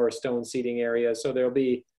 some more stone seating areas. So there'll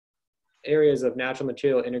be areas of natural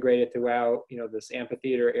material integrated throughout, you know, this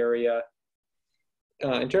amphitheater area.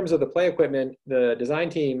 In terms of the play equipment, the design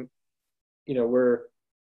team, you know,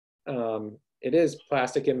 it is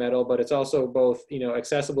plastic and metal, but it's also both, you know,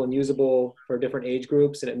 accessible and usable for different age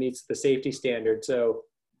groups, and it meets the safety standard. So,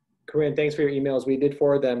 Corinne, thanks for your emails. We did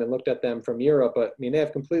forward them and looked at them from Europe, but I mean, they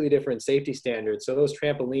have completely different safety standards. So those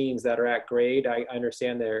trampolines that are at grade, I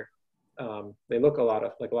understand they look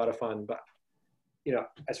like a lot of fun, but, you know,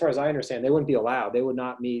 as far as I understand, they wouldn't be allowed. They would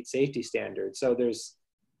not meet safety standards. So there's,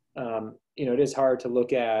 you know, it is hard to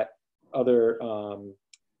look at other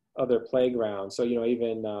playgrounds. So, you know,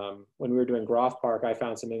 even when we were doing Groff Park, I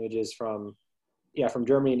found some images from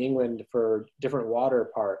Germany and England for different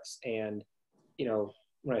water parks. And, you know,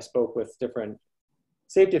 when I spoke with different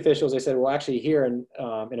safety officials, they said, well, actually here in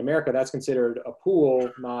America, that's considered a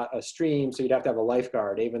pool, not a stream. So you'd have to have a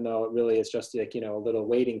lifeguard, even though it really is just like, you know, a little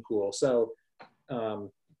wading pool. So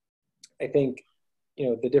I think, you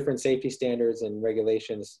know, the different safety standards and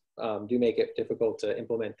regulations do make it difficult to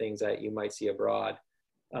implement things that you might see abroad.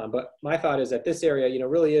 But my thought is that this area, you know,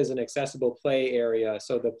 really is an accessible play area.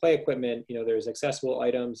 So the play equipment, you know, there's accessible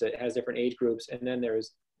items that has different age groups, and then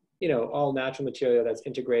there's, you know, all natural material that's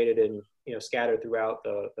integrated and, you know, scattered throughout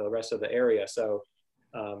the rest of the area. So,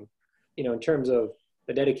 you know, in terms of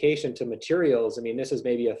the dedication to materials, I mean, this is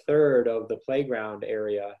maybe a third of the playground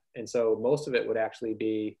area. And so most of it would actually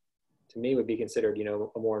be, to me, would be considered, you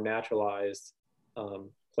know, a more naturalized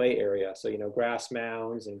play area. So, you know, grass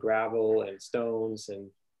mounds and gravel and stones, and,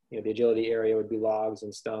 you know, the agility area would be logs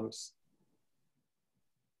and stumps.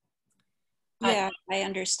 Yeah, I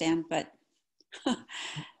understand, but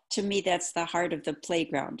to me, that's the heart of the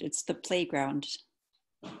playground. It's the playground.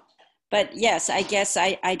 But yes, I guess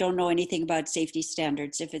I don't know anything about safety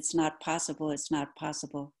standards. If it's not possible, it's not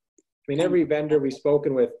possible. I mean, every vendor we've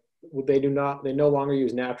spoken with, they no longer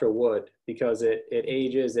use natural wood because it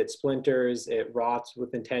ages, it splinters, it rots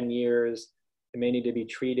within 10 years. It may need to be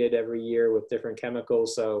treated every year with different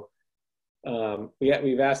chemicals. So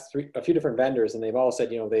we've asked a few different vendors, and they've all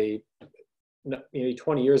said, you know, maybe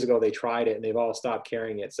 20 years ago they tried it and they've all stopped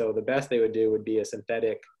carrying it. So the best they would do would be a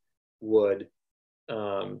synthetic wood,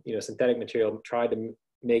 you know, synthetic material, try to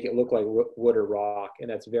make it look like wood or rock, and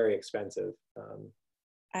that's very expensive.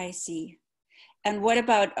 I see. And what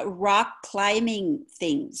about rock climbing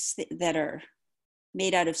things that are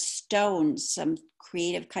made out of stones, some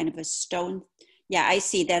creative kind of a stone? Yeah, I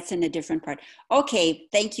see. That's in a different part. Okay,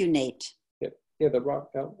 thank you, Nate. Yeah, the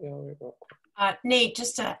rock. Nate,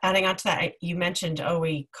 just adding on to that, you mentioned,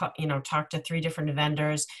 we you know, talked to 3 different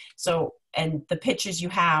vendors. So, and the pitches you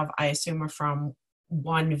have, I assume, are from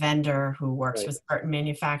one vendor who works with certain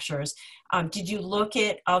manufacturers. Did you look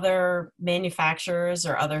at other manufacturers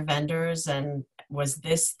or other vendors, and was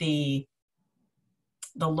this the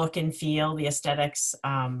look and feel, the aesthetics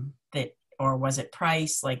or was it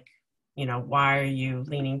price? Like, you know, why are you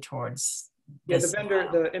leaning towards this? Yeah, the vendor,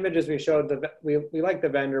 the images we showed, we like the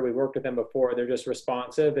vendor. We worked with them before. They're just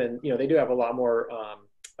responsive, and, you know, they do have a lot more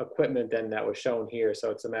equipment than that was shown here. So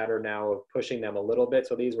it's a matter now of pushing them a little bit.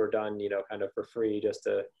 So these were done, you know, kind of for free, just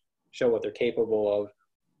to show what they're capable of.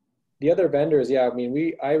 The other vendors, yeah, I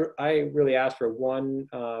mean, I really asked for one,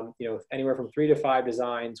 you know, anywhere from 3 to 5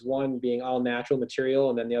 designs, one being all natural material,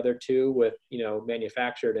 and then the other 2 with, you know,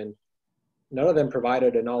 manufactured. And none of them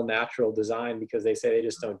provided an all natural design because they say they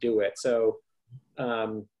just don't do it. So,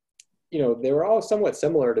 you know, they were all somewhat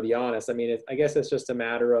similar, to be honest. I mean, I guess it's just a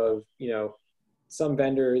matter of, you know, some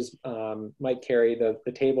vendors might carry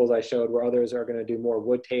the tables I showed, where others are going to do more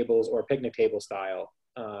wood tables or picnic table style.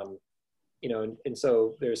 you know, and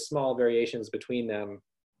so there's small variations between them.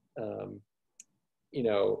 You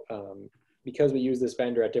know, because we use this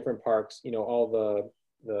vendor at different parks, you know, all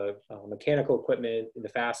the mechanical equipment, the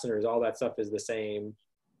fasteners, all that stuff is the same.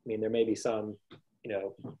 I mean, there may be some, you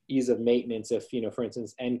know, ease of maintenance if, you know, for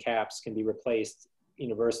instance, end caps can be replaced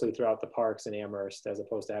universally throughout the parks in Amherst, as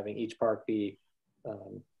opposed to having each park be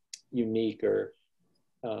unique or,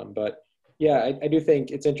 but yeah, I do think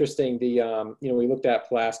it's interesting. The, you know, we looked at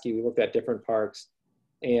Pulaski, we looked at different parks,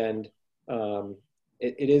 and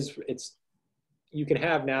it's, you can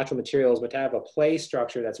have natural materials, but to have a play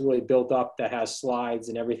structure that's really built up, that has slides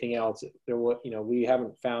and everything else, there, you know, we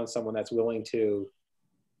haven't found someone that's willing to,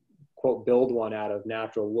 quote, build one out of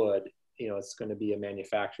natural wood. You know, it's going to be a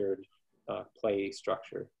manufactured play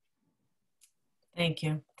structure. Thank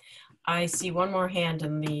you. I see one more hand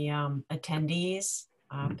in the attendees.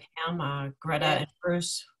 Pam, Greta, and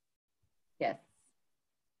Bruce. Yes.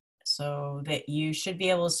 So that you should be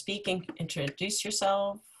able to speak and introduce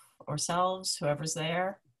yourself or selves, whoever's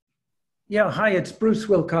there. Yeah, hi, it's Bruce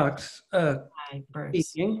Wilcox Hi, Bruce.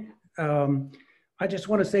 speaking. I just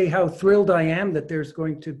want to say how thrilled I am that there's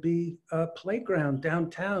going to be a playground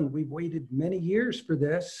downtown. We've waited many years for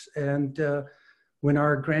this, and when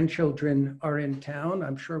our grandchildren are in town,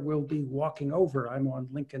 I'm sure we'll be walking over. I'm on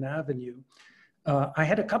Lincoln Avenue. I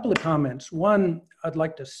had a couple of comments. One, I'd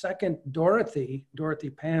like to second Dorothy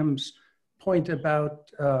Pam's point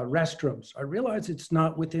about restrooms. I realize it's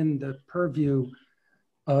not within the purview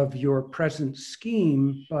of your present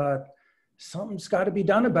scheme, but something's got to be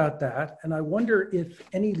done about that. And I wonder if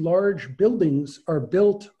any large buildings are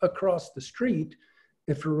built across the street,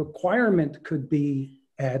 if a requirement could be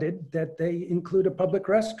added that they include a public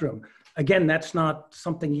restroom. Again, that's not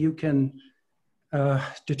something you can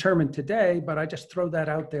determine today, but I just throw that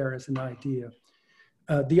out there as an idea.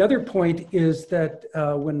 The other point is that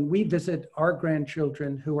when we visit our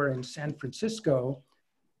grandchildren who are in San Francisco,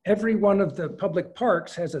 every one of the public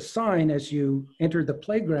parks has a sign as you enter the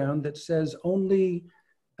playground that says only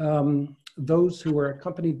those who are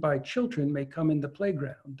accompanied by children may come in the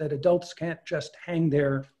playground, that adults can't just hang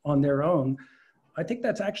there on their own. I think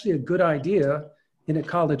that's actually a good idea in a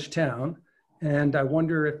college town. And I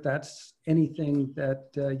wonder if that's anything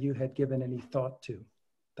that you had given any thought to.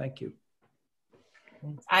 Thank you.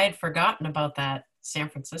 I had forgotten about that San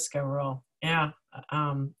Francisco rule. Yeah.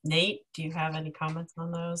 Nate, do you have any comments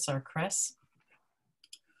on those, or Chris?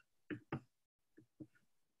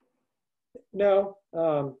 No,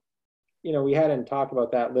 you know, we hadn't talked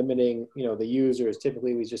about that limiting, you know, the users.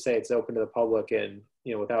 Typically we just say it's open to the public and,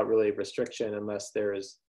 you know, without really restriction, unless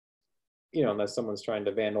there's, you know, unless someone's trying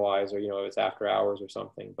to vandalize, or, you know, it's after hours or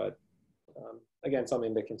something. But again,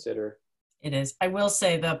 something to consider. It is. I will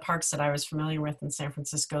say the parks that I was familiar with in San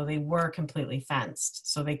Francisco, they were completely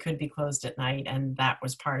fenced, so they could be closed at night, and that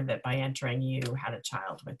was part of it. By entering, you had a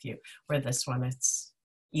child with you. Where this one, it's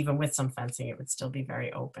even with some fencing, it would still be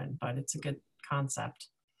very open, but it's a good concept.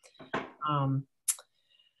 All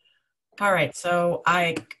right, so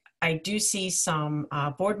I do see some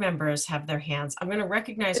board members have their hands. I'm going to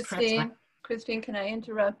recognize Christine, can I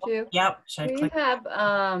interrupt you? Yep. Should I click? We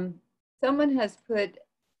have someone has put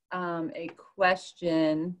a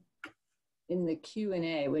question in the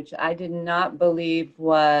Q&A, which I did not believe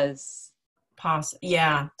was possible.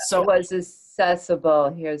 Yeah, so was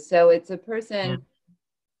accessible here. So it's a person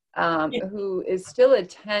who is still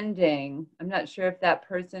attending. I'm not sure if that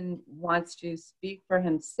person wants to speak for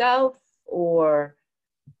himself or.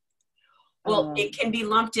 Well, it can be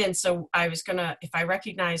lumped in. So I was gonna, if I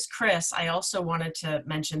recognize Chris, I also wanted to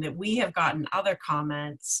mention that we have gotten other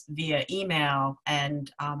comments via email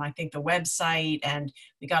and I think the website, and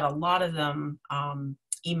we got a lot of them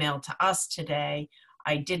emailed to us today.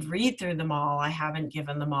 I did read through them all. I haven't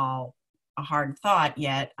given them all a hard thought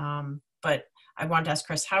yet, but I wanted to ask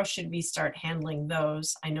Chris, how should we start handling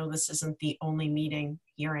those? I know this isn't the only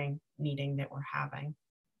hearing meeting that we're having.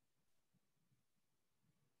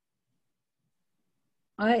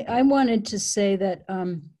 I wanted to say that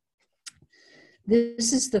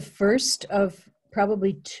this is the first of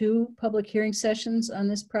probably 2 public hearing sessions on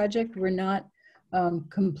this project. We're not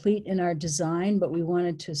complete in our design, but we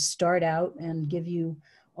wanted to start out and give you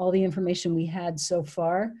all the information we had so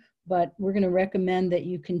far. But we're going to recommend that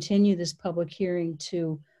you continue this public hearing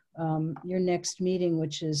to your next meeting,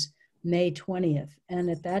 which is May 20th.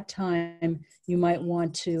 And at that time, you might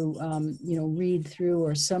want to read through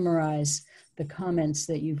or summarize the comments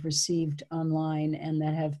that you've received online and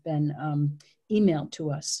that have been emailed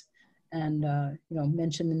to us, and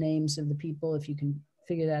mention the names of the people if you can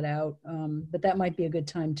figure that out. But that might be a good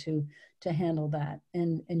time to handle that.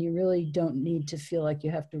 And you really don't need to feel like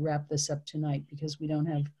you have to wrap this up tonight, because we don't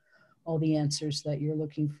have all the answers that you're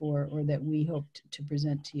looking for or that we hoped to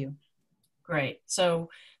present to you. Great. So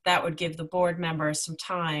that would give the board members some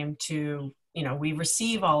time to, we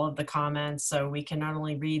receive all of the comments, so we can not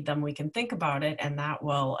only read them, we can think about it, and that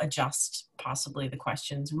will adjust possibly the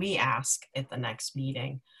questions we ask at the next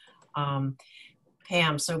meeting.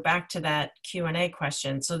 Pam, so back to that Q&A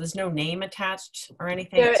question. So there's no name attached or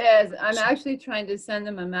anything? There is. I'm actually trying to send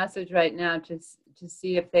them a message right now to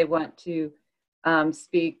see if they want to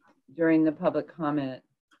speak during the public comment.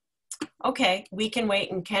 Okay, we can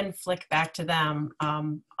wait and can flick back to them.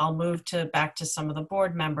 I'll move back to some of the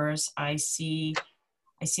board members. I see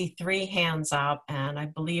 3 hands up, and I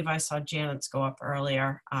believe I saw Janet's go up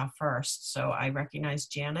earlier first. So I recognize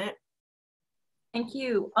Janet. Thank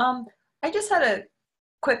you. I just had a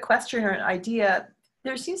quick question or an idea.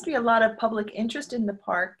 There seems to be a lot of public interest in the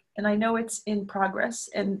park, and I know it's in progress,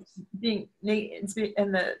 and the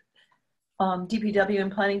DPW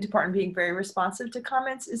and planning department being very responsive to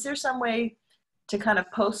comments. Is there some way to kind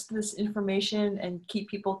of post this information and keep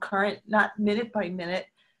people current, not minute by minute,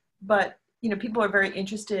 but people are very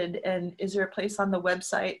interested, and is there a place on the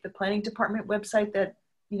website, the planning department website, that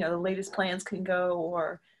the latest plans can go,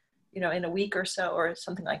 or in a week or so, or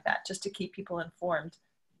something like that, just to keep people informed?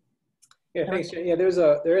 Yeah, thanks. Yeah,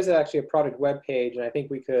 there is actually a product web page, and I think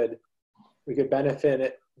we could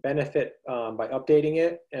benefit by updating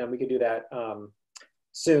it, and we could do that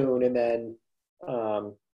soon. And then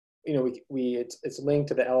it's linked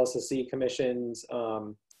to the LSSC commissions.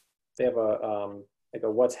 They have a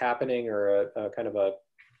what's happening, or a kind of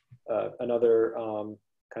another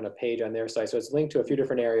kind of page on their site. So it's linked to a few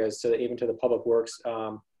different areas, even to the Public Works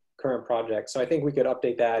current project. So I think we could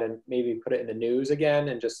update that and maybe put it in the news again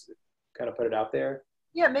and just kind of put it out there.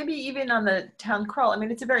 Yeah, maybe even on the town crawl. I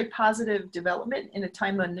mean, it's a very positive development in a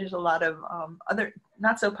time when there's a lot of other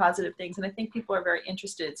not so positive things. And I think people are very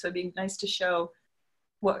interested. So it'd be nice to show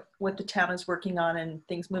what the town is working on and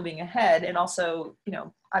things moving ahead. And also,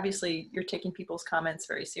 obviously you're taking people's comments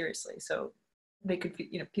very seriously. So they could,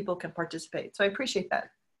 people can participate. So I appreciate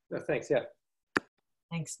that. No, thanks, yeah.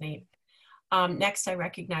 Thanks, Nate. Next, I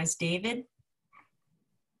recognize David.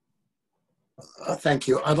 Thank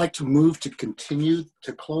you. I'd like to move to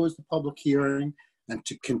close the public hearing and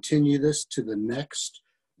to continue this to the next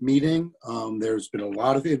meeting. There's been a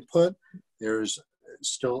lot of input. There's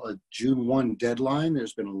still a June 1 deadline.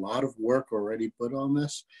 There's been a lot of work already put on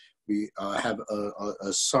this. We have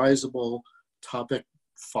a sizable topic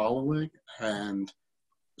following, and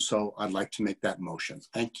so I'd like to make that motion.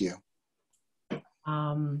 Thank you.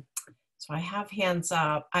 So I have hands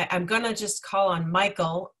up. I'm going to just call on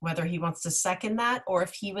Michael, whether he wants to second that or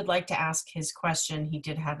if he would like to ask his question. He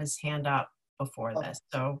did have his hand up before this.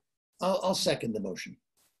 So I'll second the motion.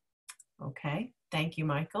 Okay. Thank you,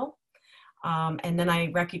 Michael. And then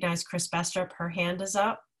I recognize Chris Bestrup. Her hand is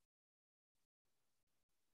up.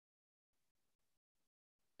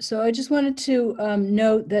 So I just wanted to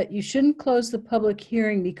note that you shouldn't close the public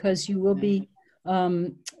hearing because you will be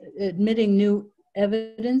admitting new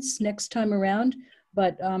evidence next time around,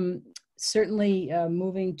 but certainly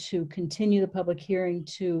moving to continue the public hearing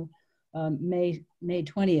to May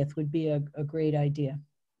 20th would be a great idea.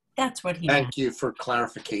 That's what he Thank you for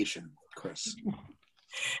clarification, Chris.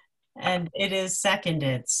 And it is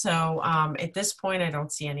seconded. So at this point, I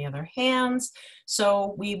don't see any other hands.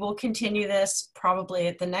 So we will continue this probably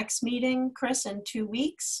at the next meeting, Chris, in 2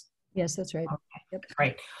 weeks. Yes, that's right. Okay. Yep.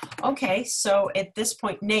 Great. Okay, so at this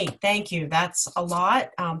point, Nate, thank you. That's a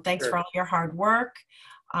lot. Thanks for all your hard work.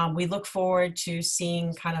 We look forward to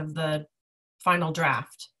seeing kind of the final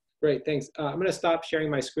draft. Great, thanks. I'm going to stop sharing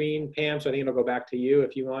my screen, Pam, so I think it'll go back to you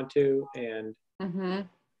if you want to. And right.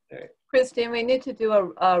 Christine, we need to do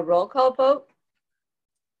a roll call vote.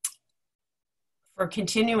 For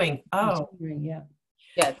continuing. Oh. Continuing, yeah.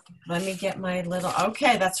 Yes. Let me get my little,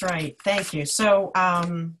 okay, that's right. Thank you. So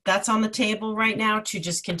that's on the table right now to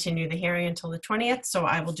just continue the hearing until the 20th. So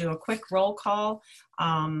I will do a quick roll call.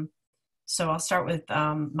 So I'll start with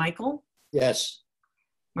Michael. Yes.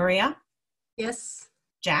 Maria. Yes.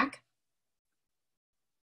 Jack.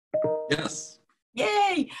 Yes.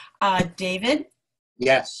 Yay. David.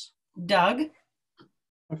 Yes. Doug.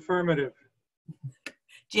 Affirmative.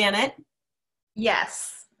 Janet.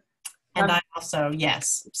 Yes. And I also,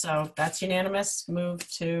 yes. So that's unanimous. Move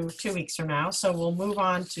to 2 weeks from now. So we'll move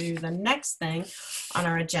on to the next thing on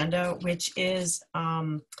our agenda, which is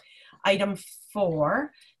item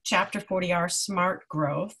 4, Chapter 40R Smart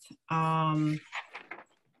Growth.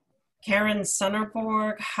 Karen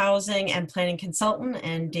Sonnerborg, housing and planning consultant,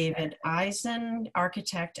 and David Eisen,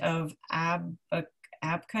 architect of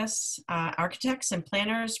Abacus Architects and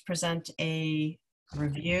Planners, present a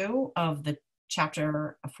review of the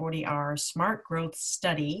Chapter 40R Smart Growth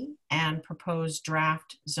Study and proposed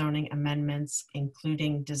draft zoning amendments,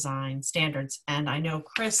 including design standards. And I know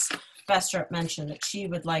Chris Bestrup mentioned that she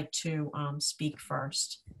would like to speak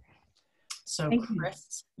first. So Thank you.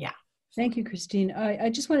 Chris, yeah. Thank you, Christine. I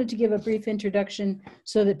just wanted to give a brief introduction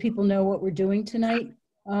so that people know what we're doing tonight.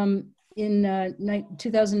 In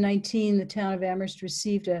 2019, the town of Amherst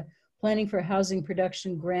received a Planning for Housing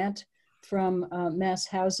Production grant from Mass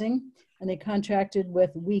Housing, and we contracted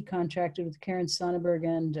with Karen Sonnerborg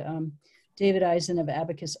and David Eisen of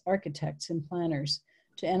Abacus Architects and Planners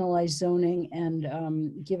to analyze zoning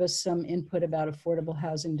and give us some input about affordable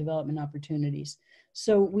housing development opportunities.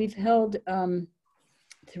 So we've held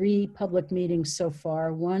 3 public meetings so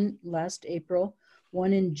far, one last April,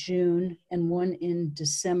 one in June, and one in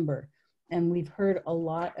December. And we've heard a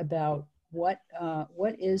lot about what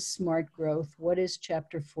is smart growth, what is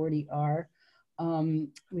Chapter 40R.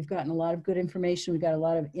 We've gotten a lot of good information. We got a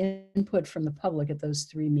lot of input from the public at those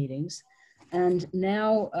 3 meetings. And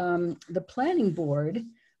now the planning board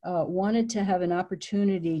wanted to have an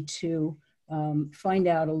opportunity to find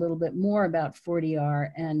out a little bit more about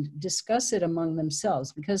 40R and discuss it among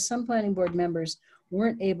themselves, because some planning board members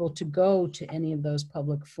weren't able to go to any of those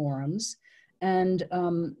public forums. And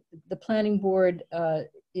the planning board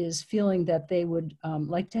is feeling that they would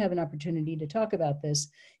like to have an opportunity to talk about this.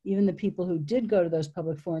 Even the people who did go to those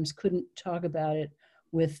public forums couldn't talk about it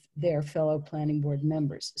with their fellow planning board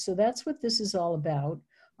members. So that's what this is all about.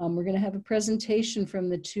 We're going to have a presentation from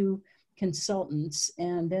the 2 consultants,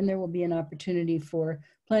 and then there will be an opportunity for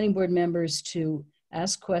planning board members to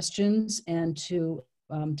ask questions and to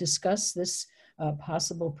discuss this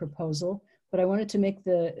possible proposal. But I wanted to make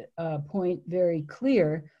the point very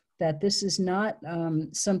clear that this is not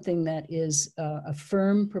something that is a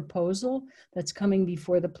firm proposal that's coming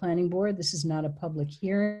before the planning board. This is not a public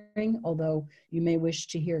hearing, although you may wish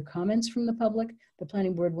to hear comments from the public. The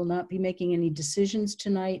planning board will not be making any decisions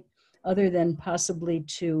tonight other than possibly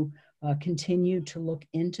to continue to look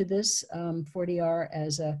into this 40R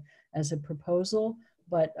as a proposal.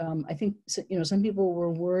 But I think, you know, some people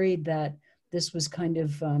were worried that this was kind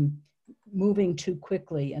of moving too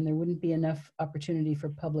quickly and there wouldn't be enough opportunity for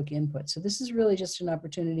public input. So this is really just an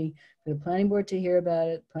opportunity for the planning board to hear about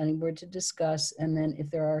it, planning board to discuss, and then if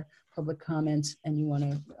there are public comments and you want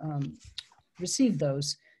to receive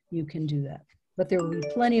those, you can do that. But there will be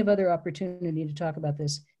plenty of other opportunity to talk about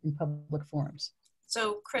this in public forums.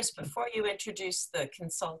 So Chris, before you introduce the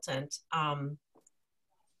consultant,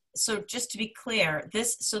 so just to be clear,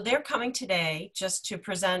 so they're coming today just to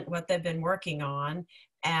present what they've been working on.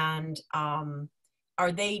 And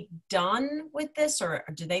are they done with this, or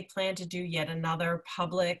do they plan to do yet another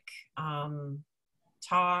public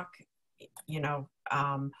talk, you know,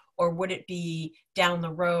 or would it be down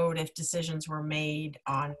the road if decisions were made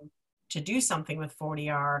on to do something with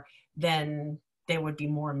 40R, then there would be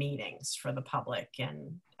more meetings for the public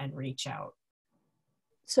and reach out?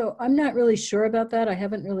 So I'm not really sure about that. I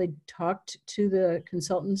haven't really talked to the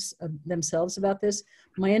consultants themselves about this.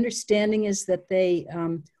 My understanding is that they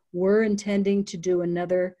were intending to do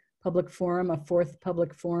another public forum, a 4th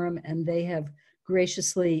public forum, and they have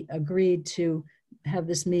graciously agreed to have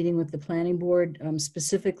this meeting with the planning board,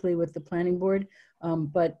 specifically with the planning board.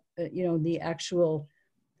 But you know, the actual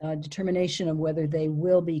determination of whether they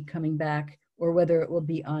will be coming back or whether it will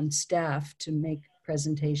be on staff to make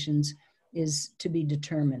presentations is to be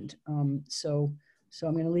determined. So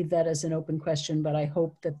I'm going to leave that as an open question, but I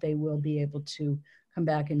hope that they will be able to come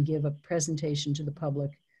back and give a presentation to the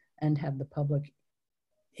public and have the public,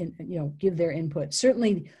 give their input.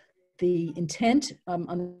 Certainly, the intent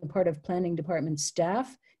on the part of planning department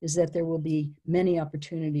staff is that there will be many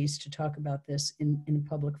opportunities to talk about this in a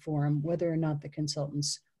public forum, whether or not the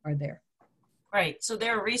consultants are there. Right. So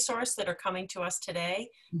they're a resource that are coming to us today,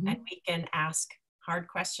 and we can ask hard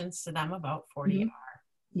questions to them about 40R.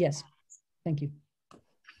 Yes. Thank you.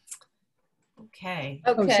 Okay.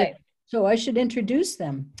 Okay. So I should introduce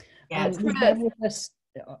them. Yes. Chris,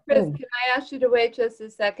 can I ask you to wait just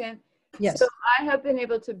a second? Yes. So I have been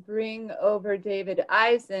able to bring over David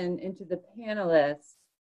Eisen into the panelists.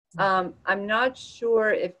 I'm not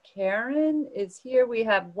sure if Karen is here. We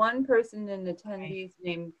have one person in attendees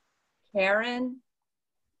named Karen.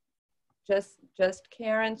 Just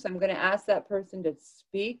Karen. So I'm going to ask that person to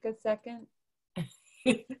speak a second.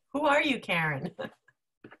 Who are you, Karen?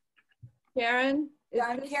 Karen? Yeah,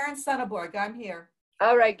 I'm Karen Sonnerborg. I'm here.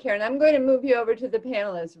 All right, Karen, I'm going to move you over to the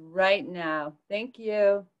panelists right now. Thank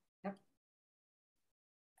you.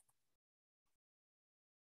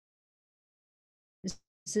 Is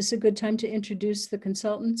this a good time to introduce the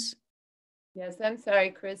consultants? Yes, I'm sorry,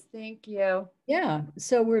 Chris. Thank you. Yeah,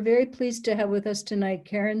 so we're very pleased to have with us tonight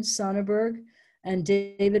Karen Sonneberg and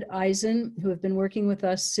David Eisen, who have been working with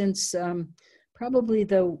us since probably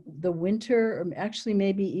the winter, or actually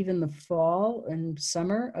maybe even the fall and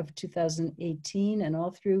summer of 2018 and all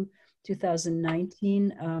through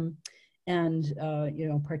 2019. You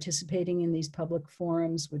know, participating in these public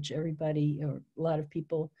forums, which everybody, or a lot of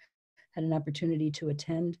people had an opportunity to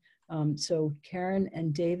attend. So Karen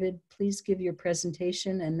and David, please give your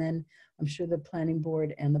presentation, and then I'm sure the planning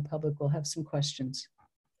board and the public will have some questions.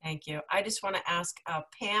 Thank you. I just want to ask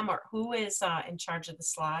Pam, or who is in charge of the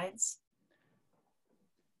slides?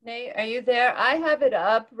 Nate, are you there? I have it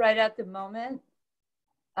up right at the moment,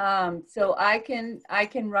 so I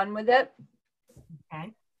can run with it.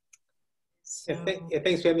 Okay. So. Yeah,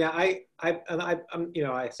 thanks, Pam. Yeah, I'm you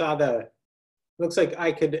know, I saw the. Looks like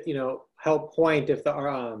I could, you know, help point if the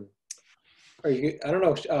are you, I don't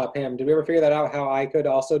know, Pam, did we ever figure that out, how I could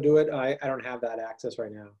also do it? I don't have that access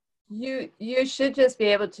right now. You should just be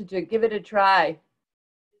able to give it a try.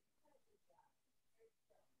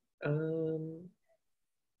 No?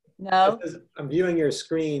 I'm viewing your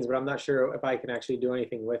screens, but I'm not sure if I can actually do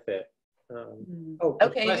anything with it.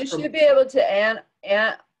 Okay, you should be able to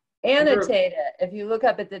annotate it. If you look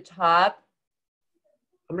up at the top.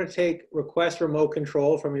 I'm going to take request remote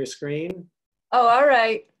control from your screen. Oh, all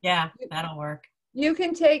right. Yeah, that'll work. You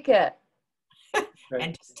can take it.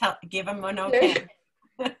 And just give them an okay.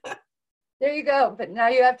 There you go. But now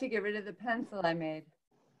you have to get rid of the pencil I made.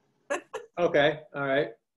 Okay. All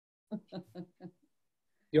right. Do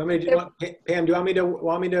you want me to, Pam, do you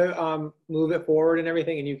want me to move it forward and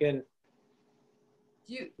everything, and you can?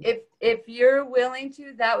 If you're willing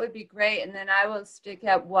to, that would be great, and then I will stick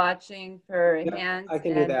at watching for hands. I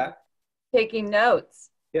can do that. Taking notes.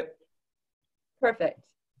 Yep. Perfect.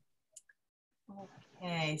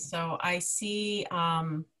 Okay, so I see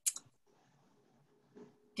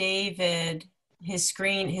David, his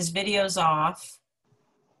screen, his video's off,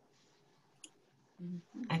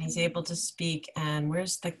 and he's able to speak. And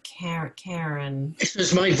where's the Karen?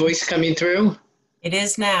 Is my voice coming through? It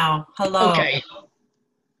is now. Hello. Okay.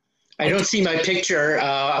 I don't see my picture.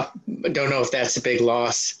 I don't know if that's a big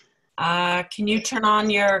loss. Can you turn on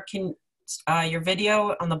your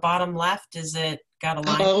video on the bottom left? Is it got a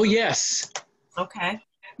line? Oh, yes. Okay.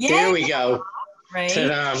 Yay. There we go. Great.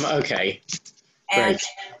 Okay. And Great.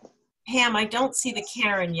 Pam, I don't see the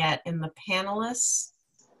Karen yet in the panelists.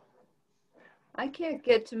 I can't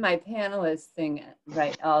get to my panelist thing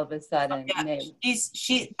right all of a sudden. Oh, yeah.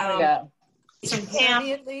 She so Pam,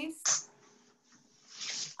 at least.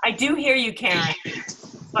 I do hear you, Karen,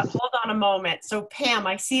 but hold on a moment. So Pam,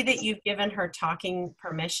 I see that you've given her talking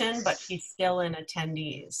permission, but she's still in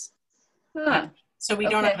attendees. Huh. So we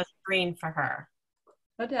don't have a screen for her.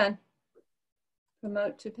 Hold on.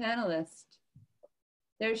 Promote to panelist.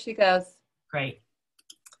 There she goes. Great.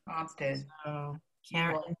 Prompted. So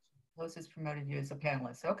Karen. Lois has promoted you as a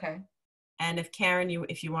panelist. Okay. And if Karen,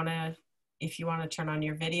 if you want to turn on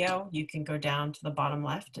your video, you can go down to the bottom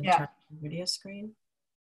left and turn on the video screen.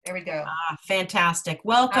 There we go. Ah, fantastic.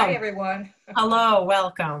 Welcome. Hi, everyone. Hello,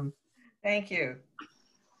 welcome. Thank you.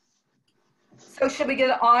 So should we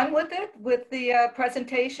get on with it, with the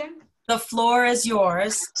presentation? The floor is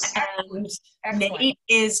yours. And Excellent. Nate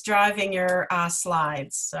is driving your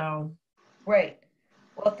slides, so. Great.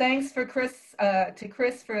 Well, thanks for Chris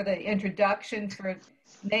for the introduction, for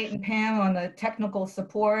Nate and Pam on the technical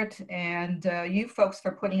support, and you folks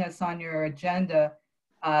for putting us on your agenda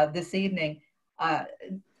this evening.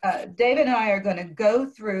 David and I are going to go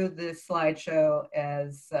through this slideshow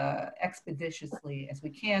as expeditiously as we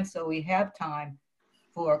can, so we have time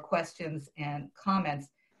for questions and comments.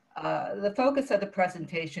 The focus of the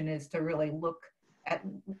presentation is to really look at,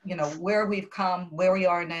 you know, where we've come, where we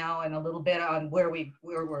are now, and a little bit on where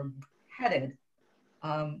we're headed.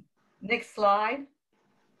 Next slide.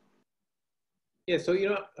 Yeah. So, you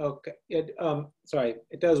know, okay. Sorry,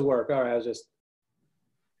 it does work. All right. I was just.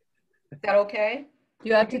 Is that okay?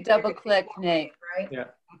 You have to double click, Nate. Right? Yeah.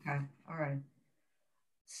 Okay. All right.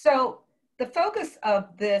 So the focus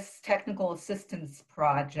of this technical assistance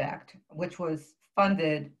project, which was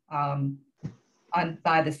funded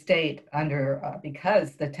by the state under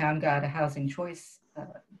because the town got a housing choice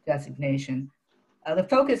designation, the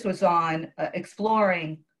focus was on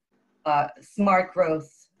exploring smart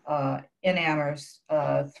growth in Amherst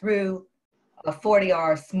through a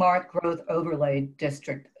 40R smart growth overlay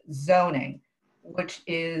district zoning, which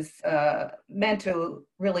is meant to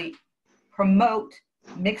really promote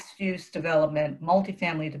mixed-use development,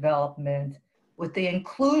 multifamily development, with the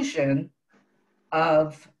inclusion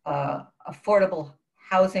of affordable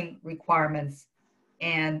housing requirements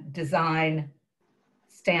and design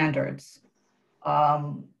standards.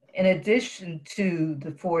 In addition to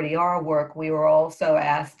the 40R work, we were also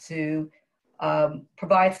asked to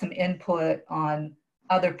provide some input on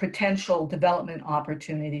other potential development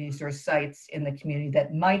opportunities or sites in the community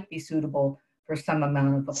that might be suitable for some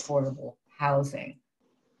amount of affordable housing.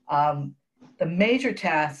 The major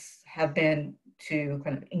tasks have been to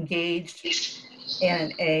kind of engage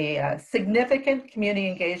in a significant community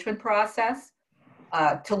engagement process,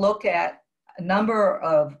 to look at a number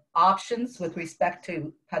of options with respect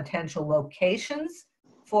to potential locations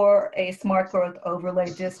for a smart growth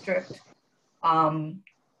overlay district,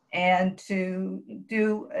 and to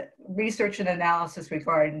do research and analysis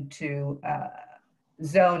regarding to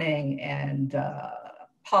zoning and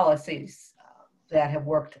policies that have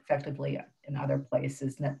worked effectively in other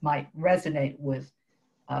places and that might resonate with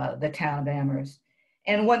the town of Amherst.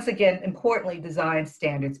 And once again, importantly, design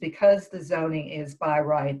standards. Because the zoning is by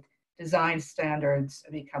right, design standards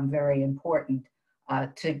become very important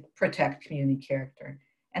to protect community character.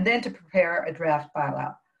 And then to prepare a draft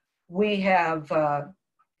bylaw. We have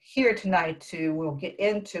here tonight we'll get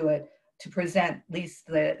into it, to present at least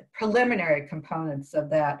the preliminary components of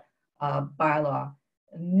that bylaw.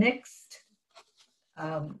 Next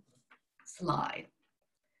slide.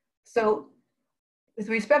 So with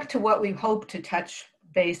respect to what we hope to touch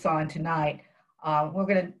base on tonight, we're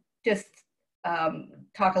going to just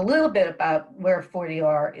talk a little bit about where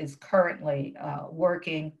 40R is currently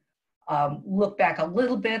working, look back a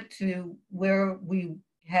little bit to where we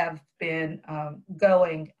have been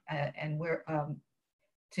going and where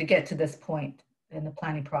to get to this point in the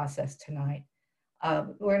planning process tonight.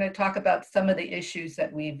 We're going to talk about some of the issues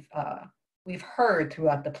that we've heard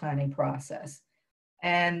throughout the planning process,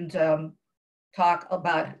 and talk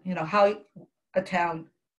about how a town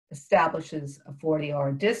establishes a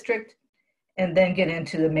 40R district, and then get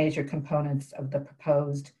into the major components of the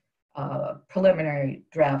proposed preliminary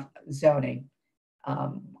draft zoning.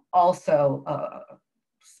 Also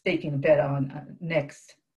speaking a bit on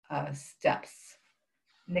next steps.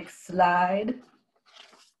 Next slide.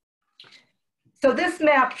 So this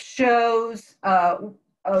map shows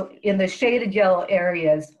in the shaded yellow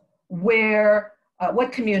areas where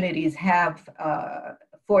what communities have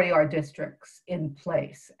 40R districts in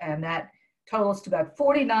place, and that totals to about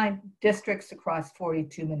 49 districts across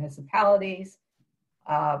 42 municipalities,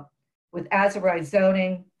 with as-of-right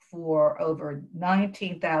zoning for over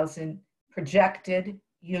 19,000 projected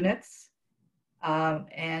units,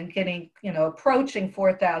 and getting, approaching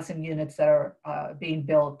 4,000 units that are being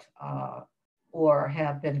built or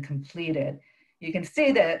have been completed. You can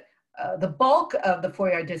see that the bulk of the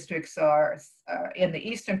 40R districts are in the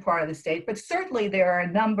eastern part of the state, but certainly there are a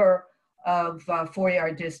number of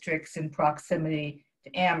 40R districts in proximity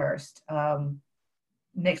to Amherst.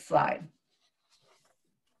 Next slide.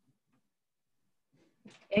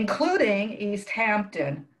 Including East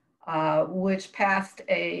Hampton, which passed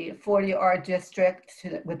a 40R district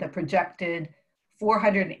with a projected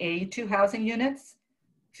 482 housing units,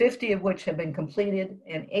 50 of which have been completed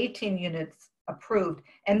and 18 units approved.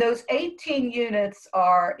 And those 18 units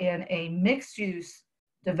are in a mixed-use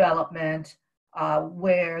development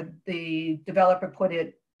where the developer put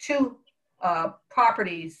two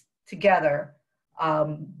properties together.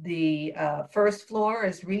 The first floor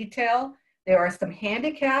is retail. There are some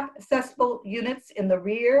handicap accessible units in the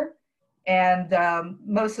rear, and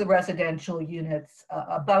most of the residential units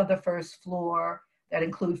above the first floor that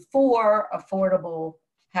include 4 affordable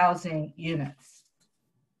housing units.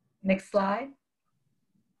 Next slide.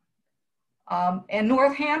 And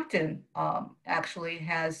Northampton actually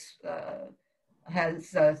has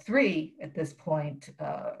 3 at this point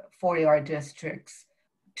 40R districts,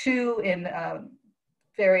 2 in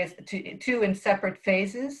two in separate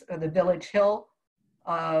phases of the Village Hill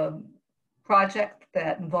project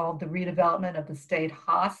that involved the redevelopment of the state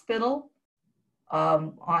hospital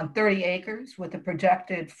on 30 acres with a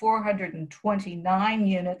projected 429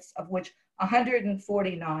 units, of which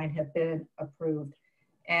 149 have been approved.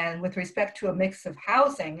 And with respect to a mix of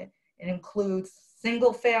housing, it includes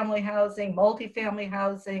single family housing, multifamily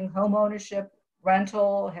housing, home ownership,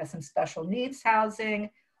 rental, has some special needs housing,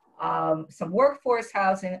 some workforce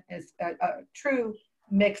housing, is a true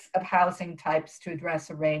mix of housing types to address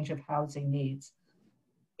a range of housing needs.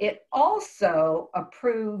 It also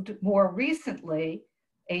approved more recently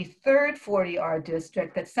a third 40R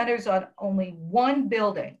district that centers on only one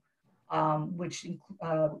building which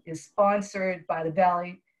is sponsored by the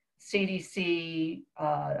Valley CDC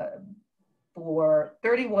for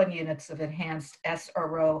 31 units of enhanced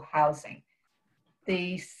SRO housing.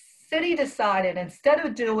 The city decided, instead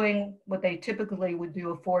of doing what they typically would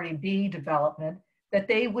do, a 40B development, that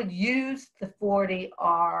they would use the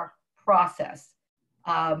 40R process,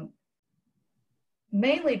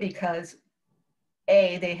 mainly because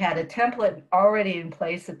they had a template already in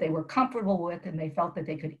place that they were comfortable with, and they felt that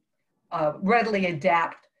they could readily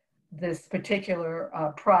adapt this particular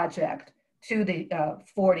project to the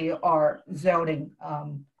 40R zoning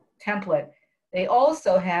template. They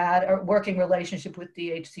also had a working relationship with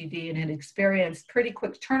DHCD and had experienced pretty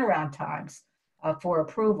quick turnaround times for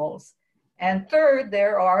approvals. And third,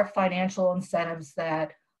 there are financial incentives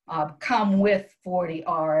that come with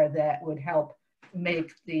 40R that would help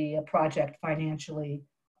make the project financially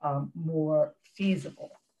more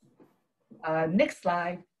feasible. Next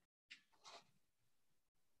slide.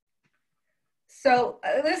 So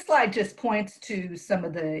this slide just points to some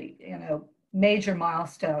of the major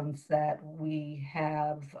milestones that we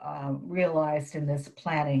have realized in this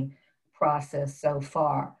planning process so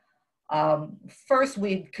far. First,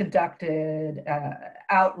 we conducted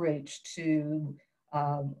outreach to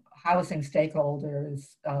housing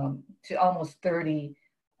stakeholders, to almost 30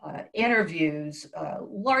 interviews,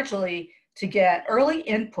 largely to get early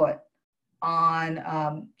input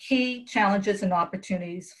on key challenges and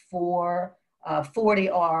opportunities for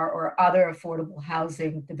 40R or other affordable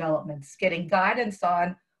housing developments, getting guidance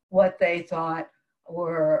on what they thought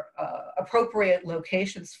were appropriate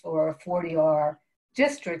locations for a 40R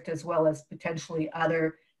district, as well as potentially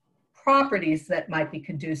other properties that might be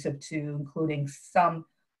conducive to including some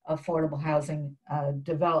affordable housing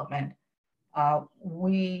development.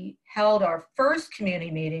 We held our first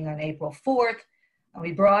community meeting on April 4th.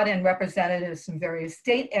 We brought in representatives from various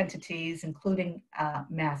state entities, including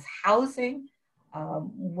Mass Housing,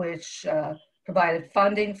 which provided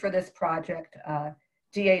funding for this project,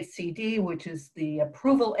 DHCD, which is the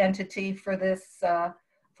approval entity for this,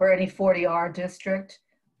 for any 40R district,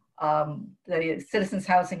 the Citizens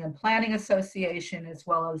Housing and Planning Association, as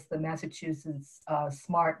well as the Massachusetts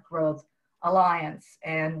Smart Growth Alliance.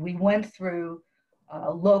 And we went through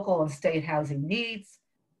local and state housing needs,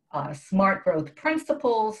 smart growth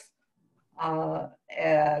principles,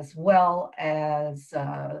 as well as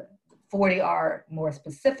 40R more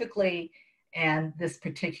specifically, and this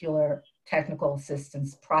particular technical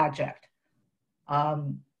assistance project.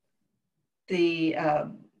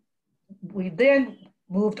 We then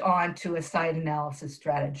moved on to a site analysis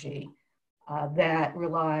strategy that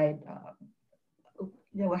relied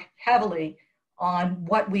heavily on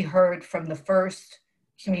what we heard from the first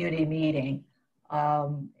community meeting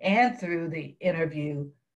and through the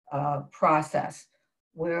interview process,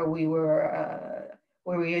 where we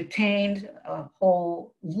obtained a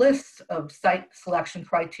whole list of site selection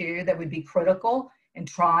criteria that would be critical in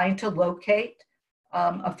trying to locate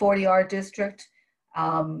a 40R district,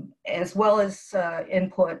 as well as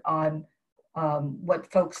input on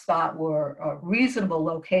what folks thought were reasonable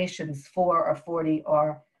locations for a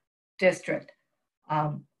 40R district.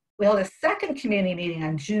 We held a second community meeting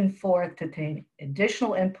on June 4th to obtain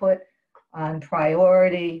additional input on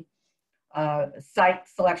priority, site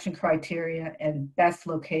selection criteria, and best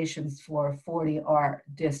locations for a 40R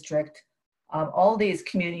district. All these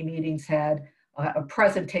community meetings had a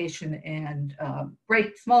presentation and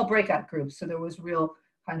small breakout groups, so there was real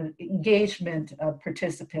kind of engagement of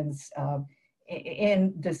participants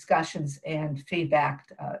in discussions and feedback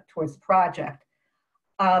towards the project.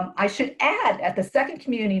 I should add, at the second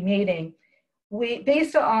community meeting,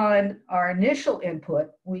 based on our initial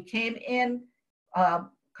input, we came in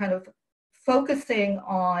kind of focusing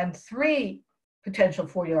on 3 potential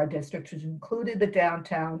 40R districts, which included the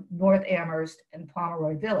downtown, North Amherst, and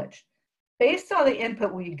Pomeroy Village. Based on the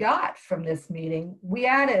input we got from this meeting, we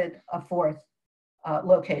added a 4th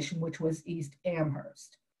location, which was East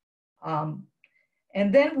Amherst. And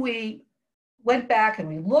then we went back and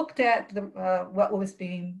we looked at what was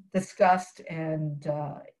being discussed and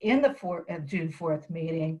in the June 4th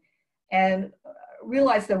meeting, and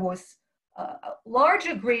realized there was a large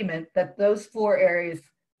agreement that those 4 areas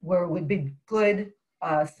would be good,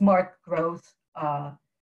 smart growth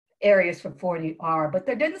areas for 40R, but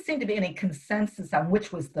there didn't seem to be any consensus on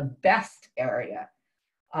which was the best area.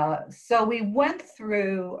 So we went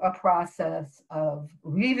through a process of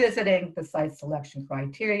revisiting the site selection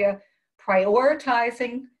criteria,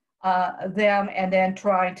 prioritizing them, and then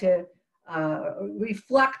trying to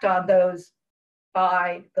reflect on those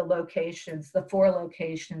by the locations, the 4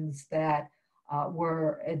 locations that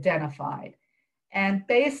were identified. And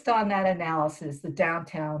based on that analysis, the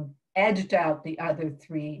downtown edged out the other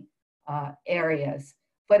three areas.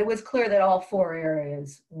 But it was clear that all four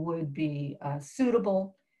areas would be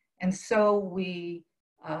suitable. And so we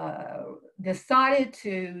decided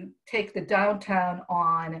to take the downtown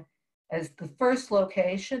on as the first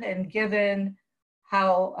location, and given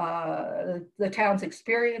how the town's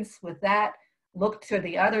experience with that, looked to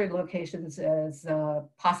the other locations as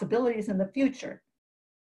possibilities in the future.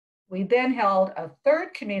 We then held a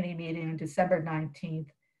third community meeting on December 19th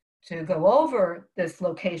to go over this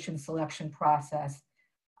location selection process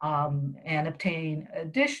and obtain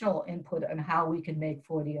additional input on how we can make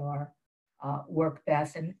 40R work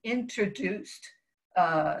best, and introduced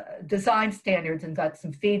design standards and got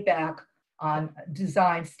some feedback on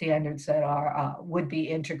design standards that are would be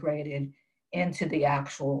integrated into the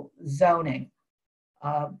actual zoning.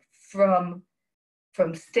 From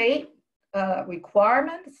state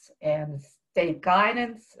requirements and state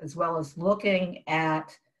guidance, as well as looking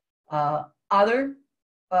at other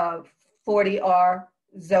 40R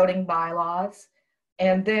zoning bylaws,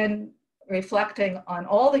 and then reflecting on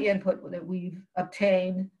all the input that we've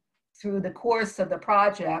obtained through the course of the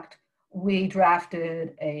project, we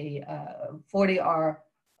drafted a 40R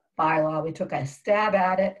bylaw. We took a stab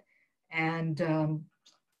at it, and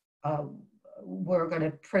we're going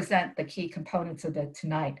to present the key components of it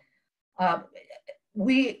tonight.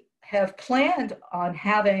 We have planned on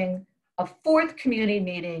having a fourth community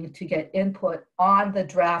meeting to get input on the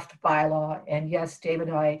draft bylaw. And yes, David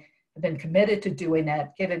and I have been committed to doing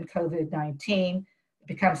that. Given COVID-19, it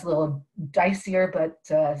becomes a little dicier, but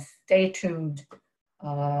stay tuned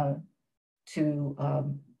to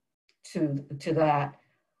that.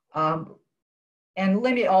 And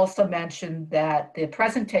let me also mention that the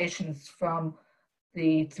presentations from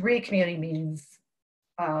the three community meetings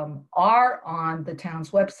are on the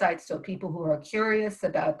town's website. So people who are curious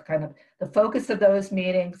about kind of the focus of those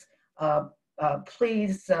meetings,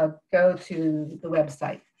 please go to the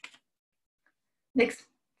website. Next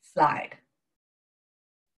slide.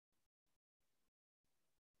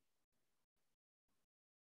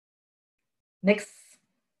 Next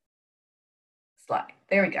slide.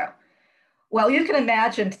 There we go. Well, you can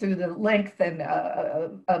imagine through the length and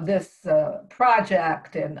of this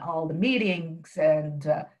project and all the meetings, and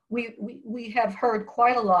we have heard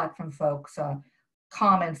quite a lot from folks,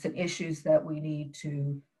 comments and issues that we need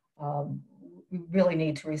to really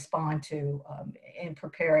need to respond to in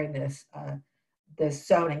preparing this this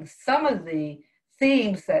zoning. Some of the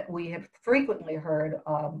themes that we have frequently heard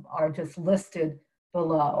are just listed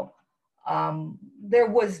below. There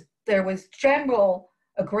was general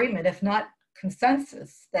agreement, if not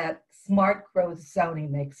consensus, that smart growth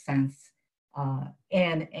zoning makes sense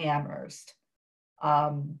in Amherst,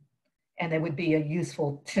 and it would be a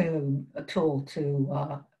useful tool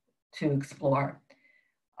to explore.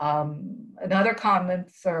 Another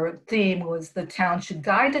comment or theme was the town should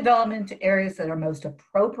guide development to areas that are most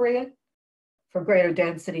appropriate for greater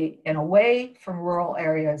density and away from rural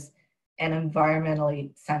areas and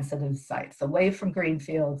environmentally sensitive sites, away from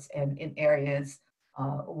greenfields and in areas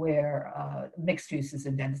where mixed uses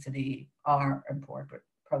and density are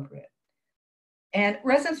appropriate. And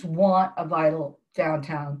residents want a vital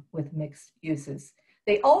downtown with mixed uses.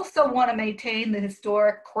 They also want to maintain the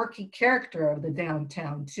historic, quirky character of the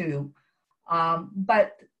downtown too.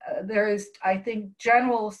 But there is, I think,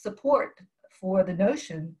 general support for the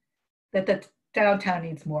notion that the downtown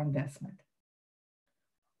needs more investment.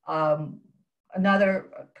 Another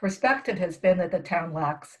perspective has been that the town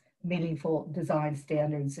lacks meaningful design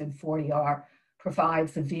standards, and 40R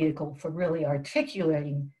provides a vehicle for really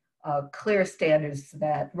articulating clear standards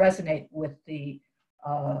that resonate with the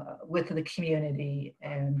community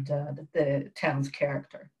and the town's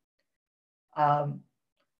character.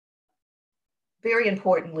 Very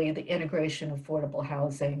importantly, the integration of affordable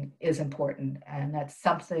housing is important, and that's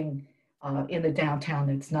something in the downtown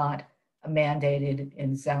that's not mandated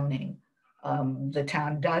in zoning. The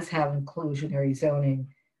town does have inclusionary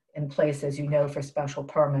zoning in place, as you know, for special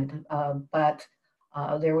permit, but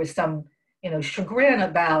there was some, chagrin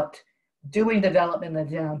about doing development in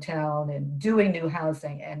the downtown and doing new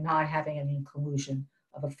housing and not having any inclusion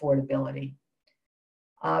of affordability.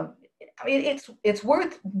 It's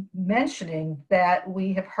worth mentioning that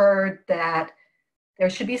we have heard that there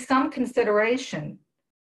should be some consideration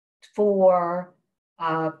for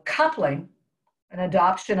coupling an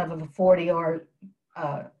adoption of a 40R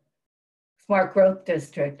smart growth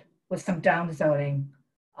district with some downzoning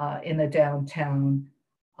in the downtown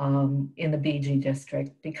in the BG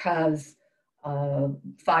district, because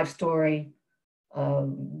 5-story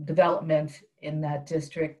development in that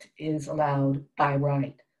district is allowed by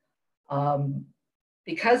right.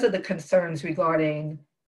 Because of the concerns regarding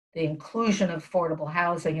the inclusion of affordable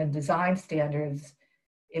housing and design standards,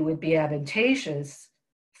 it would be advantageous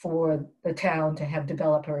for the town to have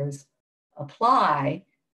developers apply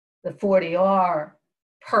the 40R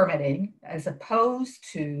permitting as opposed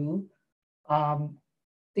to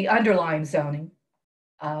the underlying zoning,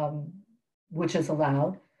 which is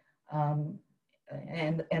allowed,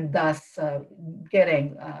 and thus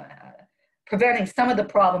preventing some of the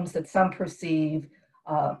problems that some perceive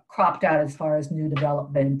cropped out as far as new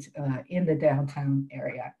development in the downtown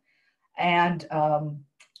area. And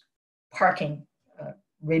parking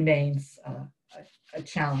remains a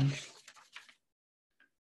challenge.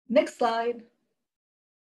 Next slide.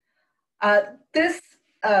 This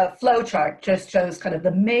flow chart just shows kind of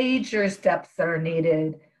the major steps that are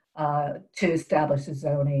needed to establish a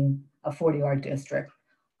zoning, a 40R district.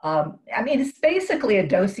 I mean, it's basically a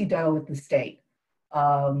do-si-do with the state.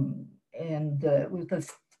 And with the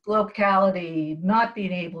locality not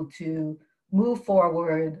being able to move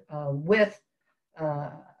forward with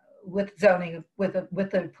zoning, with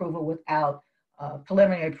the approval without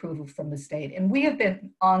preliminary approval from the state. And we have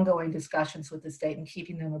been ongoing discussions with the state and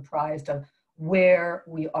keeping them apprised of where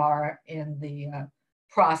we are in the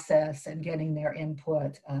process and getting their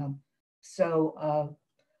input.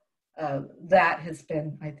 That has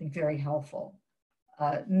been, I think, very helpful.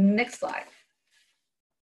 Next slide.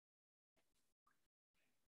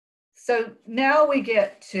 So now we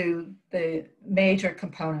get to the major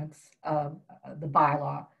components of the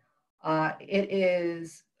bylaw. It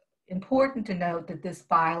is important to note that this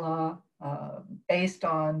bylaw, based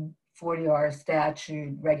on 40R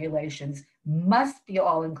statute regulations, must be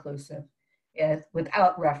all-inclusive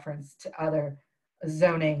without reference to other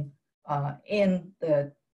zoning in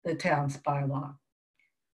the town's bylaw.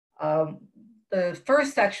 The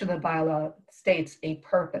first section of the bylaw states a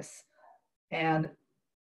purpose, and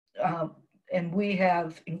we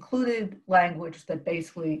have included language that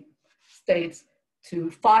basically states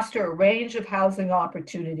to foster a range of housing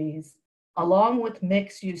opportunities along with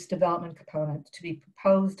mixed-use development components to be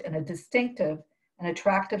proposed in a distinctive and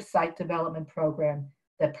attractive site development program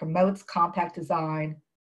that promotes compact design,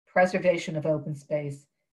 preservation of open space,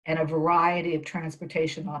 and a variety of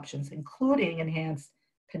transportation options, including enhanced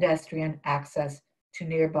pedestrian access to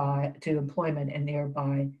employment and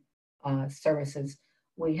nearby services.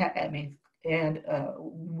 We have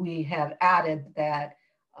added that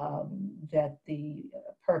that the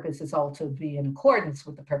purpose is also to be in accordance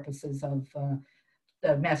with the purposes of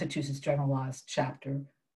the Massachusetts General Laws, Chapter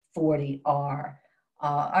 40R.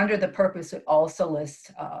 Under the purpose, it also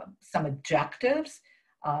lists some objectives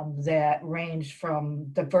that range from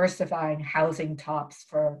diversifying housing types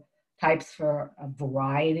for a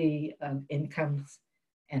variety of incomes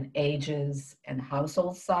and ages and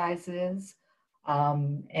household sizes,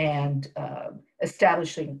 and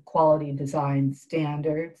establishing quality design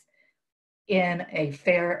standards in a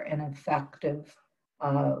fair and effective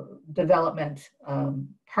development,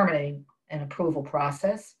 permitting, and approval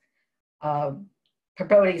process,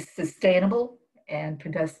 promoting sustainable and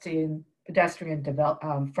pedestrian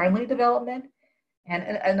friendly development. And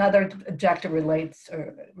another objective relates,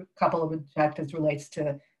 or a couple of objectives relates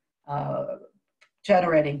to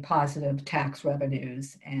generating positive tax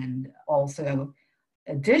revenues and also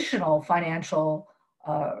additional financial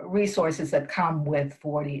resources that come with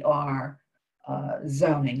 40R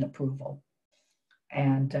zoning approval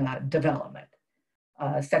and development.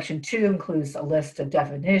 Section 2 includes a list of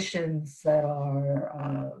definitions that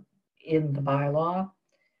are in the bylaw.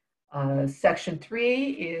 Section 3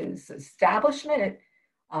 is establishment.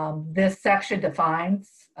 This section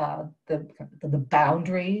defines the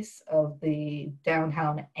boundaries of the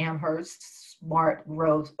downtown Amherst Smart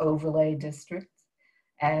Growth Overlay District,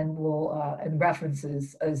 and and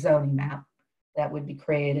references a zoning map that would be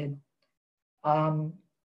created.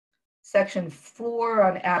 Section 4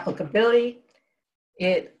 on applicability,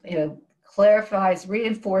 it clarifies,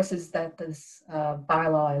 reinforces that this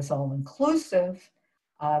bylaw is all inclusive.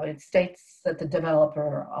 It states that the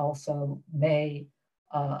developer also may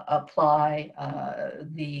apply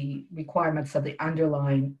the requirements of the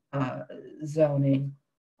underlying zoning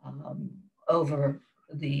over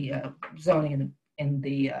the zoning in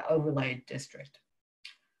the overlay district.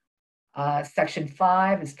 Section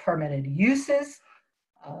 5 is permitted uses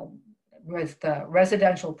with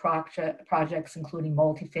residential projects, including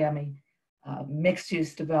multifamily,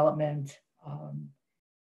 mixed-use development,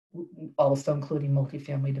 also including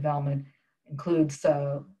multifamily development, includes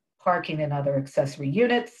parking and other accessory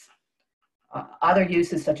units. Other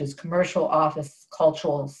uses such as commercial, office,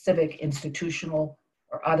 cultural, civic, institutional,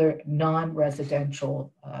 or other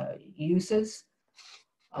non-residential uses.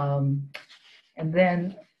 And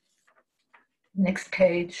then next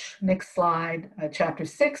page, next slide, chapter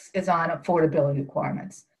 6 is on affordability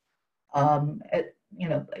requirements.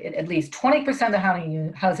 At least 20% of the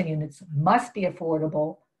housing units must be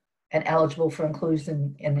affordable and eligible for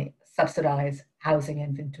inclusion in the subsidized housing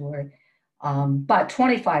inventory, but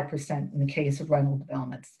 25% in the case of rental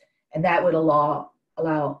developments. And that would allow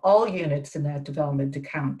all units in that development to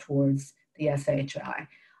count towards the SHI.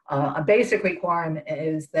 A basic requirement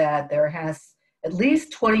is that there has at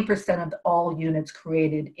least 20% of all units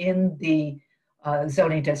created in the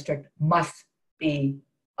zoning district must be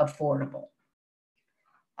affordable.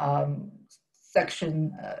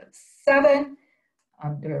 Section 7,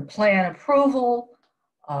 under plan approval,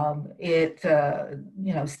 it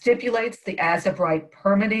stipulates the as-of-right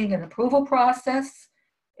permitting and approval process.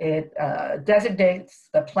 It designates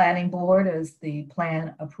the planning board as the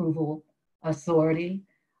plan approval authority.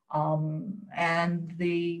 And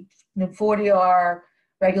the 40R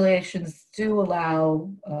regulations do allow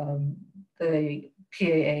the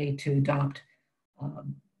PAA to adopt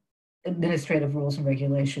administrative rules and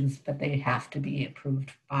regulations, but they have to be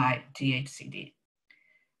approved by DHCD.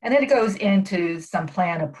 And then it goes into some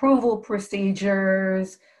plan approval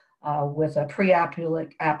procedures with a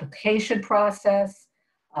pre-application process,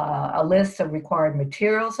 a list of required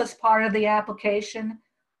materials as part of the application,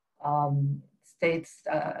 states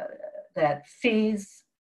that fees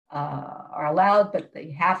are allowed, but they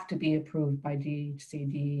have to be approved by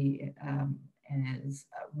DHCD and is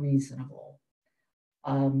reasonable.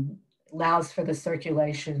 Allows for the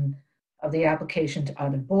circulation of the application to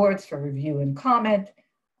other boards for review and comment.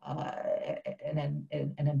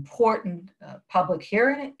 An important public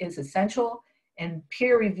hearing is essential, and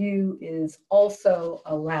peer review is also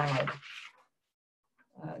allowed.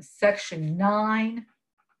 Section 9,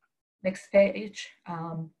 next page,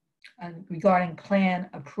 regarding plan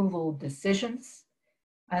approval decisions.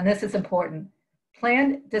 And this is important.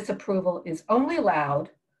 Plan disapproval is only allowed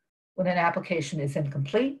when an application is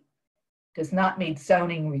incomplete, does not meet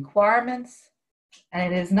zoning requirements,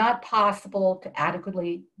 and it is not possible to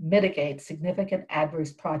adequately mitigate significant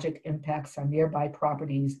adverse project impacts on nearby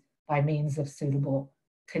properties by means of suitable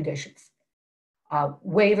conditions.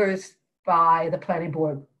 Waivers by the planning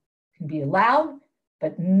board can be allowed,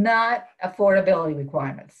 but not affordability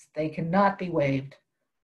requirements. They cannot be waived.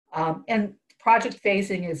 And project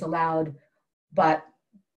phasing is allowed, but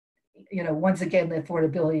once again, the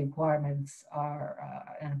affordability requirements are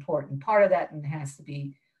an important part of that, and has to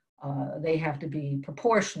be, they have to be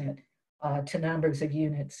proportionate to numbers of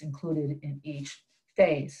units included in each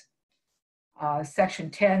phase. Section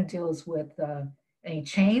 10 deals with any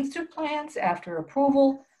change to plans after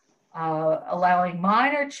approval, allowing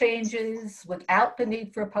minor changes without the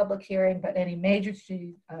need for a public hearing, but any major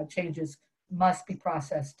changes must be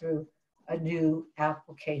processed through a new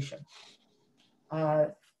application.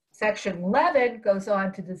 Section 11 goes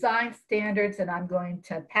on to design standards, and I'm going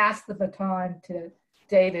to pass the baton to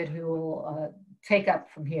David, who will take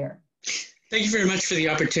up from here. Thank you very much for the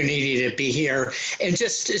opportunity to be here. And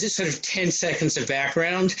just sort of 10 seconds of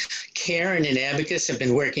background, Karen and Abacus have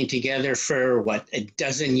been working together for, what, a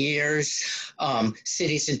dozen years,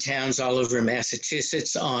 cities and towns all over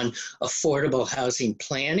Massachusetts on affordable housing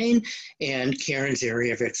planning. And Karen's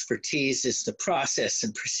area of expertise is the process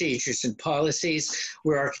and procedures and policies.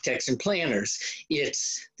 We're architects and planners.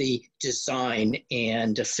 It's the design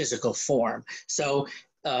and physical form. So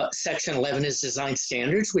Section 11 is design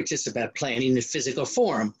standards, which is about planning and physical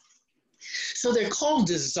form. So they're called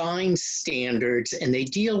design standards, and they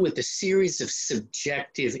deal with a series of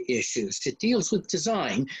subjective issues. It deals with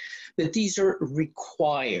design, but these are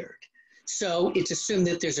required. So it's assumed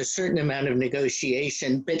that there's a certain amount of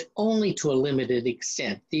negotiation, but only to a limited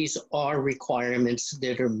extent. These are requirements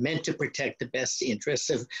that are meant to protect the best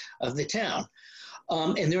interests of the town.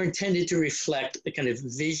 And they're intended to reflect the kind of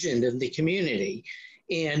vision of the community.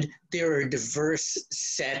 And there are a diverse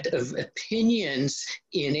set of opinions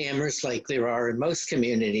in Amherst, like there are in most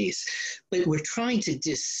communities. But we're trying to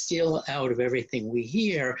distill out of everything we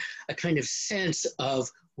hear a kind of sense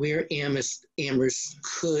of where Amherst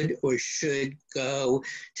could or should go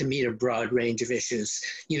to meet a broad range of issues.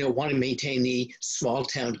 Want to maintain the small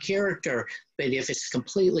town character, but if it's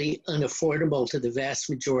completely unaffordable to the vast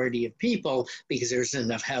majority of people because there's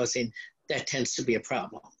enough housing, that tends to be a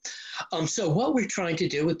problem. So what we're trying to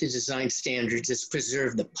do with the design standards is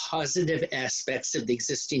preserve the positive aspects of the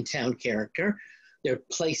existing town character. There are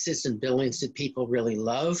places and buildings that people really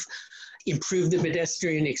love, improve the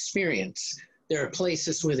pedestrian experience. There are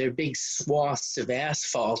places where there are big swaths of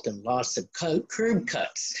asphalt and lots of curb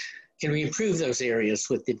cuts. Can we improve those areas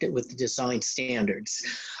with the design standards?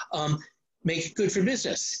 Make it good for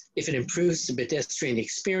business. If it improves the pedestrian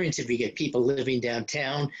experience, if you get people living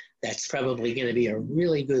downtown, that's probably going to be a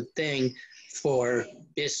really good thing for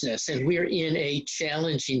business. And we're in a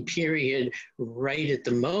challenging period right at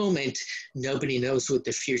the moment. Nobody knows what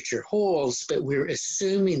the future holds, but we're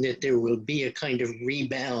assuming that there will be a kind of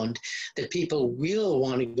rebound, that people will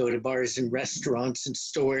want to go to bars and restaurants and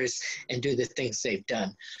stores and do the things they've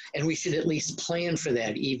done. And we should at least plan for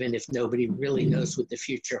that, even if nobody really knows what the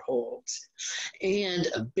future holds. And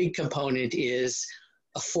a big component is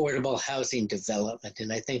affordable housing development.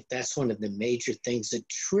 And I think that's one of the major things that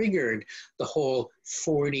triggered the whole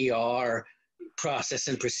 40R process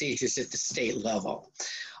and procedures at the state level.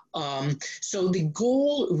 So the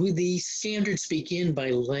goal with the standards begin by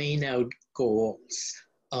laying out goals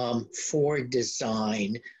for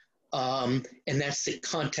design. And that's the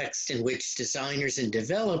context in which designers and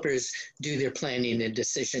developers do their planning and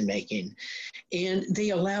decision making. And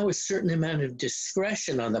they allow a certain amount of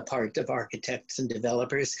discretion on the part of architects and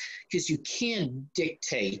developers, because you can't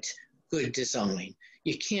dictate good design.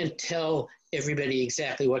 You can't tell everybody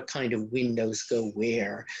exactly what kind of windows go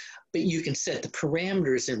where, but you can set the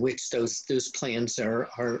parameters in which those plans are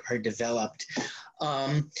developed.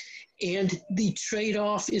 And the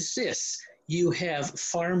trade-off is this. You have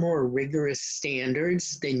far more rigorous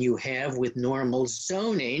standards than you have with normal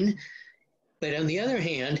zoning. But on the other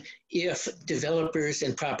hand, if developers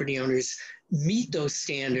and property owners meet those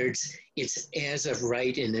standards, it's as of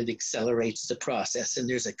right and it accelerates the process. And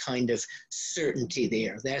there's a kind of certainty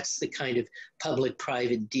there. That's the kind of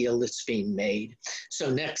public-private deal that's being made.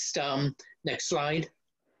 So next slide.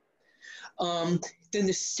 Then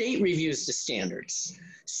the state reviews the standards.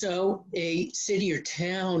 So a city or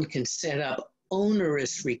town can set up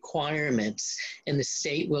onerous requirements, and the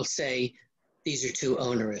state will say, these are too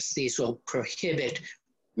onerous. These will prohibit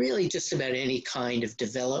really just about any kind of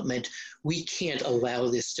development. We can't allow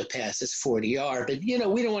this to pass as 40R, but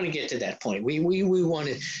we don't want to get to that point. We want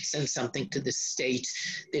to send something to the state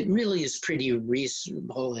that really is pretty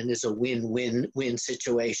reasonable and is a win-win-win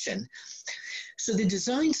situation. So the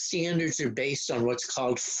design standards are based on what's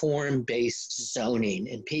called form-based zoning,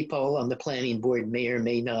 and people on the planning board may or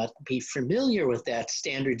may not be familiar with that.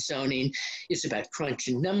 Standard zoning is about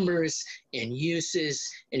crunching numbers and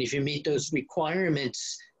uses, and if you meet those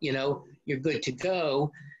requirements, you're good to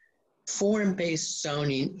go. Form-based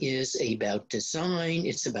zoning is about design,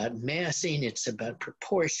 it's about massing, it's about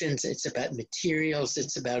proportions, it's about materials,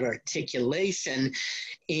 it's about articulation,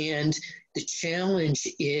 and the challenge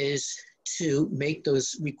is to make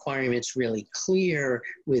those requirements really clear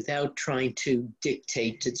without trying to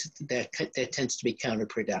dictate. That tends to be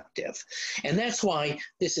counterproductive. And that's why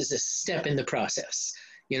this is a step in the process.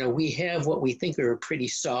 We have what we think are a pretty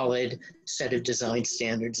solid set of design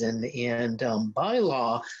standards and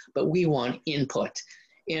bylaw, but we want input.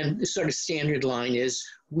 And the sort of standard line is,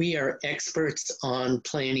 we are experts on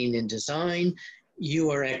planning and design.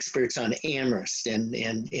 You are experts on Amherst, and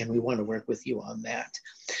we want to work with you on that.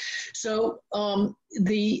 So and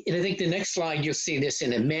I think the next slide, you'll see this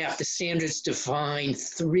in a map. The standards define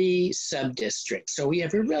 3 sub-districts. So we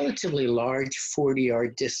have a relatively large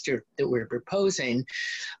 40R district that we're proposing,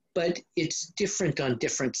 but it's different on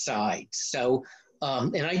different sides. So,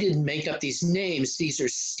 and I didn't make up these names. These are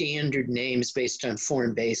standard names based on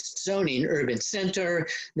form-based zoning: Urban Center,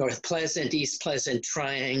 North Pleasant, East Pleasant,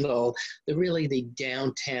 Triangle, the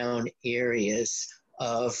downtown areas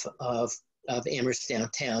of Amherst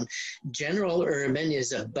downtown. General Urban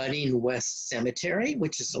is a budding West Cemetery,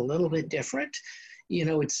 which is a little bit different.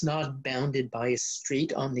 It's not bounded by a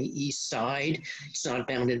street on the east side. It's not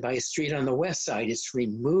bounded by a street on the west side. It's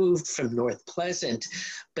removed from North Pleasant,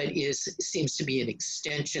 but seems to be an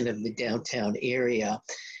extension of the downtown area.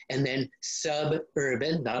 And then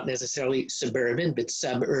suburban, not necessarily suburban, but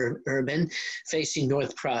suburban, facing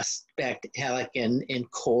North Prospect, Halleck, and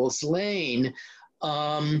Coles Lane.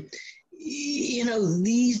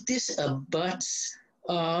 This abuts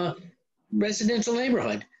residential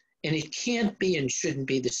neighborhood. And it can't be and shouldn't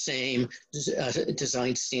be the same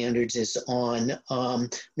design standards as on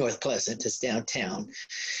North Pleasant as downtown.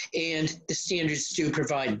 And the standards do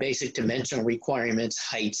provide basic dimensional requirements,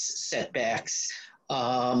 heights, setbacks,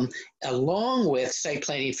 along with site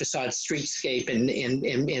planning, facade, streetscape,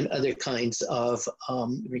 and other kinds of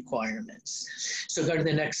requirements. So go to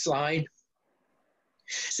the next slide.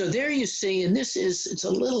 So there you see, and it's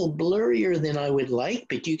a little blurrier than I would like,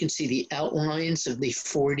 but you can see the outlines of the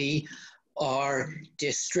 40R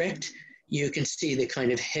district. You can see the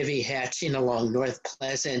kind of heavy hatching along North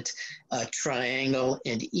Pleasant, Triangle,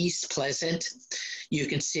 and East Pleasant. You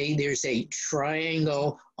can see there's a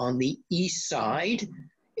triangle on the east side,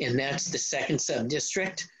 and that's the second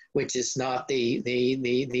subdistrict, which is not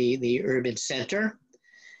the urban center.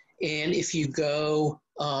 And if you go,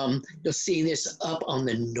 you'll see this up on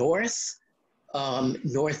the north,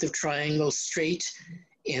 north of Triangle Street,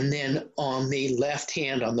 and then on the left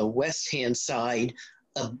hand, on the west hand side,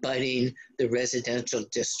 abutting the residential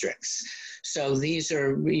districts. So these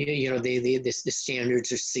are, you know, the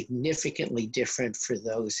standards are significantly different for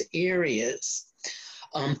those areas.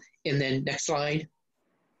 And then next slide.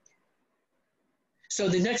 So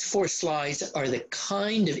the next 4 slides are the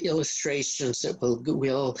kind of illustrations that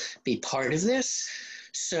will be part of this.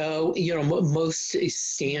 So, you know, most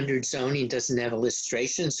standard zoning doesn't have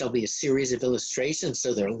illustrations. There'll be a series of illustrations.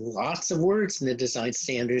 So there are lots of words in the design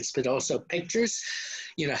standards, but also pictures.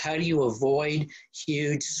 You know, how do you avoid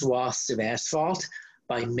huge swaths of asphalt?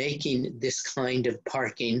 By making this kind of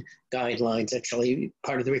parking guidelines actually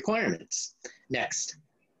part of the requirements. Next.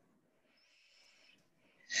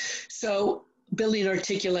 So building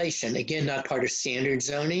articulation, again, not part of standard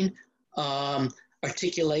zoning.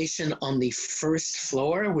 Articulation on the first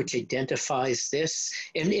floor, which identifies this,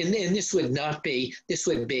 and this would not be, this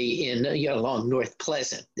would be in, you know, along North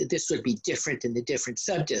Pleasant. This would be different in the different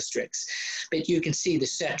sub-districts. But you can see the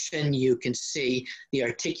section, you can see the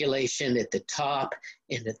articulation at the top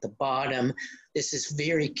and at the bottom. This is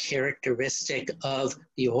very characteristic of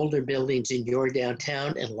the older buildings in your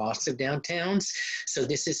downtown and lots of downtowns. So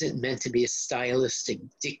this isn't meant to be a stylistic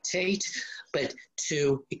dictate, but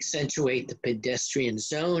to accentuate the pedestrian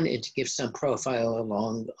zone and to give some profile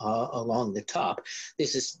along the top.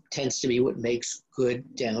 This tends to be what makes good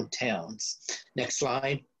downtowns. Next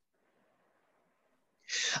slide.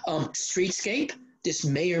 Streetscape. This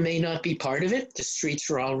may or may not be part of it. The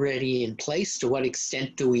streets are already in place. To what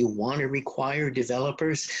extent do we want to require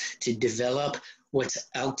developers to develop what's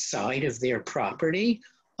outside of their property?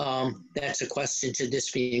 That's a question. Should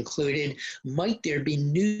this be included? Might there be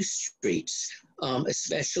new streets,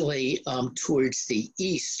 especially towards the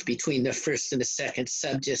east between the first and the second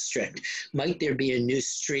sub-district? Might there be a new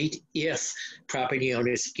street if property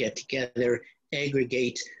owners get together,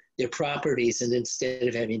 aggregate their properties, and instead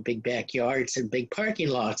of having big backyards and big parking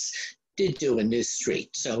lots, did do a new street?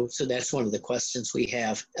 So that's one of the questions we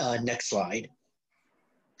have. Next slide.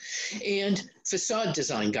 And facade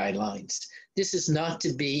design guidelines. This is not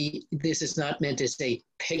meant as a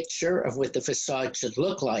picture of what the facade should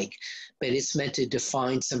look like, but it's meant to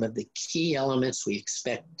define some of the key elements we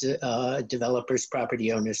expect developers,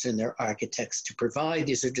 property owners, and their architects to provide.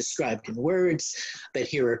 These are described in words, but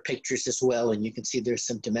here are pictures as well, and you can see there's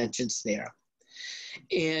some dimensions there.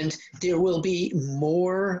 And there will be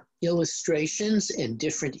more illustrations and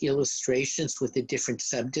different illustrations with the different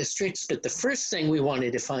sub-districts. But the first thing we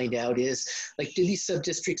wanted to find out is, like, do these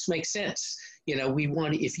sub-districts make sense? You know, we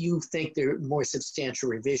want to, if you think there are more substantial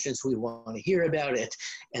revisions, we want to hear about it.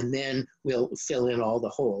 And then we'll fill in all the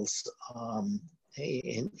holes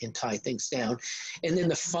and tie things down. And then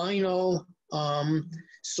the final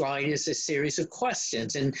slide is a series of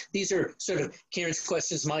questions. And these are sort of Karen's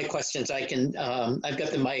questions, my questions. I can, I've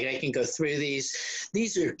got the mic, I can go through these.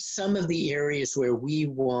 These are some of the areas where we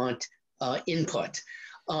want input.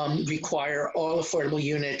 Require all affordable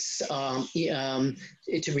units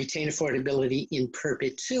to retain affordability in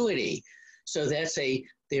perpetuity. So that's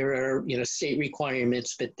there are, you know, state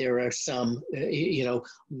requirements, but there are some, you know,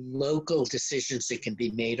 local decisions that can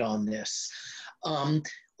be made on this.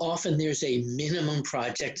 Often there's a minimum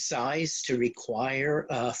project size to require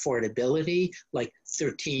affordability, like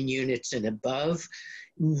 13 units and above.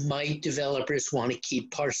 Might developers want to keep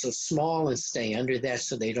parcels small and stay under that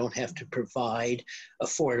so they don't have to provide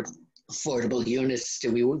affordable units?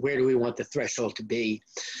 Where do we want the threshold to be?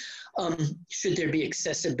 Should there be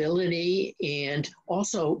accessibility and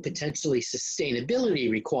also potentially sustainability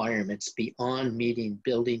requirements beyond meeting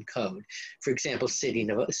building code? For example, City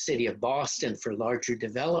of Boston for larger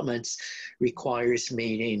developments requires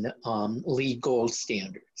meeting LEED Gold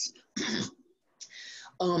standards.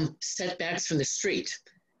 Setbacks from the street.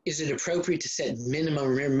 Is it appropriate to set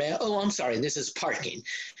minimum I'm sorry, this is parking.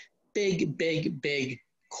 Big, big, big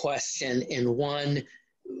question, and one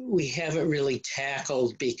we haven't really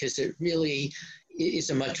tackled because it really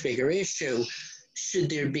is a much bigger issue. Should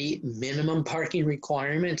there be minimum parking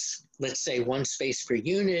requirements? Let's say 1 space per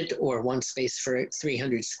unit or 1 space for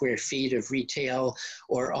 300 square feet of retail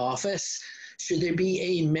or office. Should there be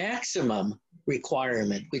a maximum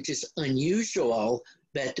requirement, which is unusual,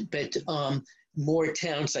 but more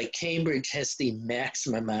towns like Cambridge has the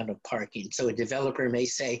maximum amount of parking. So a developer may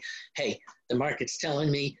say, hey, the market's telling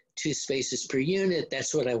me 2 spaces per unit.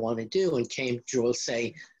 That's what I want to do. And Cambridge will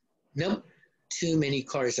say, nope, too many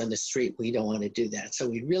cars on the street. We don't want to do that. So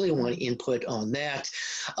we really want input on that.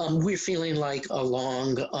 We're feeling like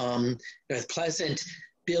along North Pleasant,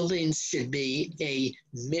 buildings should be a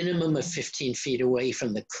minimum of 15 feet away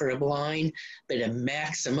from the curb line, but a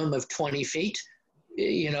maximum of 20 feet.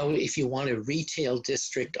 You know, if you want a retail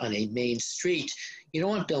district on a main street, you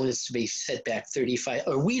don't want buildings to be set back 35,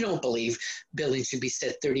 or we don't believe buildings should be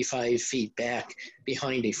set 35 feet back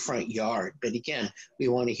behind a front yard. But again, we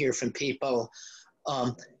want to hear from people.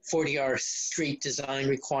 40R street design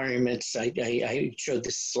requirements. I showed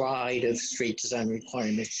the slide of street design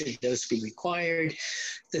requirements. Should those be required?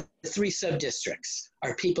 The 3 sub-districts.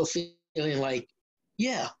 Are people feeling like,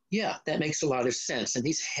 yeah, that makes a lot of sense. And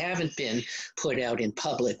these haven't been put out in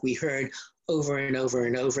public. We heard over and over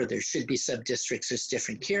and over, there should be sub-districts, there's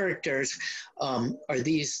different characters. Are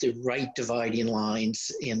these the right dividing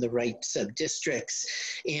lines in the right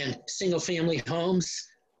sub-districts? And single-family homes,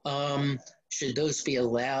 should those be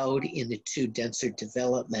allowed in the 2 denser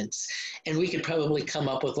developments? And we could probably come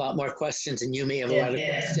up with a lot more questions, and you may have a lot of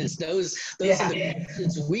questions. Those are the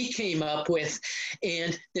questions we came up with.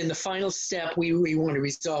 And then the final step, we want to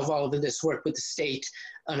resolve all of this work with the state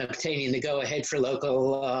on obtaining the go-ahead for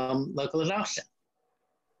local adoption.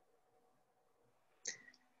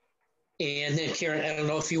 And then Karen, I don't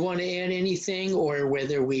know if you want to add anything or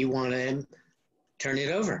whether we want to turn it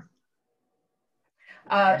over.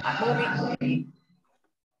 Can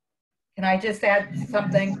I just add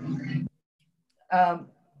something? I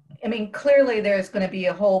mean, clearly there's going to be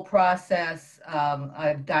a whole process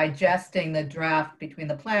of digesting the draft between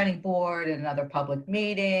the planning board and another public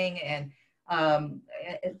meeting, and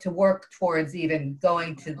to work towards even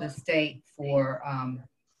going to the state for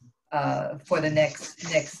the next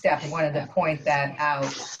step. I wanted to point that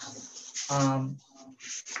out.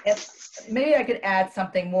 Maybe I could add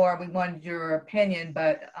something more. We wanted your opinion,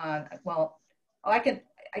 but well, I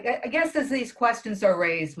guess as these questions are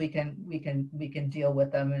raised, we can deal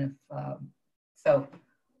with them. And if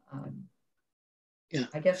yeah,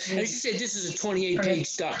 I guess as you said, this is a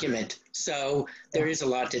 28-page document, so there is a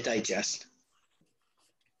lot to digest.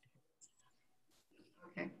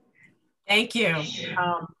 Okay. Thank you.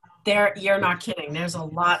 You're not kidding. There's a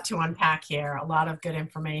lot to unpack here, a lot of good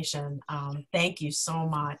information. Thank you so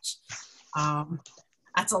much.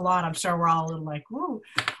 That's a lot. I'm sure we're all a little like, woo.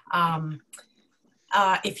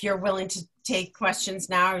 If you're willing to take questions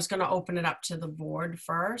now, I was going to open it up to the board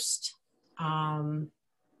first.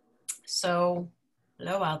 So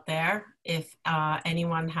hello out there. If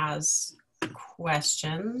anyone has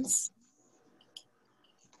questions.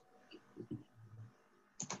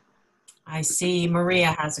 I see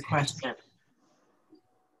Maria has a question.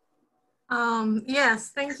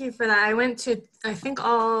 Yes, thank you for that. I went to, I think,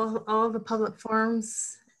 all the public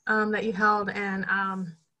forums that you held, and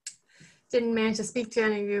didn't manage to speak to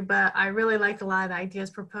any of you, but I really liked a lot of the ideas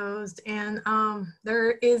proposed. And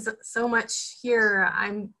there is so much here.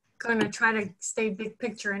 I'm going to try to stay big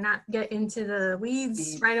picture and not get into the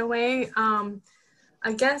weeds right away.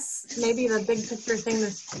 I guess maybe the big picture thing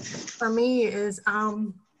for me is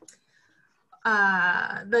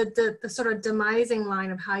the sort of demising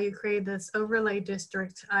line of how you create this overlay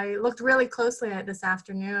district. I looked really closely at it this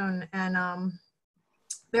afternoon, and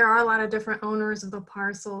there are a lot of different owners of the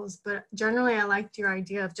parcels, but generally I liked your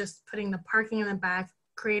idea of just putting the parking in the back,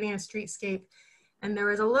 creating a streetscape. And there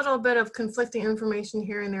was a little bit of conflicting information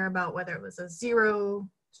here and there about whether it was a 0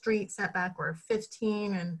 street setback or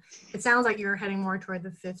 15, and it sounds like you're heading more toward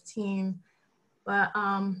the 15. But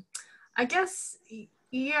I guess,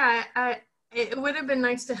 yeah, it would have been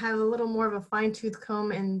nice to have a little more of a fine-tooth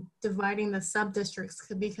comb in dividing the sub-districts,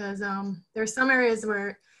 because there's some areas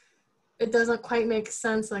where it doesn't quite make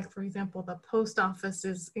sense. Like, for example, the post office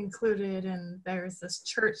is included, and there's this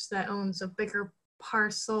church that owns a bigger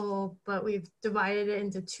parcel, but we've divided it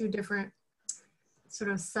into 2 different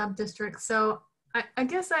sort of sub-districts. So I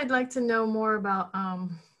guess I'd like to know more about,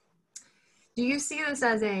 do you see this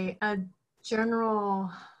as a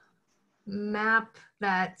general map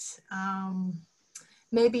that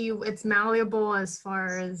maybe it's malleable as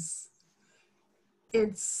far as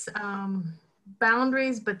its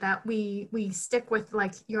boundaries, but that we stick with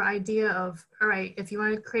like your idea of, all right, if you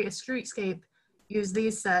want to create a streetscape, use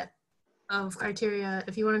these set of criteria.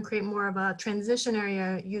 If you want to create more of a transition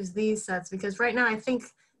area, use these sets. Because right now I think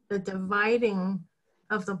the dividing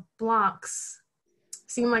of the blocks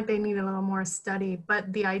seem like they need a little more study,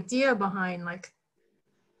 but the idea behind like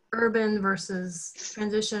urban versus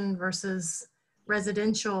transition versus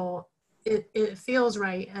residential, it feels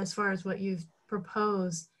right as far as what you've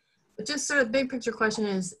proposed. But just sort of big picture question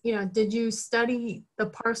is, you know, did you study the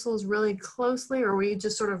parcels really closely, or were you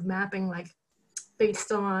just sort of mapping like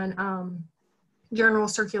based on general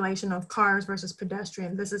circulation of cars versus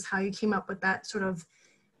pedestrian? This is how you came up with that sort of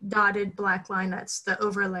dotted black line that's the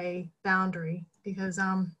overlay boundary, because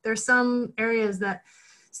there's some areas that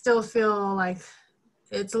still feel like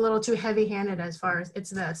it's a little too heavy-handed as far as it's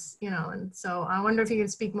this, you know. And so I wonder if you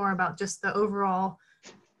could speak more about just the overall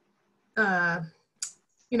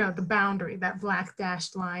you know, the boundary, that black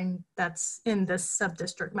dashed line that's in this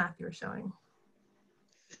sub-district map you're showing.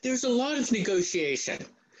 There's a lot of negotiation.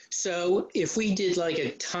 So if we did like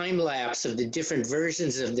a time lapse of the different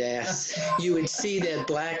versions of that, you would see that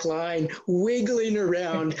black line wiggling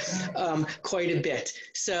around quite a bit.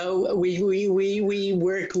 So we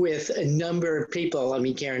work with a number of people. I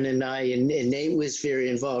mean, Karen and I, and Nate was very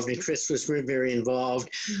involved, and Chris was very involved,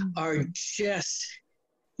 are just,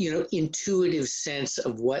 you know, intuitive sense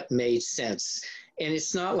of what made sense. And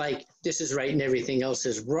it's not like this is right and everything else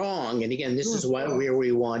is wrong. And again, this is where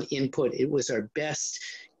we want input. It was our best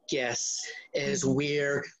guess as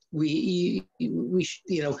where we you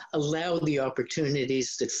know, allow the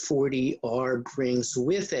opportunities that 40R brings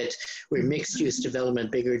with it, where mixed use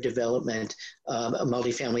development, bigger development, a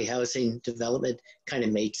multifamily housing development kind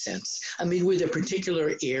of made sense. I mean, were there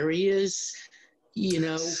particular areas, you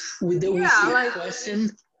know, with the like,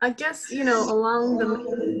 question? I guess, you know, along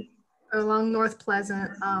North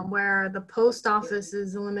Pleasant, where the post office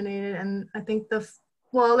is eliminated, and I think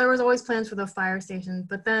well, there was always plans for the fire station,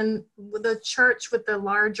 but then the church with the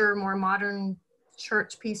larger, more modern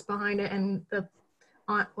church piece behind it, and well,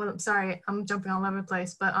 I'm sorry, I'm jumping all over the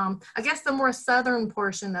place, but I guess the more southern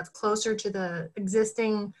portion that's closer to the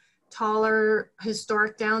existing, taller,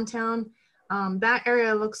 historic downtown, that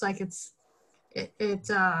area looks like it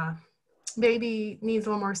maybe needs a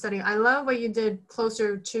little more study. I love what you did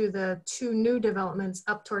closer to the two new developments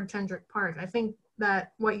up toward Kendrick Park. I think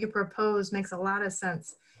that what you propose makes a lot of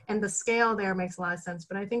sense, and the scale there makes a lot of sense.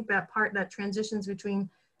 But I think that part that transitions between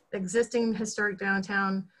the existing historic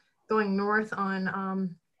downtown going north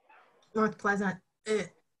on North Pleasant,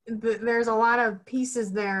 there's a lot of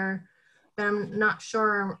pieces there that I'm not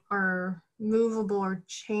sure are movable or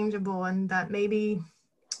changeable, and that maybe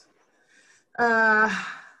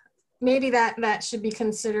that should be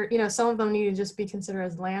considered, you know, some of them need to just be considered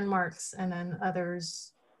as landmarks, and then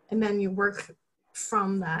others, and then you work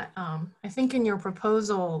from that. I think in your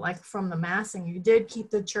proposal, like from the massing, you did keep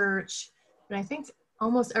the church, and I think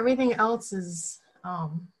almost everything else is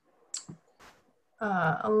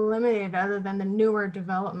eliminated other than the newer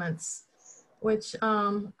developments, which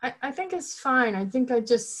I think is fine. I think I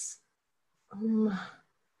just,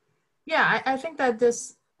 yeah, I think that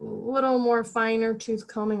this little more finer tooth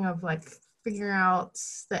combing of like figuring out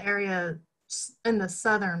the area in the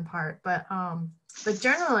southern part, but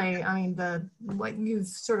generally, I mean, what you've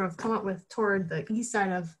sort of come up with toward the east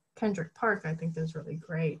side of Kendrick Park, I think is really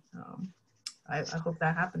great. I hope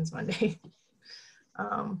that happens one day.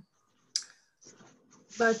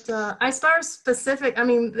 But as far as specific, I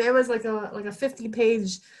mean, there was like a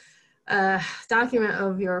 50-page document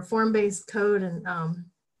of your form-based code, and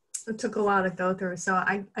it took a while to go through. So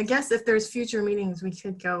I guess if there's future meetings, we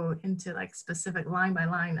could go into like specific line by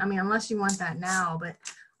line. I mean, unless you want that now, but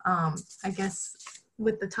I guess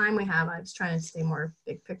with the time we have, I was trying to stay more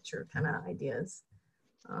big picture kind of ideas.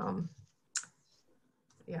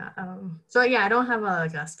 So yeah, I don't have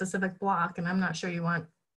a specific block, and I'm not sure you want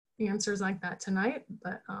answers like that tonight,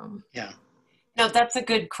 but yeah. No, that's a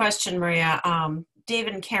good question, Maria.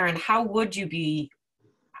 David and Karen, how would you be,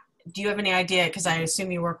 do you have any idea, because I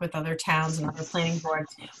assume you work with other towns and other planning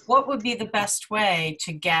boards, what would be the best way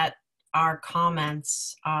to get our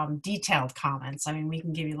comments, detailed comments? I mean, we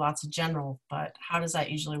can give you lots of general, but how does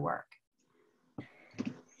that usually work?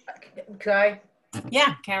 Could I?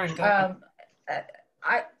 Yeah, Karen, go ahead.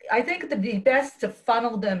 I think it'd be best to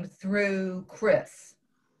funnel them through Chris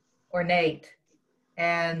or Nate,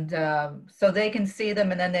 and so they can see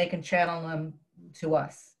them, and then they can channel them to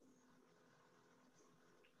us.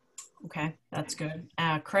 Okay, that's good.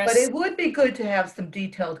 Chris? But it would be good to have some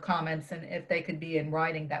detailed comments, and if they could be in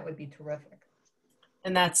writing, that would be terrific.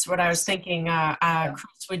 And that's what I was thinking.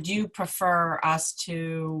 Chris, would you prefer us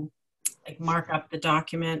to like mark up the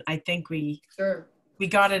document? I think we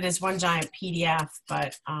got it as one giant PDF,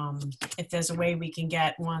 but if there's a way we can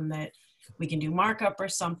get one that we can do markup or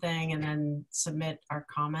something and then submit our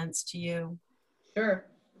comments to you. Sure.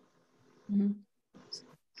 Mm-hmm.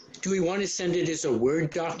 Do we want to send it as a Word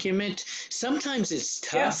document? Sometimes it's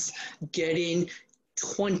tough getting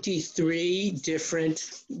 23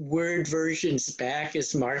 different Word versions back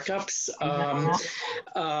as markups.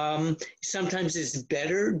 Sometimes it's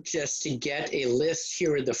better just to get a list.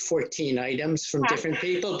 Here are the 14 items from different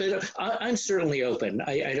people, but I'm certainly open.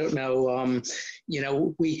 I don't know, you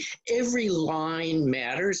know, every line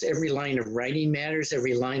matters, every line of writing matters,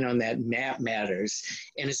 every line on that map matters.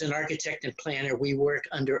 And as an architect and planner, we work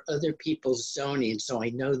under other people's zoning, so I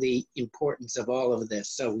know the importance of all of this.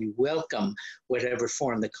 So we welcome whatever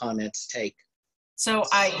form the comments take. So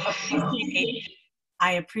I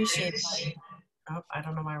appreciate that. Oh, I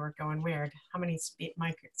don't know why we're going weird. How many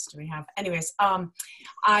mics do we have? Anyways,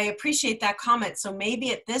 I appreciate that comment. So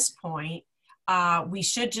maybe at this point, we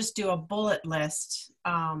should just do a bullet list,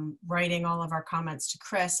 writing all of our comments to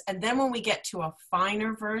Chris. And then when we get to a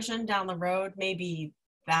finer version down the road, maybe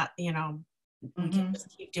that, you know, we can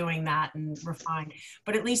just keep doing that and refine.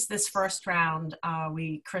 But at least this first round,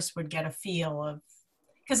 Chris would get a feel of,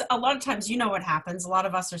 because a lot of times, you know what happens. A lot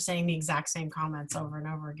of us are saying the exact same comments over and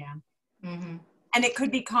over again. And it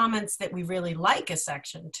could be comments that we really like a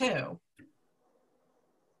section too.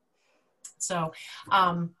 So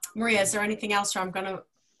Maria, is there anything else? Or I'm going to,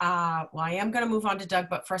 well, I am going to move on to Doug,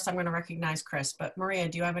 but first I'm going to recognize Chris. But Maria,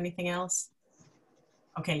 do you have anything else?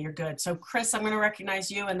 Okay, you're good. So Chris, I'm going to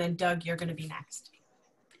recognize you, and then Doug, you're going to be next.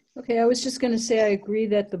 Okay, I was just going to say I agree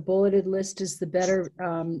that the bulleted list is the better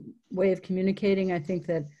way of communicating. I think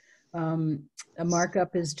that a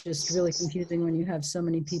markup is just really confusing when you have so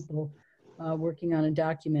many people working on a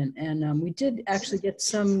document. And we did actually get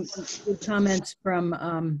some good comments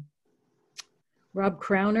from Rob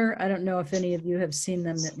Crowner. I don't know if any of you have seen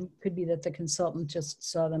them. That could be that the consultant just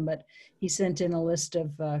saw them, but he sent in a list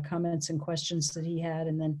of comments and questions that he had,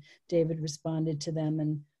 and then David responded to them.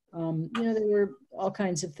 And you know, there were all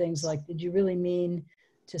kinds of things like, did you really mean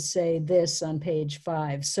to say this on page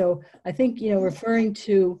 5? So I think, you know, referring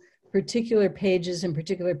to particular pages and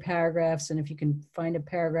particular paragraphs, and if you can find a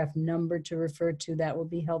paragraph number to refer to, that will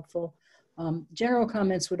be helpful. General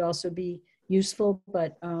comments would also be useful,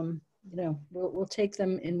 but you know, we'll take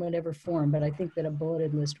them in whatever form, but I think that a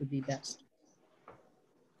bulleted list would be best.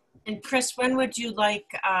 And Chris, when would you like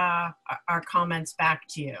our comments back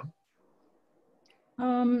to you?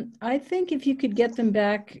 I think if you could get them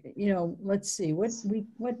back, you know, let's see,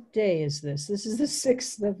 what day is this? This is the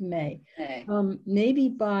 6th of May. Maybe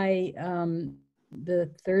by the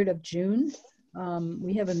 3rd of June.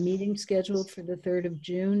 We have a meeting scheduled for the 3rd of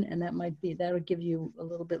June, and that would give you a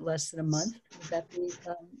little bit less than a month. Would that be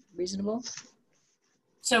reasonable?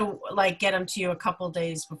 So like get them to you a couple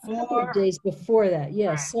days before? A couple of days before that, yes.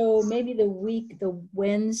 Right. So maybe the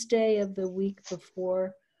Wednesday of the week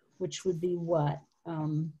before, which would be what?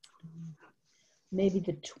 Maybe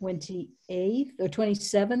the 28th or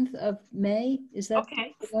 27th of May. Is that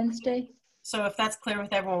okay? Wednesday? So if that's clear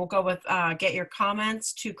with everyone, we'll go with get your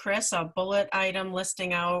comments to Chris, a bullet item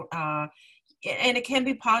listing out, and it can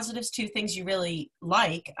be positives too, things you really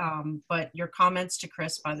like, but your comments to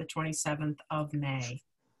Chris by the 27th of May.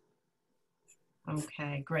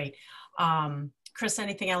 Okay, great. Chris,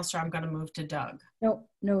 anything else, or I'm going to move to Doug? No,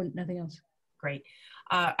 nothing else. Great.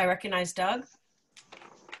 I recognize Doug.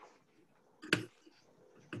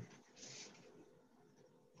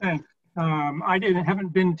 Thanks. I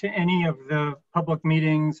haven't been to any of the public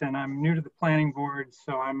meetings, and I'm new to the planning board,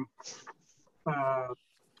 so I'm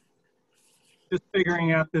just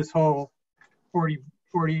figuring out this whole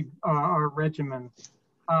 40-hour regimen.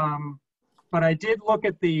 But I did look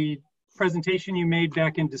at the presentation you made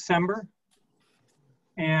back in December.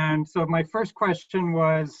 And so my first question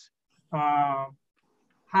was,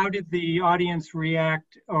 how did the audience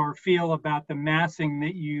react or feel about the massing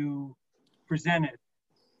that you presented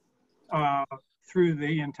through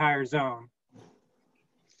the entire zone?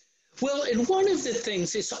 Well, and one of the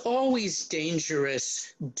things, it's always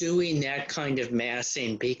dangerous doing that kind of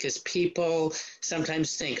massing because people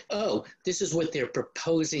sometimes think, oh, this is what they're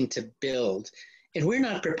proposing to build. And we're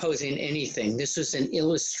not proposing anything. This is an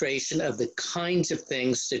illustration of the kinds of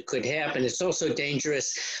things that could happen. It's also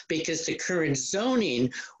dangerous because the current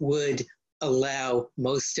zoning would allow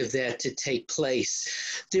most of that to take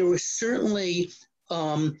place. There were certainly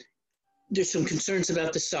there's some concerns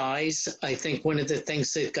about the size. I think one of the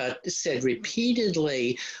things that got said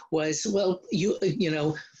repeatedly was, well, you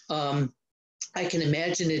know, I can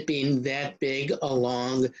imagine it being that big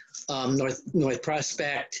along North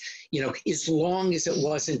Prospect, you know, as long as it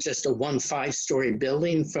wasn't just a 5-story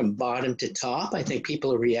building from bottom to top. I think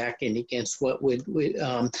people are reacting against what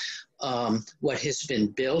has been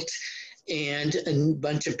built. And a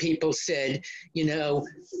bunch of people said, you know,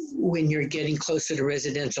 when you're getting closer to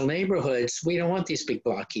residential neighborhoods, we don't want these big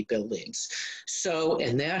blocky buildings. So,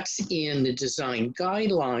 and that's in the design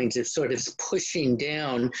guidelines of sort of pushing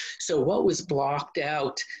down. So what was blocked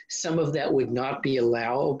out, some of that would not be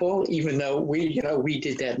allowable, even though we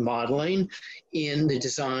did that modeling in the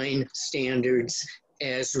design standards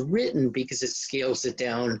as written, because it scales it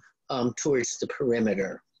down towards the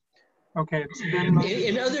perimeter. Okay.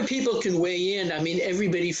 And other people can weigh in. I mean,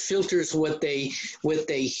 everybody filters what they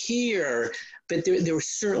hear, but there were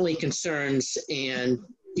certainly concerns, and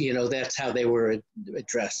you know that's how they were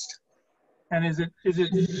addressed. And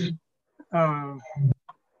are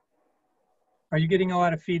you getting a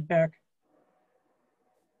lot of feedback?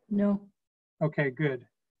 No. Okay, good.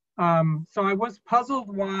 So I was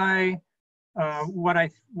puzzled why what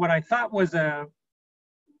I thought was a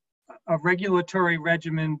regulatory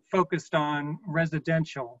regimen focused on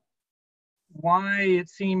residential, why it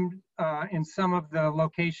seemed in some of the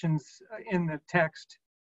locations in the text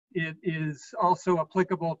it is also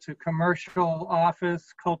applicable to commercial,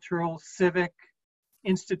 office, cultural, civic,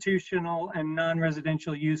 institutional, and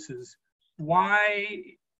non-residential uses. Why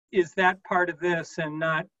is that part of this and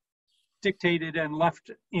not dictated and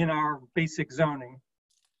left in our basic zoning?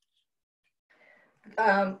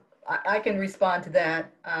 I can respond to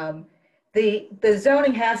that. The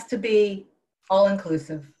zoning has to be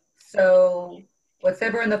all-inclusive. So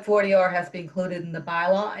whatever in the 40R has to be included in the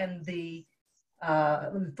bylaw, and the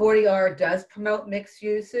 40R does promote mixed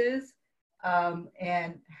uses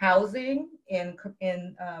and housing in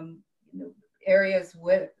areas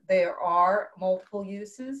where there are multiple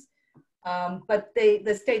uses. But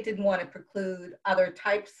the state didn't want to preclude other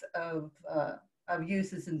types of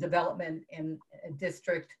uses and development in a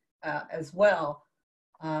district as well.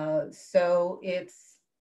 So it's,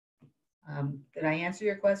 did I answer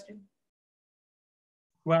your question?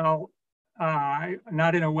 Well,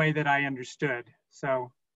 not in a way that I understood.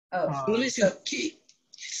 So, well, listen,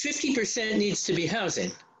 50% needs to be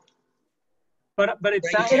housing. But it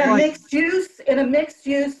sounds in a like mixed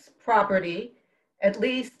use property, at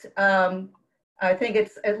least I think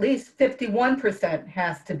it's at least 51%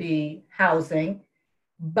 has to be housing,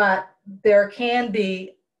 but there can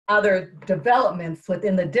be other developments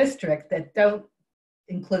within the district that don't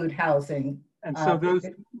include housing.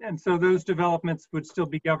 And so those developments would still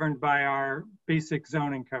be governed by our basic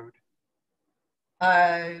zoning code.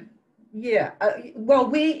 Yeah. Well,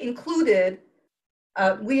 we included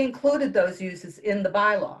those uses in the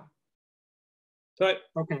bylaw. So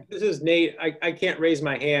this is Nate. I can't raise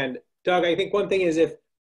my hand. Doug, I think one thing is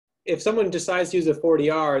if someone decides to use a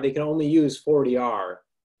 40R, they can only use 40R.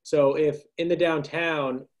 So if in the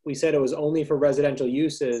downtown we said it was only for residential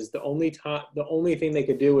uses, the only thing they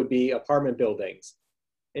could do would be apartment buildings.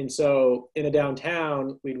 And so in a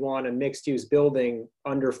downtown, we'd want a mixed use building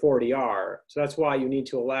under 40R. So that's why you need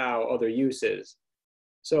to allow other uses.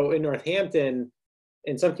 So in Northampton,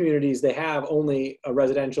 in some communities, they have only a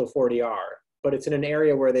residential 40R, but it's in an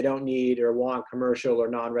area where they don't need or want commercial or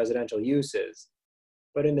non-residential uses.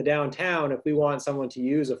 But in the downtown, if we want someone to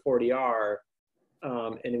use a 40R,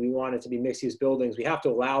 and we want it to be mixed-use buildings, we have to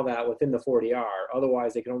allow that within the 40R.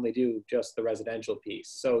 Otherwise, they can only do just the residential piece.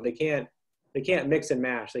 So they can't mix and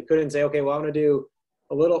match. They couldn't say, okay, well, I'm going to do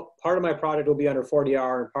a little part of my project will be under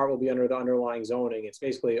 40R and part will be under the underlying zoning. It's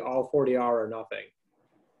basically all 40R or nothing.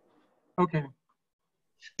 Okay.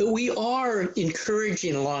 But we are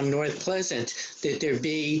encouraging along North Pleasant that there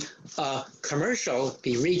be commercial,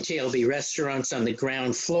 be retail, be restaurants on the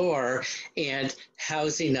ground floor and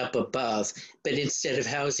housing up above. But instead of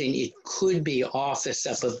housing, it could be office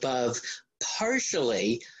up above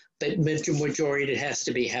partially, but majority it has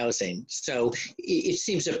to be housing. So it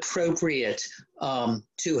seems appropriate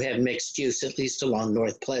to have mixed use, at least along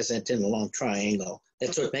North Pleasant and along Triangle.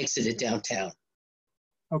 That's what makes it a downtown.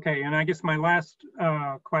 Okay, and I guess my last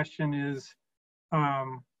question is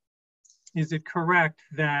it correct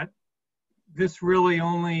that this really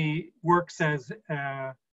only works as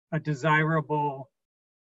a desirable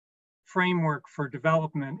framework for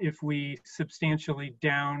development if we substantially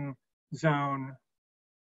down zone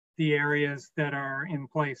the areas that are in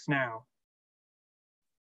place now?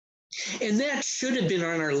 And that should have been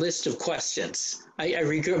on our list of questions. I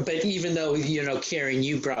regret, but even though, you know, Karen,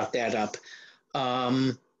 you brought that up,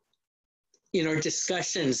 in our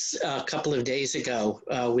discussions a couple of days ago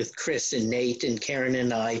with Chris and Nate and Karen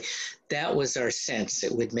and I, that was our sense.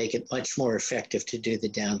 It would make it much more effective to do the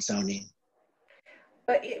downzoning.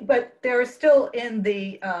 But there are still in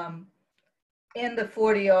the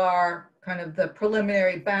 40R kind of the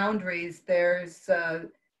preliminary boundaries, there's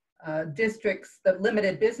districts, the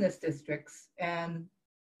limited business districts, and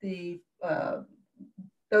the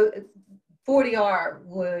 40R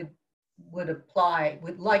would apply,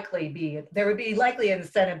 would likely be, there would be likely an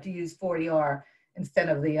incentive to use 40R instead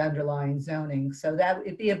of the underlying zoning. So that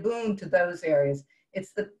would be a boon to those areas.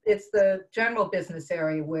 It's the general business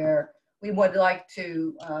area where we would like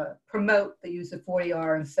to promote the use of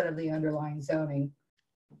 40R instead of the underlying zoning.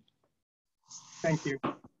 Thank you.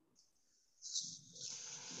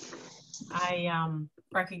 I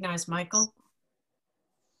recognize Michael.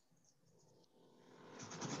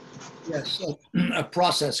 Yes, a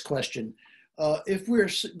process question. If we're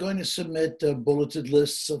going to submit bulleted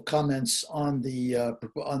lists of comments on the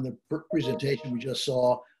presentation we just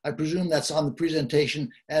saw, I presume that's on the presentation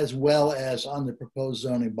as well as on the proposed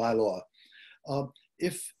zoning bylaw.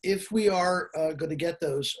 If we are going to get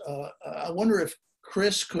those, I wonder if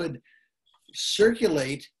Chris could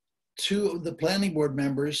circulate to the planning board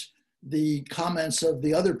members the comments of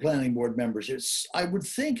the other planning board members. I would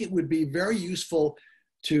think it would be very useful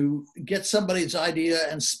to get somebody's idea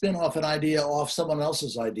and spin off an idea off someone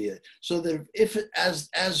else's idea. So that if as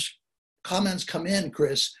comments come in,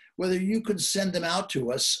 Chris, whether you could send them out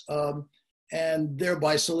to us and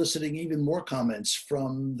thereby soliciting even more comments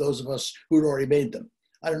from those of us who'd already made them.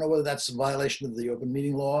 I don't know whether that's a violation of the open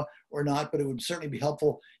meeting law or not, but it would certainly be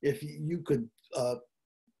helpful if you could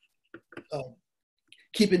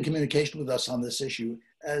keep in communication with us on this issue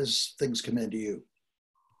as things come into you.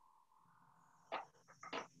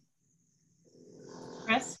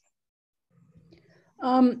 Chris?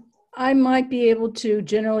 I might be able to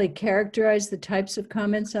generally characterize the types of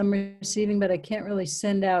comments I'm receiving, but I can't really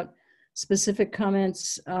send out specific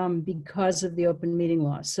comments because of the open meeting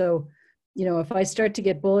law. So, you know, if I start to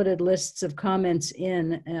get bulleted lists of comments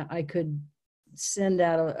in, I could send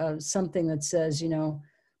out something that says, you know,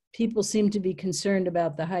 people seem to be concerned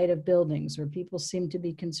about the height of buildings, or people seem to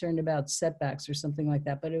be concerned about setbacks or something like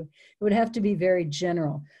that, but it would have to be very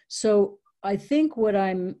general. So I think what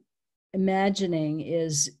I'm imagining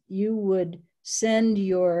is you would send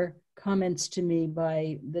your comments to me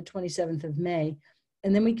by the 27th of May,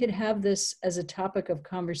 and then we could have this as a topic of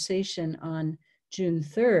conversation on June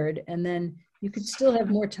 3rd, and then you could still have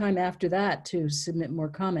more time after that to submit more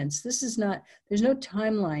comments. This is not, there's no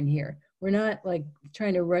timeline here. We're not like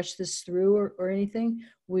trying to rush this through or anything.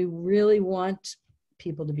 We really want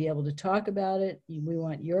people to be able to talk about it. We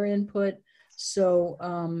want your input. So,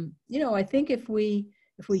 you know, I think if we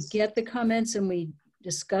get the comments and we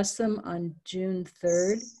discuss them on June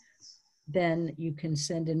 3rd, then you can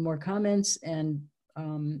send in more comments and,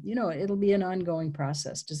 you know, it'll be an ongoing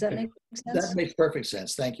process. Does that make sense? That makes perfect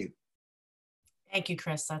sense. Thank you. Thank you,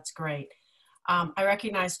 Chris. That's great. I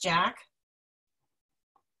recognize Jack.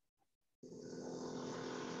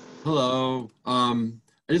 Hello. I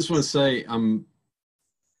just want to say I'm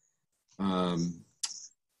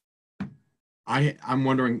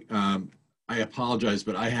wondering. I apologize,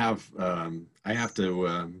 but I have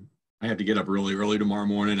to get up really early tomorrow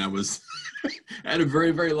morning. I had a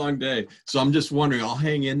very, very long day, so I'm just wondering. I'll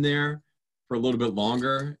hang in there for a little bit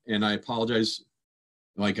longer, and I apologize.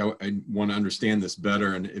 Like I want to understand this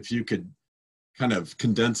better, and if you could kind of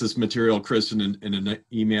condense this material, Chris, in an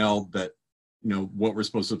email that, you know, what we're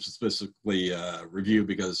supposed to specifically review,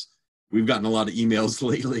 because we've gotten a lot of emails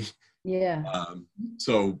lately. Yeah.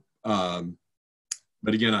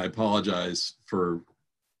 But again, I apologize for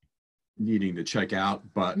needing to check out.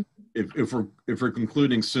 But if we're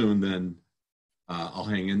concluding soon, then I'll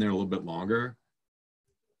hang in there a little bit longer.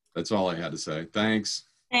 That's all I had to say. Thanks.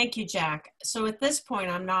 Thank you, Jack. So at this point,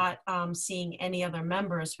 I'm not seeing any other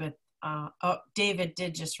members with. Oh, David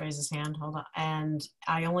did just raise his hand. Hold on, and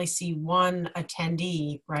I only see one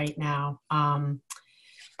attendee right now.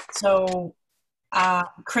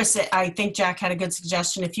 Chris, I think Jack had a good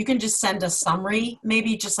suggestion. If you can just send a summary,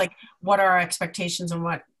 maybe just like what are our expectations and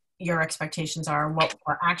what your expectations are, what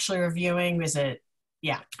we're actually reviewing. Is it,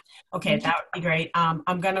 yeah. Okay, that would be great.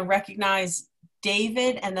 I'm gonna recognize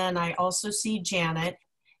David, and then I also see Janet,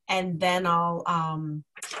 and then I'll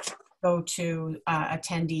go to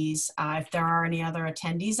attendees. If there are any other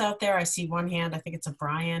attendees out there, I see one hand, I think it's a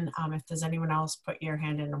Brian. If there's anyone else, put your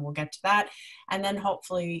hand in and we'll get to that. And then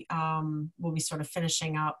hopefully we'll be sort of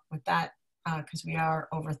finishing up with that because we are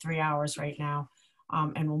over 3 hours right now,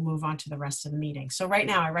 and we'll move on to the rest of the meeting. So right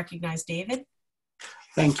now I recognize David.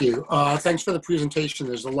 Thank you. Thanks for the presentation.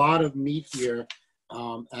 There's a lot of meat here,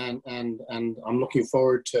 and I'm looking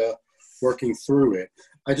forward to working through it.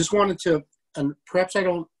 I just wanted to, and perhaps I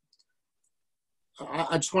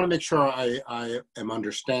just want to make sure I am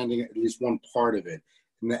understanding at least one part of it.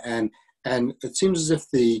 And it seems as if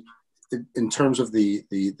the in terms of the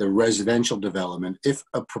residential development, if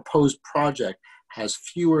a proposed project has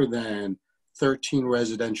fewer than 13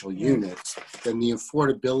 residential units, then the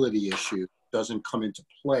affordability issue doesn't come into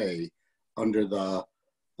play under the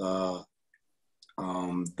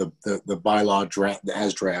bylaw draft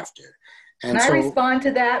as drafted. And Can so, I respond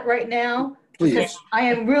to that right now? please. Because I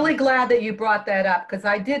am really glad that you brought that up, because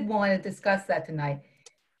I did want to discuss that tonight.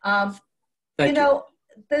 You know,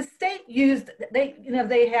 the state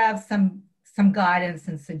they have some guidance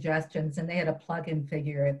and suggestions, and they had a plug-in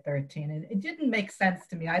figure at 13, and it didn't make sense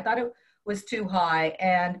to me. I thought it was too high,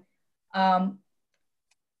 and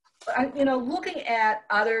you know, looking at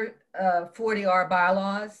other 40R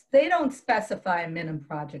bylaws, they don't specify a minimum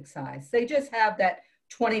project size. They just have that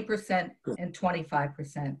 20% and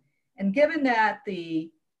 25%. And given that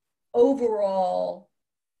the overall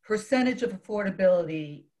percentage of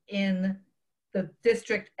affordability in the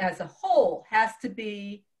district as a whole has to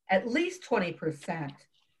be at least 20%,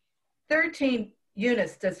 13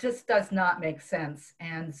 units just does not make sense.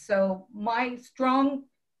 And so my strong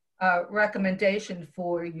recommendation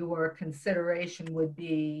for your consideration would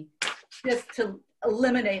be just to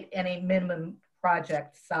eliminate any minimum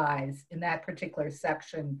project size in that particular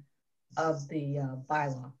section of the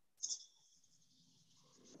bylaw.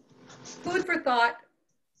 Food for thought.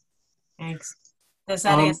 Thanks. Does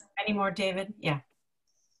that answer any more, David? Yeah.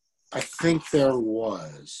 I think there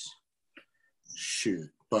was. Shoot,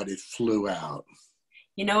 but it flew out.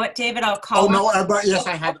 You know what, David? I'll call. Oh no, but yes,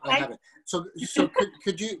 I have it. So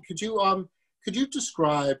could you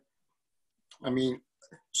describe? I mean,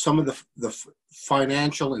 some of the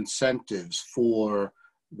financial incentives for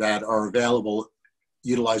that are available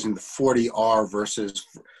utilizing the 40R versus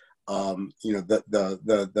you know,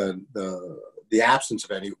 the absence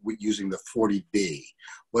of any using the 40B.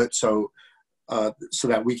 But so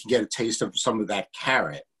that we can get a taste of some of that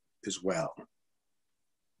carrot as well.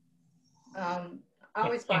 I'll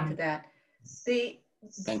respond to that.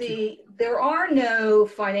 There are no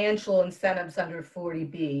financial incentives under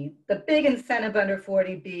 40B. The big incentive under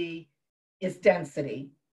 40B is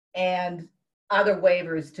density and other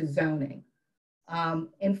waivers to zoning.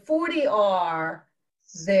 In 40R,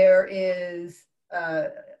 there is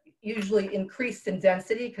usually increased in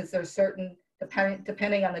density because there's certain,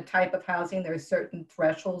 depending on the type of housing, there's certain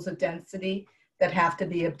thresholds of density that have to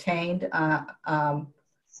be obtained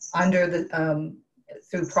under the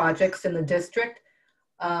through projects in the district.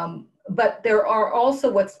 But there are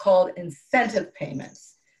also what's called incentive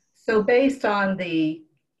payments. So based on the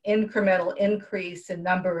incremental increase in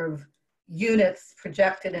number of units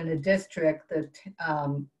projected in a district,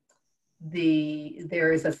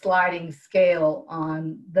 there is a sliding scale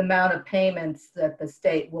on the amount of payments that the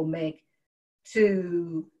state will make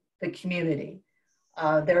to the community.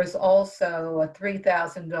 There's also a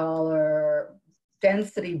 $3,000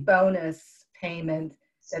 density bonus payment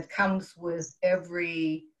that comes with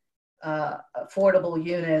every affordable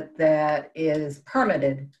unit that is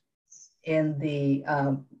permitted in the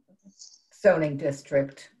zoning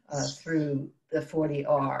district through the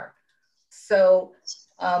 40R. So,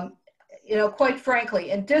 you know, quite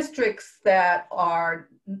frankly, in districts that are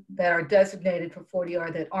designated for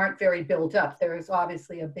 40R that aren't very built up, there is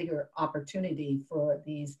obviously a bigger opportunity for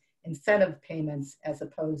these incentive payments as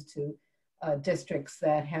opposed to districts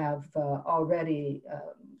that have already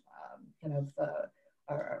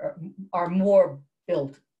are more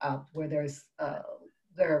built up, where there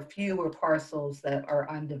are fewer parcels that are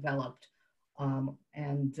undeveloped,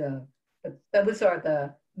 but those are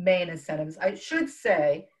the main incentives. I should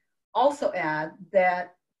say, also add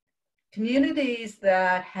that communities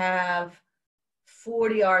that have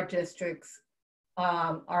 40R districts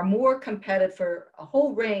are more competitive for a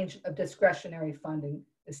whole range of discretionary funding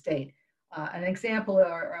the state. An example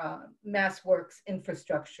are MassWorks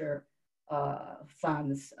infrastructure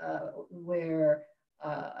funds, where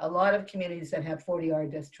a lot of communities that have 40R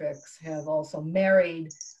districts have also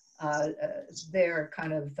married their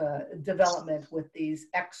kind of development with these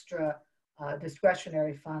extra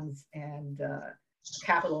discretionary funds and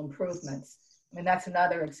capital improvements. I mean, that's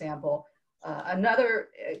another example. Another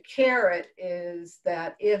carrot is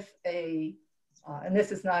that if and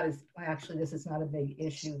this is not this is not a big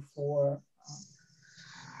issue for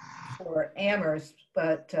Amherst,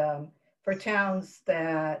 but for towns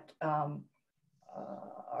that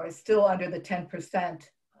are still under the 10%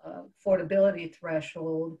 affordability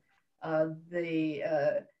threshold,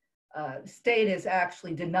 the state has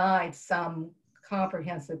actually denied some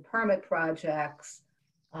comprehensive permit projects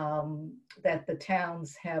that the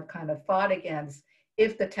towns have kind of fought against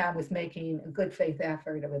if the town was making a good faith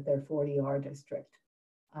effort with their 40R district.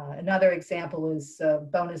 Another example is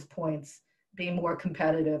bonus points being more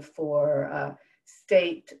competitive for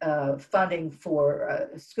state funding for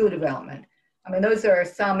school development. I mean, those are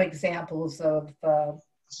some examples of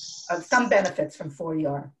some benefits from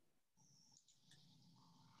 40R.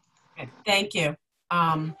 Okay, thank you.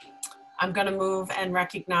 I'm going to move and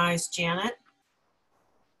recognize Janet.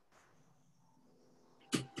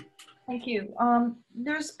 Thank you.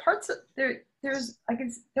 There's parts of, there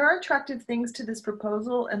are attractive things to this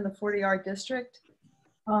proposal in the 40R district.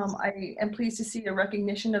 I am pleased to see a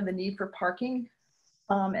recognition of the need for parking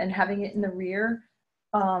and having it in the rear.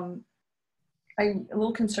 I'm a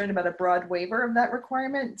little concerned about a broad waiver of that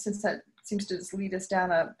requirement, since that seems to just lead us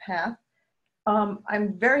down a path.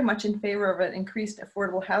 I'm very much in favor of an increased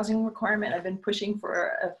affordable housing requirement. I've been pushing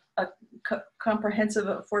for a comprehensive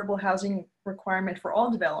affordable housing requirement for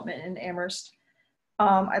all development in Amherst.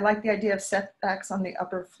 I like the idea of setbacks on the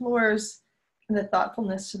upper floors and the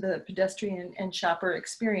thoughtfulness to the pedestrian and shopper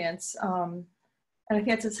experience. And I think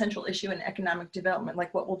it's a central issue in economic development,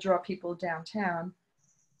 like what will draw people downtown.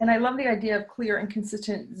 And I love the idea of clear and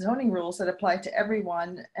consistent zoning rules that apply to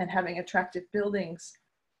everyone and having attractive buildings.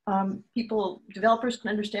 Developers can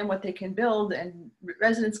understand what they can build, and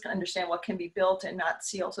residents can understand what can be built and not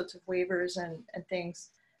see all sorts of waivers and things.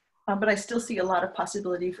 But I still see a lot of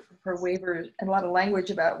possibility for waivers and a lot of language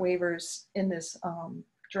about waivers in this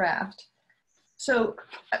draft. So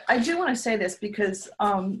I do want to say this because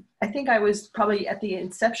I think I was probably at the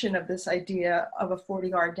inception of this idea of a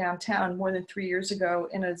 40R downtown more than 3 years ago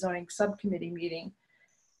in a zoning subcommittee meeting.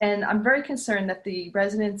 And I'm very concerned that the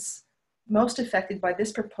residents most affected by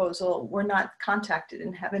this proposal were not contacted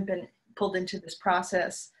and haven't been pulled into this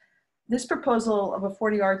process. This proposal of a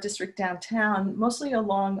 40R district downtown, mostly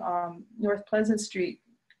along North Pleasant Street,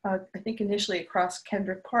 I think initially across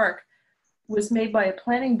Kendrick Park, was made by a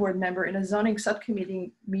planning board member in a zoning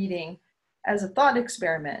subcommittee meeting as a thought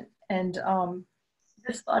experiment. And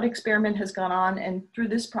this thought experiment has gone on, and through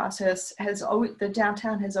this process, the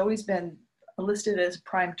downtown has always been listed as a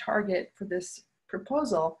prime target for this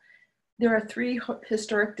proposal. There are 3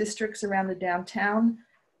 historic districts around the downtown.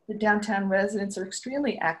 The downtown residents are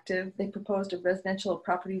extremely active. They proposed a residential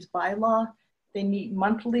properties bylaw. They meet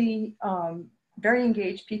monthly, very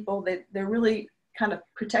engaged people. They're really kind of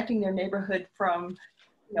protecting their neighborhood from,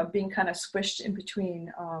 being kind of squished in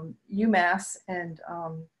between UMass and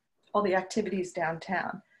all the activities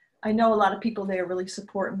downtown. I know a lot of people there really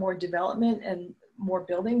support more development and more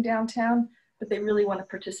building downtown, but they really want to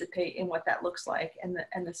participate in what that looks like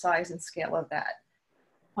and the size and scale of that.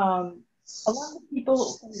 A lot of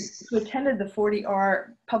people who attended the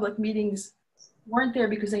 40R public meetings weren't there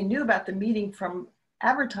because they knew about the meeting from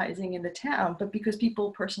advertising in the town, but because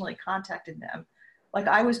people personally contacted them. Like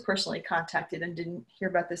I was personally contacted and didn't hear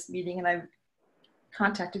about this meeting, and I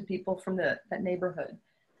contacted people from that neighborhood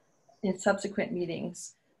in subsequent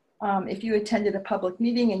meetings. If you attended a public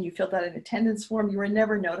meeting and you filled out an attendance form, you were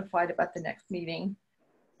never notified about the next meeting.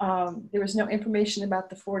 There was no information about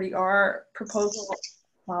the 40R proposal.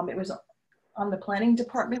 It was on the planning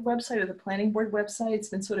department website or the planning board website. It's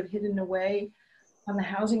been sort of hidden away on the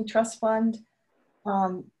Housing Trust Fund.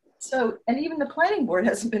 And even the planning board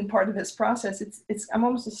hasn't been part of this process. I'm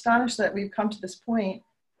almost astonished that we've come to this point,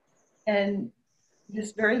 and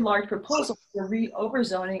this very large proposal for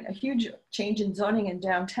overzoning, a huge change in zoning in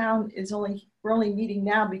downtown, we're only meeting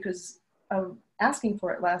now because of asking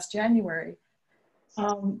for it last January.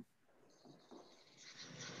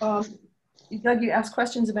 Doug, you asked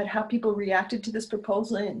questions about how people reacted to this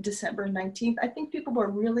proposal in December 19th. I think people were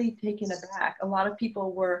really taken aback. A lot of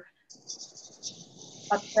people were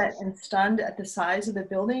upset and stunned at the size of the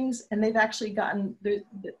buildings, and they've actually gotten, the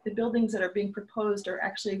buildings that are being proposed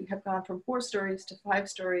have gone from 4 stories to 5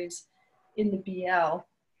 stories in the BL.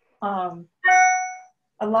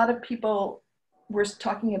 A lot of people were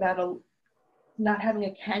talking about not having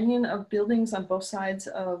a canyon of buildings on both sides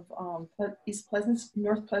of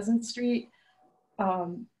North Pleasant Street.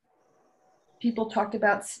 People talked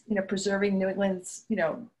about, preserving New England's,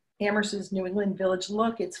 Amherst's New England Village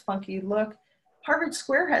look, its funky look. Harvard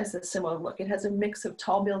Square has a similar look. It has a mix of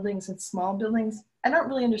tall buildings and small buildings. I don't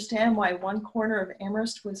really understand why one corner of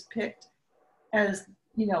Amherst was picked as,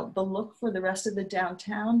 the look for the rest of the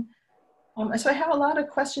downtown. So I have a lot of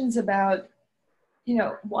questions about,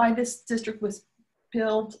 why this district was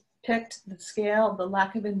picked, the scale, the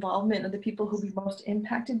lack of involvement of the people who will be most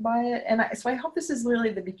impacted by it. And so I hope this is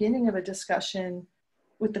really the beginning of a discussion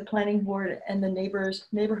with the planning board and the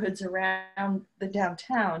neighborhoods around the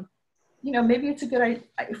downtown. Maybe it's a good idea.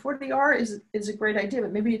 40R is a great idea,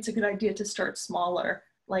 but maybe it's a good idea to start smaller,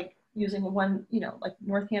 like using one, you know, like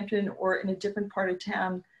Northampton or in a different part of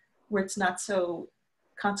town where it's not so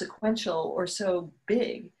consequential or so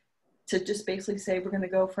big, to just basically say we're going to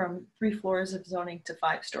go from 3 floors of zoning to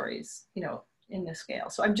 5 stories, you know, in this scale.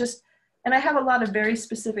 So I'm just, and I have a lot of very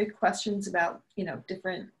specific questions about, you know,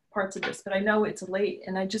 different parts of this, but I know it's late,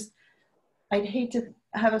 and I'd hate to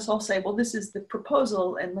have us all say, well, this is the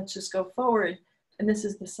proposal and let's just go forward, and this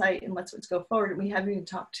is the site and let's go forward. And we haven't even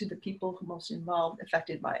talked to the people who most involved,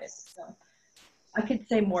 affected by it. So I could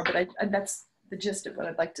say more, but that's the gist of what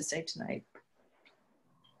I'd like to say tonight.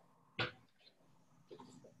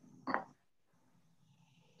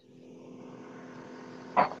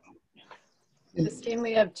 Christine,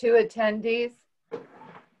 we have 2 attendees.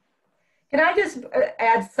 Can I just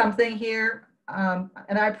add something here? And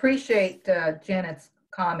I appreciate Janet's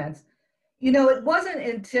comments. You know, it wasn't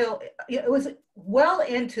until, it was well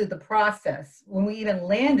into the process when we even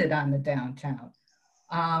landed on the downtown.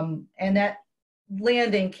 And that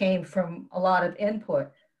landing came from a lot of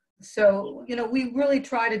input. So, you know, we really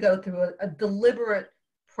try to go through a deliberate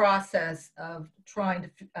process of trying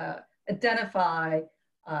to identify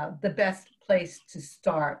the best place to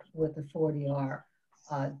start with the 40R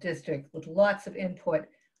district, with lots of input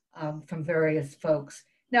from various folks.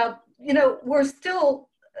 Now, you know, we're still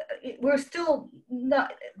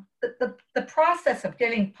not, the process of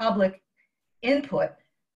getting public input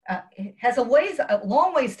has a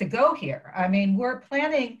long ways to go here. I mean, we're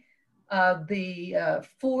planning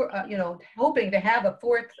you know, hoping to have a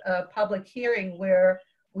 4th public hearing where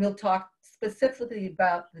we'll talk specifically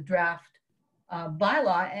about the draft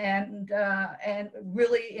bylaw and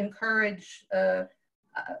really encourage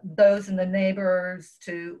those and the neighbors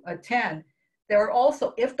to attend. There are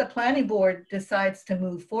also, if the planning board decides to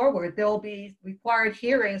move forward, there will be required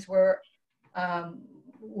hearings where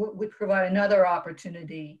we provide another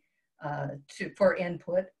opportunity for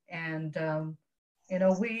input. And, you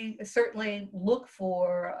know, we certainly look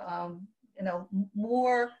for, you know,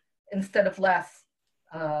 more instead of less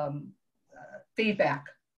feedback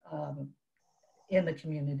in the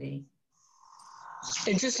community.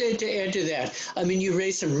 And just to add to that, I mean, you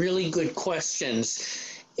raised some really good questions.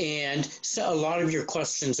 And so a lot of your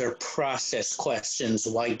questions are process questions.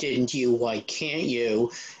 Why didn't you? Why can't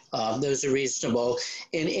you? Those are reasonable.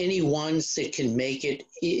 And any ones that can make it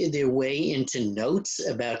their way into notes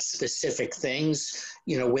about specific things,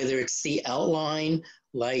 you know, whether it's the outline,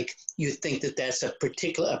 like you think that that's a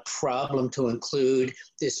particular problem to include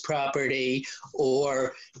this property,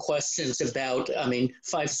 or questions about, I mean,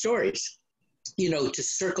 5 stories. You know, to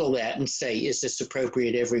circle that and say, is this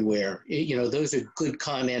appropriate everywhere? You know, those are good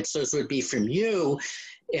comments. Those would be from you,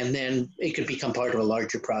 and then it could become part of a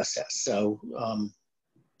larger process. So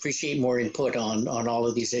appreciate more input on all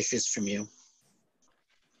of these issues from you.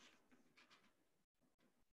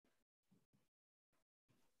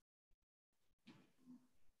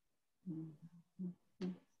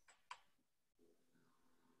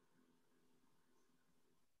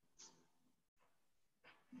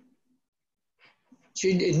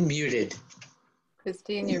 You're muted.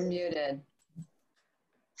 Christine, you're muted.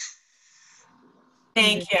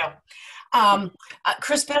 Thank you.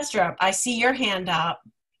 Chris Bestrup, I see your hand up.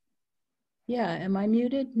 Yeah, am I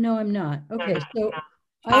muted? No, I'm not. Okay, so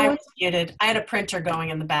I was muted. I had a printer going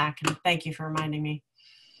in the back, and thank you for reminding me.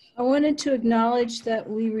 I wanted to acknowledge that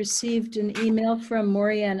we received an email from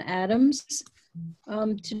Maurianne Adams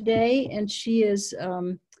today, and she is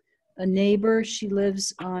a neighbor. She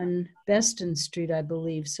lives on Beston Street, I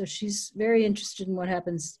believe. So she's very interested in what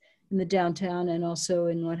happens in the downtown and also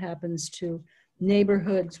in what happens to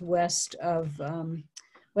neighborhoods west of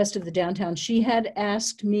the downtown. She had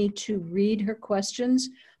asked me to read her questions,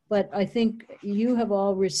 but I think you have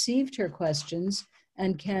all received her questions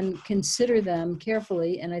and can consider them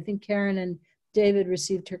carefully. And I think Karen and David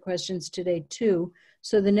received her questions today too.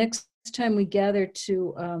 So the next time we gather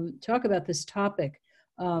to talk about this topic,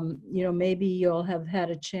 you know, maybe you'll have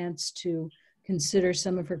had a chance to consider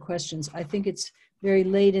some of her questions. I think it's very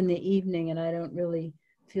late in the evening, and I don't really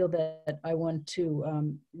feel that I want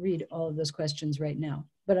to read all of those questions right now.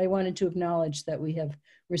 But I wanted to acknowledge that we have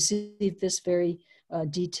received this very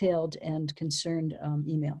detailed and concerned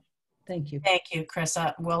email. Thank you. Thank you, Chris.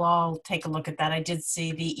 We'll all take a look at that. I did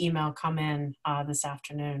see the email come in this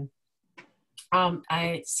afternoon.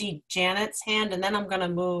 I see Janet's hand, and then I'm going to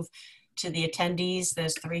move to the attendees.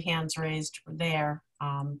 There's 3 hands raised there.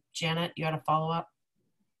 Janet, you had a follow-up?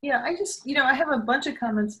 Yeah, I just, you know, I have a bunch of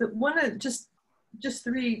comments, but one of just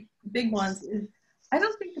 3 big ones is, I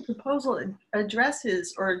don't think the proposal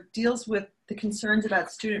addresses or deals with the concerns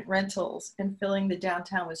about student rentals and filling the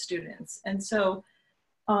downtown with students. And so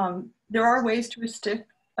there are ways to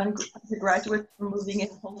undergraduates are moving in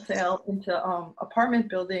wholesale into apartment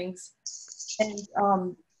buildings. And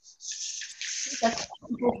that's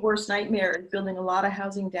people's worst nightmare is building a lot of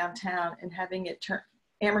housing downtown and having it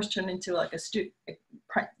Amherst turn into like a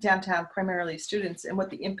downtown primarily students, and what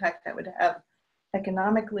the impact that would have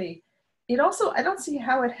economically. It also, I don't see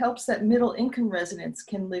how it helps that middle income residents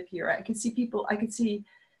can live here. I could see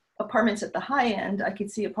apartments at the high end. I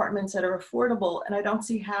could see apartments that are affordable, and I don't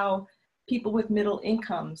see how people with middle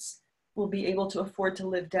incomes will be able to afford to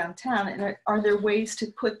live downtown. And are there ways to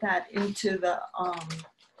put that into the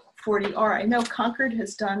 40R? I know Concord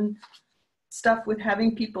has done stuff with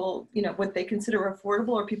having people, you know, what they consider affordable,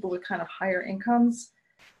 or people with kind of higher incomes.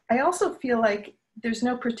 I also feel like there's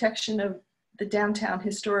no protection of the downtown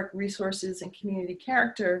historic resources and community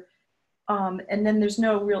character. And then there's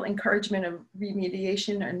no real encouragement of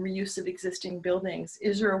remediation and reuse of existing buildings.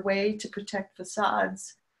 Is there a way to protect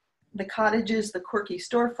facades, the cottages, the quirky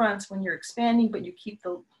storefronts when you're expanding, but you keep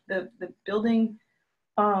the building?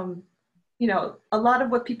 You know, a lot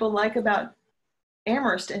of what people like about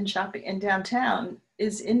Amherst and shopping and downtown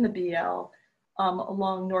is in the BL,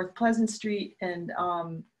 along North Pleasant Street, and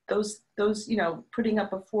those, you know, putting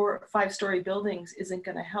up a 4- or 5-story buildings isn't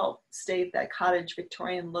going to help stave that cottage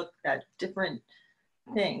Victorian look, that different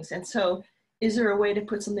things. And so, is there a way to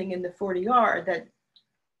put something in the 40R that,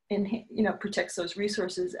 you know, protects those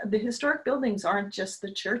resources? The historic buildings aren't just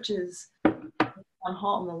the churches, town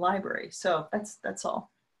hall, and the library. So that's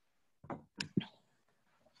all.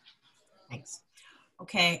 Thanks.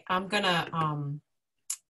 Okay, I'm gonna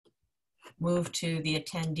move to the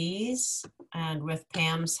attendees, and with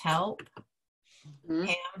Pam's help.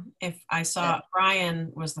 Pam, if I saw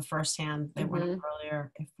Brian was the first hand that went up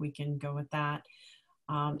earlier, if we can go with that.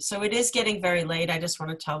 So it is getting very late. I just want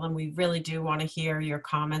to tell them we really do want to hear your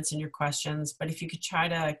comments and your questions, but if you could try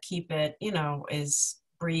to keep it, you know, as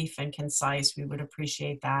brief and concise, we would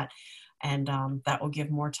appreciate that. And that will give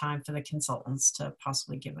more time for the consultants to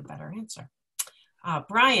possibly give a better answer.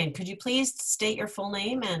 Brian, could you please state your full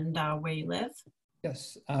name and where you live?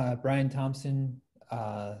 Yes, Brian Thompson,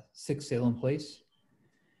 6 Salem Place.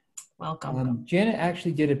 Welcome. Janet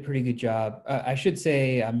actually did a pretty good job. I should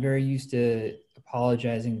say I'm very used to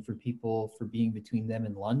apologizing for people for being between them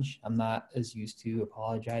and lunch. I'm not as used to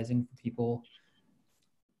apologizing for people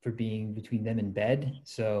for being between them and bed.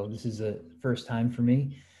 So this is a first time for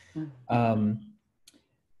me.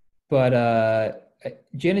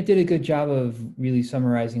 Janet did a good job of really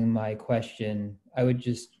summarizing my question. I would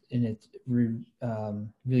just, and it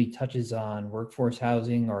really touches on workforce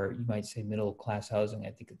housing, or you might say middle class housing.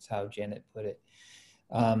 I think it's how Janet put it.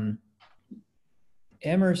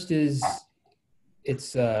 Amherst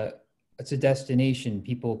it's a destination.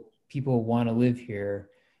 People want to live here.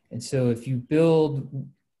 And so if you build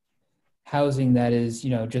housing that is,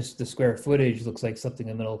 you know, just the square footage looks like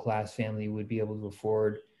something a middle class family would be able to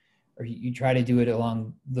afford, or you try to do it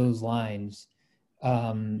along those lines,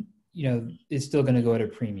 you know, it's still going to go at a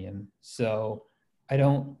premium. So I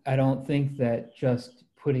don't think that just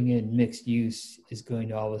putting in mixed use is going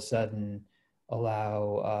to all of a sudden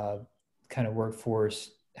allow kind of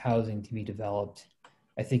workforce housing to be developed.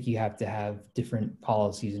 I think you have to have different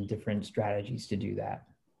policies and different strategies to do that.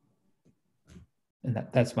 And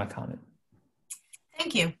that's my comment.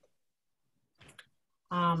 Thank you.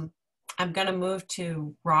 I'm going to move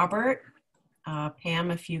to Robert.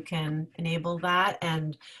 Pam, if you can enable that.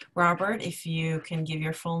 And Robert, if you can give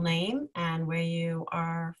your full name and where you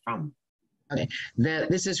are from. Okay,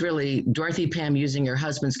 this is really Dorothy Pam using your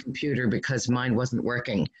husband's computer because mine wasn't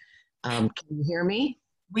working. Can you hear me?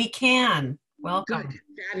 We can. Welcome. Good.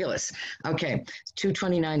 Fabulous. Okay,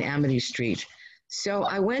 229 Amity Street. So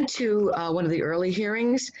I went to one of the early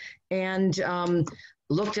hearings and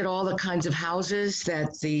looked at all the kinds of houses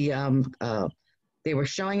that they were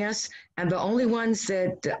showing us, and the only ones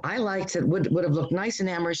that I liked that would have looked nice in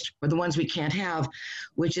Amherst were the ones we can't have,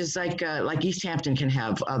 which is like East Hampton can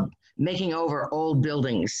have, making over old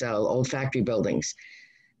buildings, old factory buildings.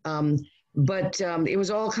 But it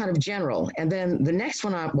was all kind of general. And then the next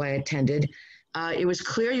one I attended, it was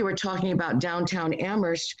clear you were talking about downtown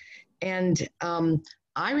Amherst, and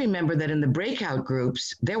I remember that in the breakout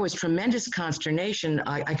groups, there was tremendous consternation.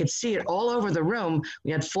 I could see it all over the room.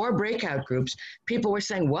 We had 4 breakout groups. People were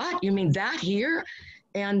saying, what, you mean that here?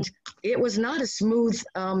 And it was not a smooth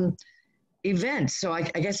event. So I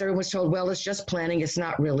guess everyone was told, well, it's just planning, it's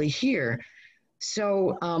not really here.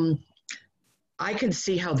 So I can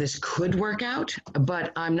see how this could work out,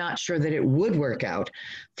 but I'm not sure that it would work out.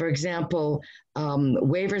 For example,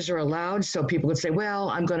 waivers are allowed, so people would say, well,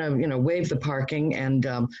 I'm going to waive the parking, and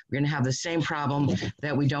we're going to have the same problem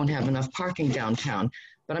that we don't have enough parking downtown.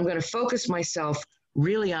 but I'm going to focus myself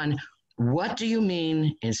really on what do you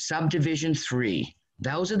mean in subdivision 3?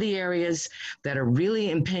 Those are the areas that are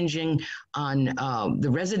really impinging on the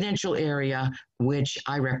residential area, which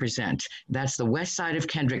I represent. That's the west side of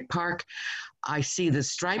Kendrick Park. I see the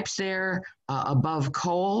stripes there above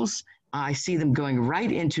Coles. I see them going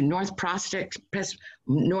right into North Prospect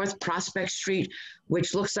Street,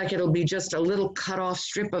 which looks like it'll be just a little cut-off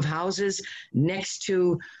strip of houses next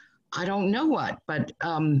to, I don't know what, but,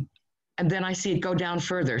 and then I see it go down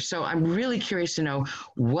further. So I'm really curious to know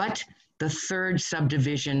what the third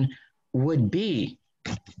subdivision would be.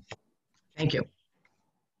 Thank you.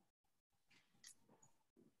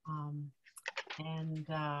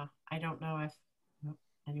 I don't know if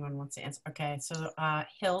anyone wants to answer. Okay, so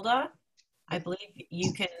Hilda, I believe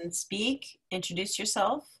you can speak, introduce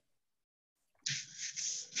yourself.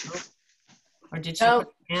 Oh. Or did she put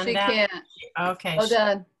her hand she down? Can't. Okay. Hold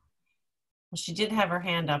on. Well, she did have her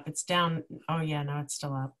hand up. It's down. Oh yeah, no, it's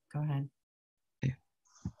still up. Go ahead.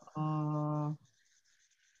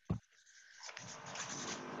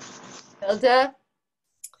 Hilda?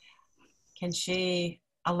 Can she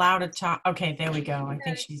allow to talk? Okay, there we go. I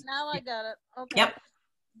think she's. Now I got it. Okay. Yep.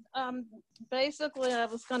 Basically, I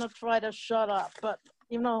was going to try to shut up, but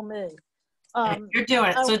you know me. You're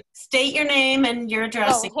doing it. So state your name and your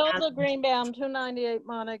address. Hilda Greenbaum, 298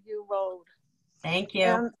 Montague Road. Thank you.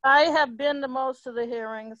 And I have been to most of the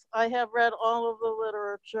hearings. I have read all of the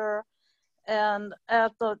literature. And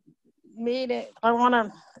at the meeting, I want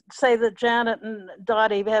to say that Janet and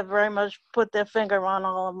Dottie have very much put their finger on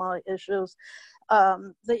all of my issues.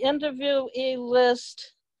 The interviewee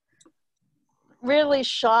list really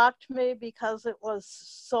shocked me because it was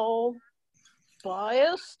so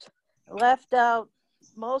biased, left out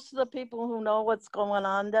most of the people who know what's going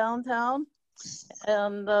on downtown.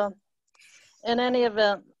 And in any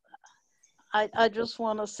event, I just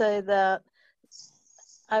want to say that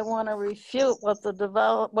I want to refute what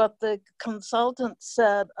the consultant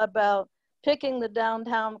said about picking the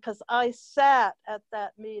downtown, because I sat at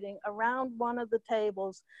that meeting around one of the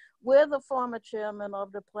tables with a former chairman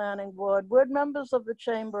of the planning board, with members of the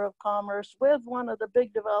Chamber of Commerce, with one of the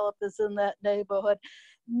big developers in that neighborhood.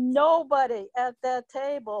 Nobody at that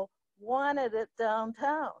table wanted it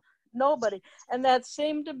downtown. Nobody. And that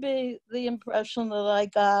seemed to be the impression that I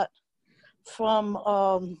got from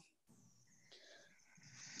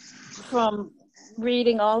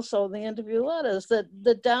reading also the interview letters, that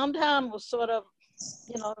the downtown was sort of,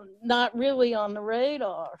 not really on the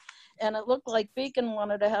radar. And it looked like Beacon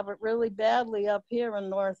wanted to have it really badly up here in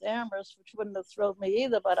North Amherst, which wouldn't have thrilled me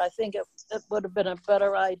either, but I think it would have been a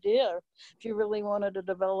better idea if you really wanted to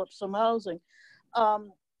develop some housing.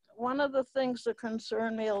 One of the things that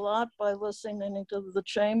concerned me a lot by listening to the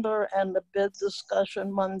chamber and the bid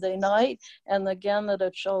discussion Monday night, and again that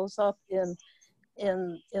it shows up in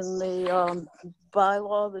the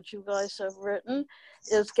bylaw that you guys have written,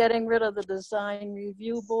 is getting rid of the design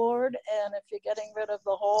review board. And if you're getting rid of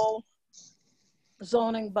the whole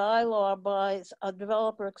zoning bylaw by a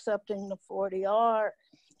developer accepting the 40R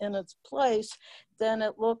in its place, then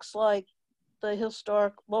it looks like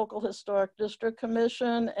the local historic district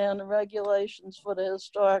commission and the regulations for the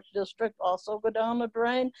historic district also go down the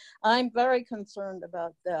drain. I'm very concerned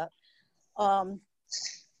about that.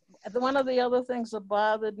 One of the other things that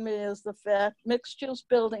bothered me is the fact mixed use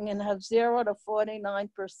building and have 0 to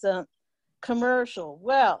 49% commercial.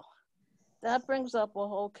 Well, that brings up a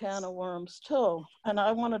whole can of worms too. And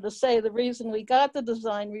I wanted to say the reason we got the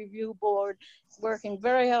design review board working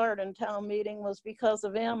very hard in town meeting was because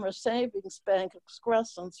of Amherst Savings Bank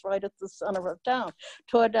excrescence right at the center of town.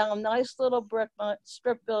 Tore down nice little brick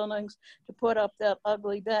strip buildings to put up that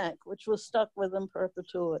ugly bank, which was stuck with in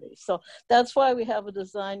perpetuity. So that's why we have a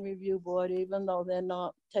design review board, even though they're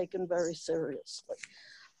not taken very seriously.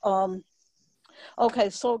 Okay,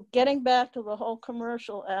 so getting back to the whole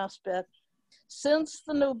commercial aspect, since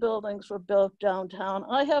the new buildings were built downtown,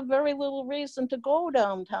 I have very little reason to go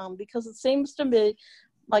downtown because it seems to me,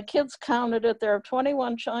 my kids counted it, there are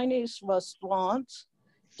 21 Chinese restaurants,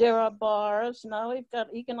 there are bars, now we've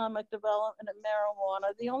got economic development and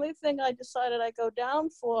marijuana. The only thing I decided I go down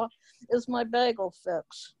for is my bagel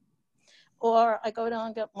fix. Or I go down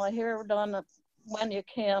and get my hair done when you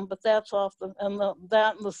can, but that's off that and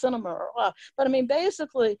the cinema are off. But I mean,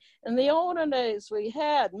 basically, in the olden days, we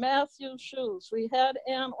had Matthews Shoes, we had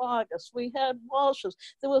Aunt August, we had Walsh's.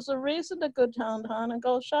 There was a reason to go downtown and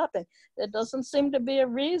go shopping. There doesn't seem to be a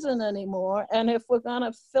reason anymore. And if we're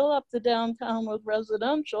gonna fill up the downtown with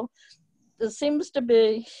residential, there seems to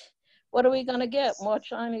be, what are we gonna get? More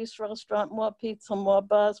Chinese restaurant, more pizza, more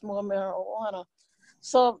bars, more marijuana.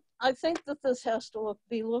 So I think that this has to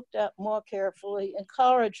be looked at more carefully,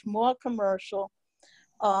 encourage more commercial.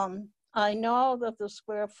 I know that the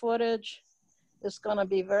square footage is going to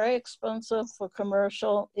be very expensive for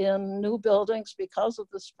commercial in new buildings because of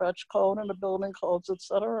the stretch code and the building codes, et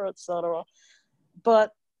cetera, et cetera.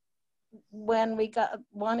 But when we got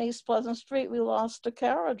 1 East Pleasant Street, we lost the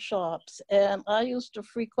carrot shops. And I used to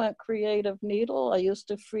frequent Creative Needle. I used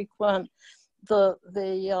to frequent the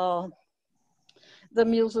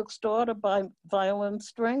music store to buy violin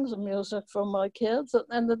strings and music for my kids.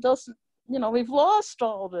 And it doesn't, you know, we've lost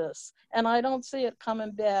all this. And I don't see it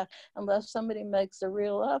coming back unless somebody makes a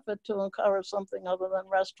real effort to encourage something other than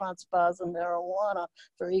restaurants, bars, and marijuana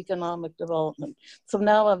for economic development. So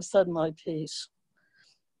now I've said my piece.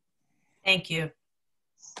 Thank you.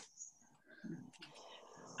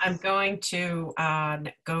 I'm going to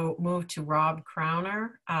move to Rob Crowner.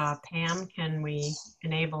 Pam, can we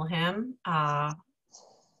enable him?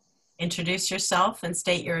 Introduce yourself and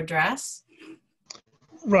state your address.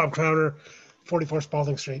 Rob Crowner, 44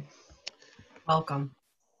 Spalding Street. Welcome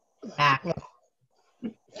back. Well,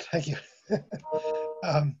 thank you.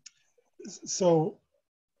 So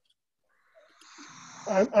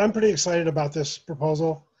I'm pretty excited about this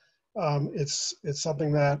proposal. It's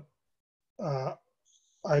something that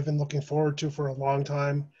I've been looking forward to for a long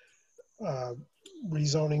time.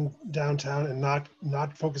 Rezoning downtown and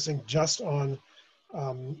not focusing just on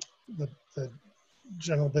the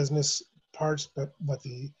general business parts, but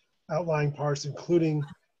the outlying parts, including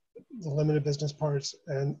the limited business parts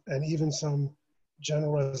and even some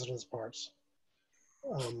general residence parts.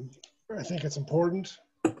 I think it's important.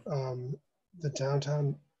 The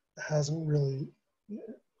downtown hasn't really,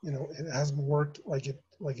 it hasn't worked like it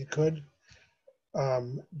could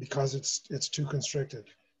because it's too constricted.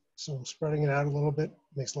 So spreading it out a little bit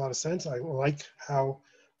makes a lot of sense. I like how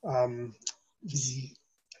the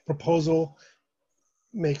proposal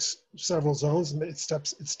makes several zones and it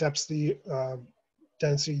steps the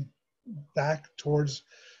density back towards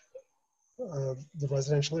the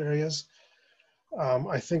residential areas.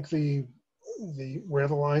 I think where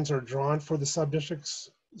the lines are drawn for the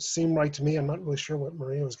sub-districts seem right to me. I'm not really sure what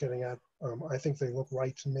Maria was getting at. I think they look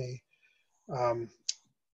right to me. And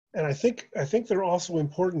I think they're also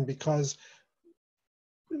important because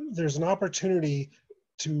there's an opportunity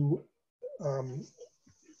to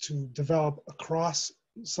develop across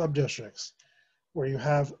sub-districts where you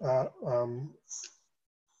have a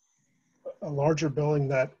larger building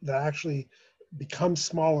that actually becomes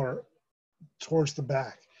smaller towards the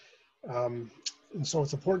back. And so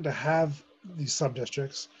it's important to have these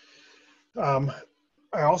sub-districts. I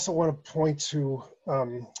also want to point to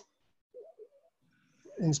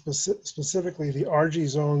specifically the RG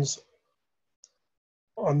zones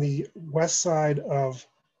on the west side of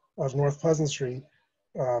North Pleasant Street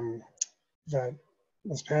that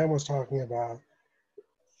Ms. Pam was talking about.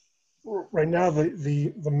 Right now,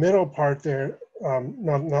 the middle part there,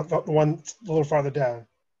 not the one a little farther down,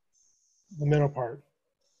 the middle part.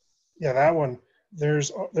 Yeah, that one. There's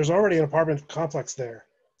already an apartment complex there,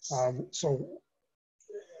 so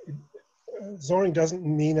zoning doesn't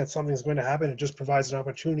mean that something is going to happen. It just provides an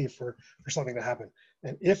opportunity for something to happen.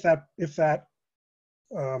 And if that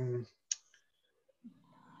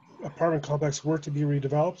apartment complex were to be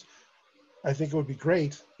redeveloped, I think it would be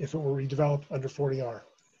great if it were redeveloped under 40R.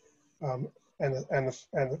 The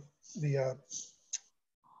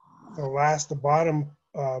bottom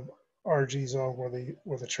RG zone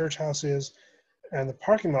where the church house is and the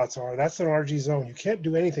parking lots are, that's an RG zone. You can't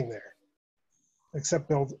do anything there except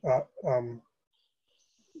build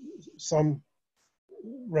some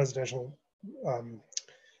residential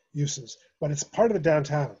uses, but it's part of the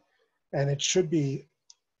downtown and it should be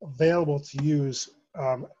available to use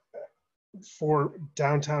for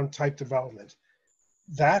downtown type development.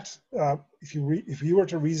 That if you were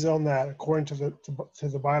to rezone that according to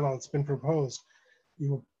the bylaw that's been proposed, you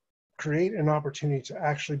will create an opportunity to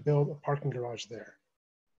actually build a parking garage there.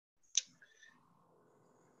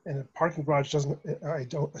 And a parking garage I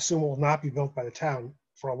don't assume, will not be built by the town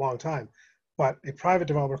for a long time, but a private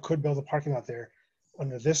developer could build a parking lot there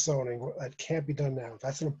under this zoning. That can't be done now.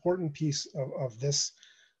 That's an important piece of this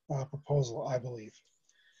proposal, I believe.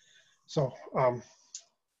 So I'll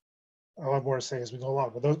have more to say as we go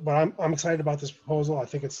along. But I'm excited about this proposal. I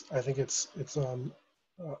think it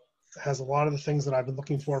has a lot of the things that I've been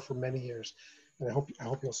looking for many years, and I hope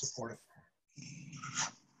you'll support it.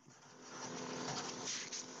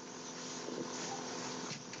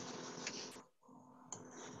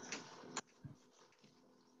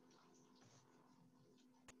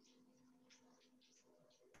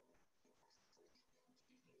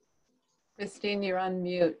 Christine, you're on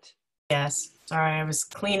mute. Yes, sorry, I was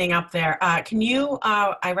cleaning up there. Can you,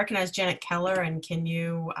 I recognize Janet Keller, and can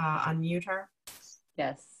you unmute her?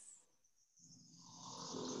 Yes.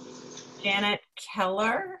 Janet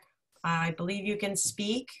Keller, I believe you can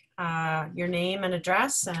speak. Your name and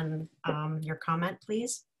address and your comment,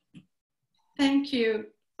 please. Thank you.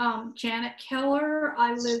 Janet Keller.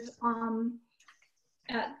 I live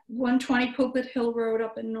at 120 Pulpit Hill Road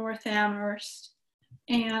up in North Amherst.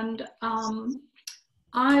 And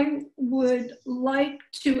I would like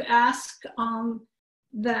to ask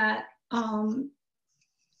that an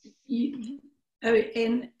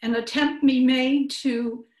attempt be made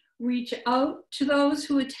to reach out to those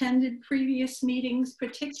who attended previous meetings,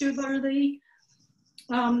 particularly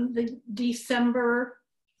the December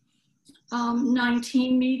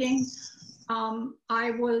 19 meeting.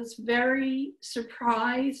 I was very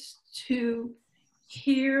surprised to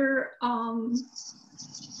hear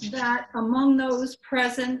that among those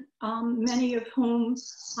present, many of whom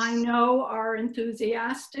I know are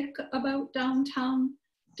enthusiastic about downtown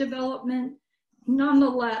development,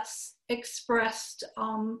 nonetheless expressed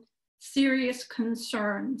serious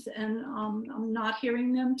concerns, and I'm not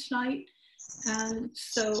hearing them tonight. And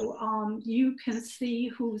so you can see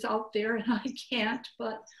who's out there and I can't,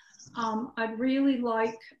 but I'd really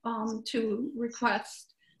like to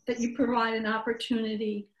request that you provide an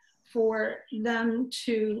opportunity for them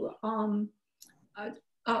to,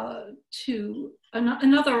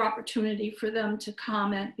 another opportunity for them to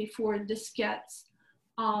comment before this gets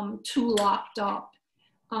too locked up.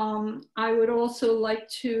 I would also like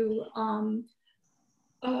to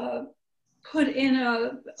put in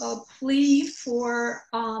a plea for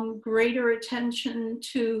greater attention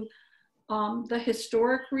to the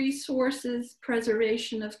historic resources,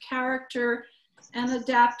 preservation of character, and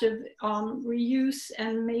adaptive reuse,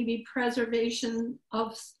 and maybe preservation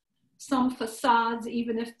of some facades,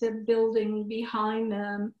 even if the building behind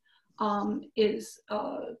them is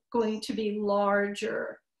going to be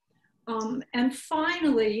larger. And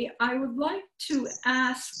finally, I would like to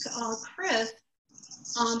ask Chris,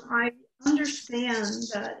 I understand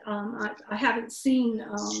that I haven't seen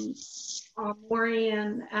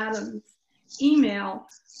Maureen Adams' email,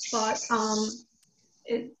 but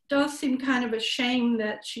it does seem kind of a shame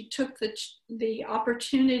that she took the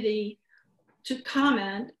opportunity to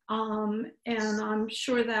comment, and I'm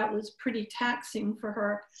sure that was pretty taxing for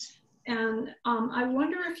her. And I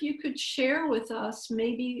wonder if you could share with us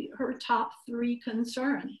maybe her top 3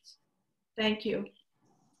 concerns. Thank you.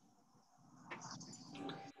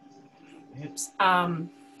 Oops.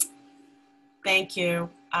 Thank you.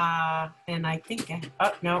 And I think,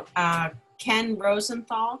 oh no, Ken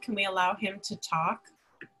Rosenthal, can we allow him to talk?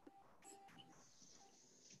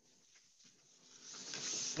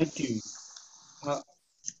 Thank you.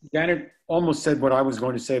 Janet almost said what I was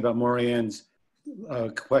going to say about Maureen's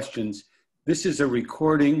questions. This is a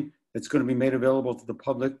recording that's going to be made available to the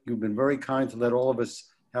public. You've been very kind to let all of us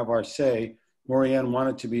have our say. Maureen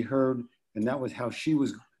wanted to be heard, and that was how she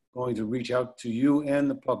was going to reach out to you and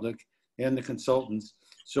the public and the consultants.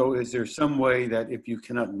 So is there some way that if you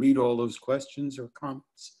cannot read all those questions or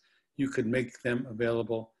comments, you could make them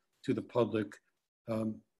available to the public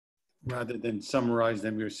rather than summarize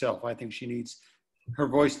them yourself? I think her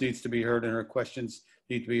voice needs to be heard and her questions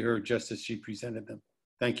need to be heard just as she presented them.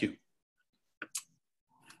 Thank you.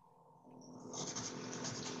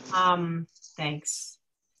 Thanks.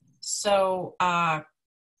 So,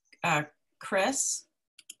 Chris,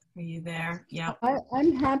 are you there? Yeah.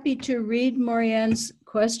 I'm happy to read Maureen's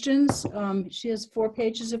questions. She has 4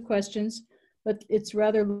 pages of questions, but it's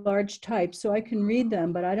rather large type, so I can read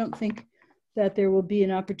them, but I don't think that there will be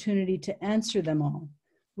an opportunity to answer them all.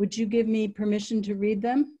 Would you give me permission to read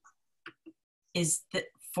them? Is that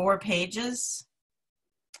 4 pages?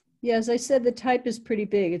 Yeah, as I said, the type is pretty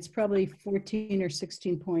big. It's probably 14 or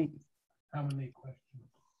 16 point. How many questions?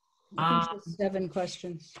 I think it's 7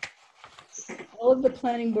 questions. All of the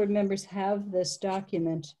planning board members have this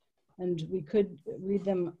document, and we could read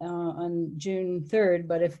them on June 3rd,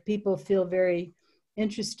 but if people feel very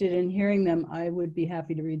interested in hearing them, I would be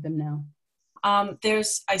happy to read them now.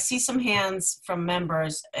 I see some hands from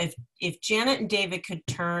members. If Janet and David could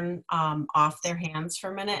turn off their hands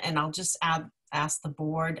for a minute, and I'll just ask the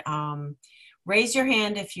board, raise your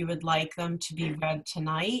hand if you would like them to be read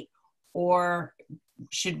tonight, or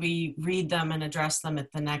should we read them and address them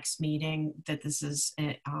at the next meeting, that this is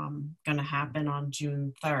going to happen on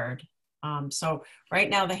June 3rd. So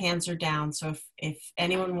right now the hands are down. So if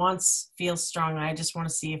anyone feels strong, I just want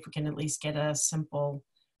to see if we can at least get a simple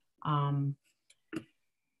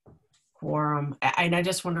quorum. And I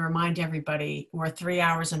just want to remind everybody, we're 3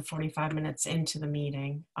 hours and 45 minutes into the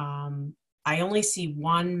meeting. I only see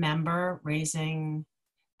one member raising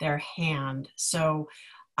their hand. So,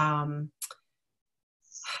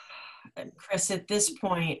 Chris, at this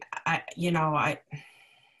point,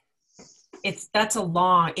 that's a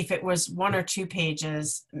long, if it was 1 or 2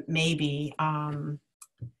 pages, maybe.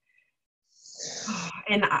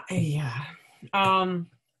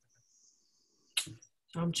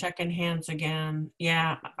 I'm checking hands again.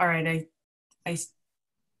 Yeah, all right, I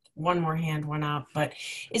one more hand went up, but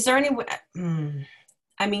is there any way,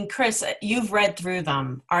 I mean, Chris, you've read through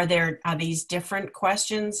them. Are these different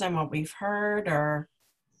questions than what we've heard, or?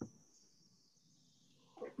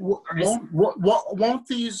 Won't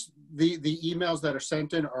these, the emails that are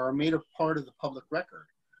sent in are made a part of the public record?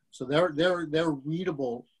 So they're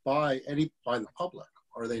readable by the public,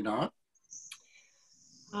 are they not?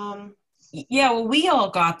 Yeah, well, we all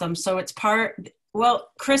got them, so it's part.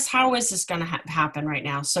 Well, Chris, how is this going to happen right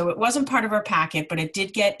now? So it wasn't part of our packet, but it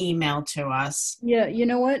did get emailed to us. Yeah, you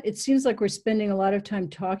know what? It seems like we're spending a lot of time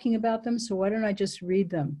talking about them, so why don't I just read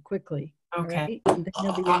them quickly? Okay. Right?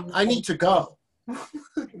 I need to go.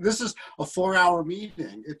 This is a 4-hour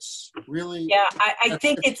meeting. It's really, yeah, I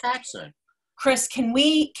think it's taxing. Chris, can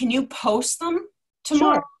you post them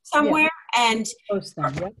tomorrow somewhere? Yeah. And post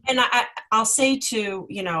them. Yep. And I'll say to,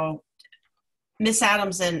 Miss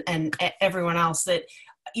Adams and everyone else that,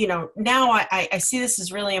 now I see this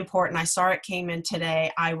is really important. I saw it came in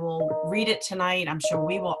today. I will read it tonight. I'm sure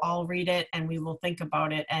we will all read it and we will think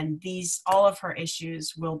about it. And all of her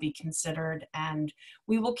issues will be considered, and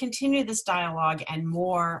we will continue this dialogue and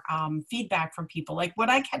more feedback from people. Like what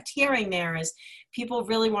I kept hearing there is people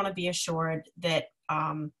really want to be assured that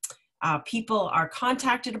people are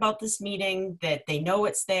contacted about this meeting, that they know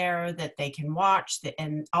it's there, that they can watch,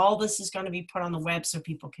 and all this is going to be put on the web so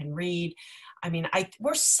people can read. I mean,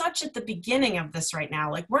 we're such at the beginning of this right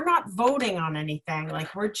now. Like, we're not voting on anything.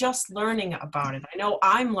 Like, we're just learning about it. I know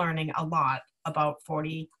I'm learning a lot about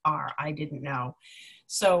 40R. I didn't know.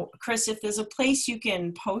 So, Chris, if there's a place you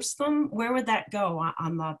can post them, where would that go?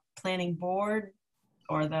 On the planning board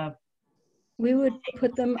or the... We would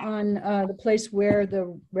put them on the place where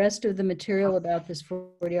the rest of the material about this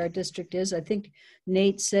 40R district is. I think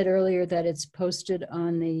Nate said earlier that it's posted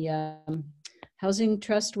on the Housing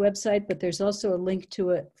Trust website, but there's also a link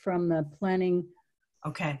to it from the planning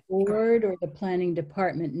board or the planning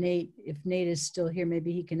department. Nate, if Nate is still here,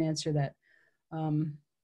 maybe he can answer that.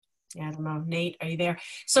 Yeah, I don't know. Nate, are you there?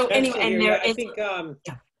 So That's anyway, and there I think,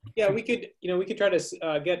 we could try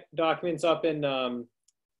to get documents up in,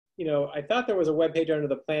 I thought there was a web page under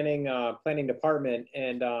the planning department,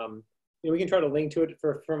 and we can try to link to it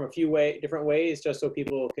from a few different ways, just so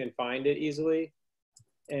people can find it easily.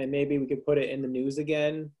 And maybe we could put it in the news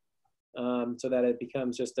again, so that it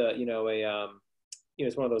becomes just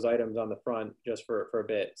it's one of those items on the front just for a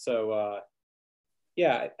bit. So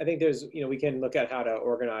yeah, I think there's, we can look at how to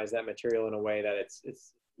organize that material in a way that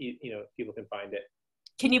it's people can find it.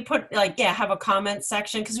 Can you put have a comment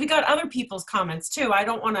section? Because we got other people's comments too. I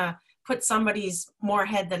don't want to put somebody's more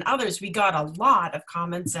ahead than others. We got a lot of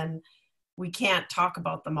comments and we can't talk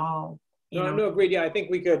about them all. No, agreed. Yeah, I think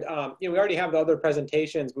we could, we already have the other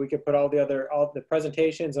presentations, but we could put all the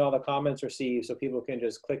presentations and all the comments received so people can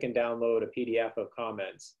just click and download a PDF of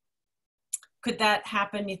comments. Could that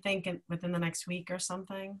happen, you think, within the next week or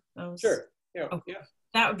something? Sure. Yeah. Yeah.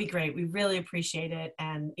 That would be great. We really appreciate it.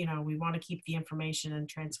 And, we want to keep the information and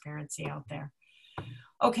transparency out there.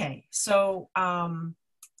 Okay. So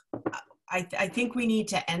I think we need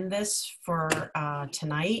to end this for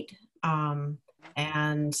tonight.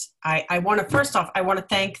 And I want to, first off, I want to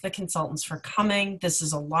thank the consultants for coming. This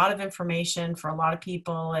is a lot of information for a lot of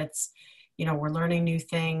people. It's, we're learning new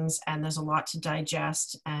things and there's a lot to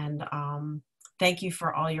digest. And thank you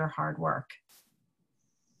for all your hard work.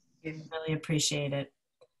 We really appreciate it.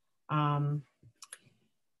 I'm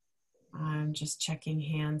just checking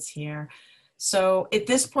hands here. So at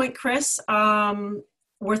this point, Chris,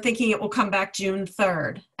 we're thinking it will come back June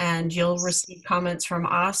 3rd, and you'll receive comments from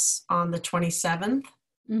us on the 27th.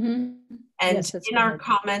 Mm-hmm. And yes, in our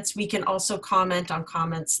comments, we can also comment on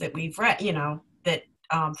comments that we've read, that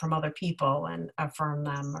from other people and affirm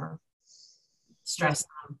them or stress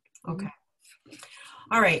them. Okay.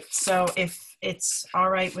 All right. So if it's all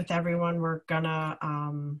right with everyone, we're gonna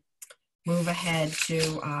move ahead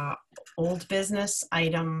to old business,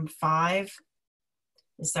 item 5.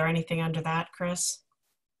 Is there anything under that, Chris?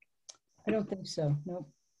 I don't think so. Nope.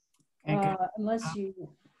 Okay, unless you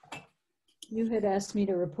had asked me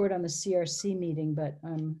to report on the CRC meeting, but I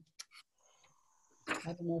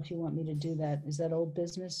don't know if you want me to do that. Is that old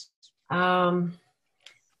business? I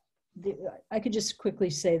could just quickly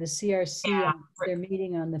say the CRC, Yeah. their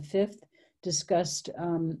meeting on the 5th, discussed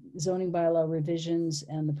zoning bylaw revisions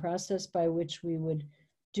and the process by which we would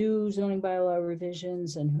do zoning bylaw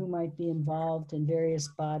revisions and who might be involved in various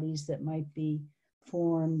bodies that might be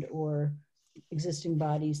formed or existing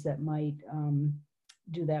bodies that might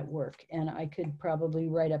do that work. And I could probably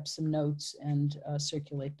write up some notes and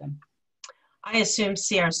circulate them. I assume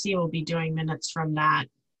CRC will be doing minutes from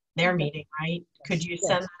their meeting, right? Could you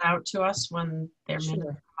send that out to us when their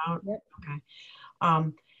minutes come out? Yep. Okay.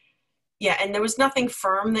 Yeah, and there was nothing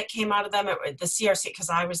firm that came out of them. The CRC,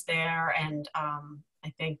 because I was there, and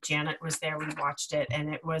I think Janet was there. We watched it,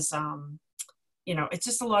 and it was, it's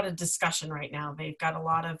just a lot of discussion right now. They've got a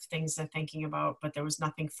lot of things they're thinking about, but there was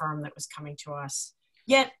nothing firm that was coming to us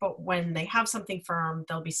yet. But when they have something firm,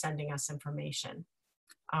 they'll be sending us information.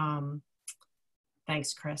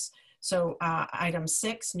 Thanks, Chris. So item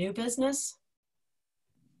 6, new business.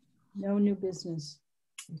 No new business.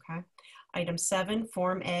 Okay. Item 7,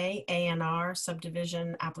 Form A, A&R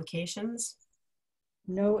subdivision applications.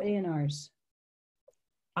 No A&Rs.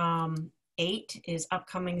 8 is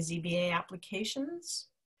upcoming ZBA applications.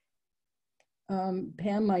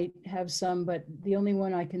 Pam might have some, but the only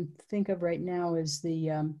one I can think of right now is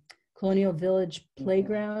the Colonial Village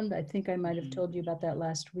Playground. I think I might have told you about that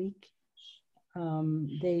last week.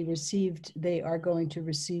 They are going to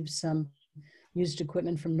receive some used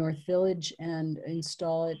equipment from North Village and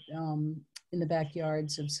install it in the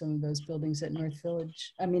backyards of some of those buildings at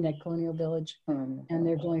at Colonial Village. And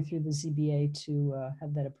they're going through the ZBA to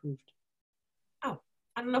have that approved. Oh,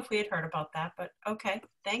 I don't know if we had heard about that, but okay,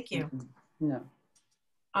 thank you. No.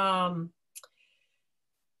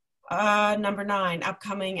 Number 9,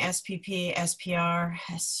 upcoming SPP, SPR,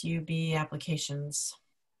 SUB applications.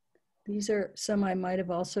 These are some I might have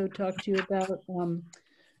also talked to you about.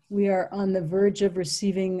 We are on the verge of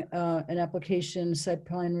receiving an application, site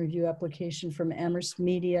plan review application from Amherst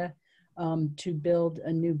Media to build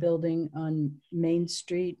a new building on Main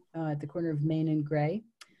Street at the corner of Main and Gray.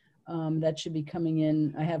 That should be coming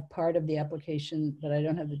in. I have part of the application, but I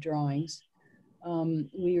don't have the drawings.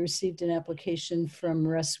 We received an application from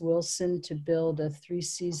Russ Wilson to build a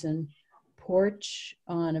 3-season porch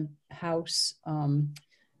on a house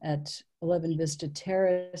at 11 Vista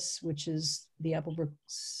Terrace, which is the Applebrook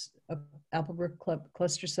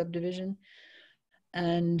Cluster subdivision.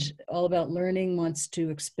 And All About Learning wants to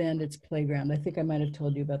expand its playground. I think I might have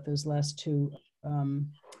told you about those last 2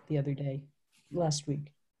 last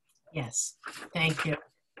week. Yes, thank you.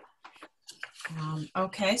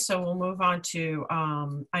 Okay, so we'll move on to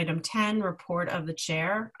item 10, report of the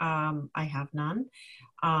chair. I have none.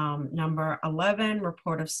 Number 11,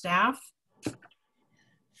 report of staff.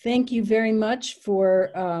 Thank you very much for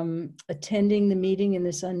attending the meeting in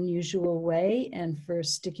this unusual way and for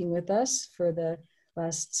sticking with us for the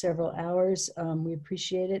last several hours. We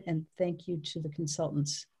appreciate it, and thank you to the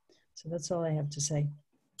consultants. So that's all I have to say.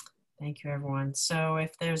 Thank you, everyone. So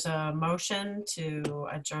if there's a motion to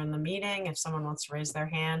adjourn the meeting, if someone wants to raise their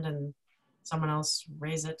hand and someone else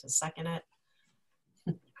raise it to second it.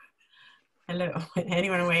 Hello,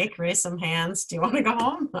 anyone awake? Raise some hands. Do you want to go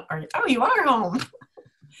home? Oh, you are home.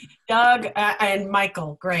 Doug and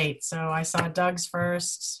Michael, great. So I saw Doug's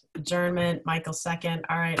first, adjournment, Michael second.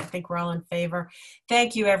 All right, I think we're all in favor.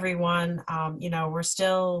 Thank you, everyone. We're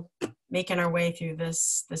still making our way through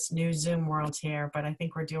this new Zoom world here, but I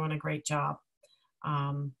think we're doing a great job.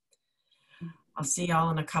 I'll see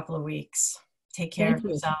y'all in a couple of weeks. Take care of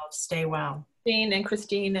yourselves. Stay well. Dean and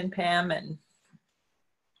Christine and Pam and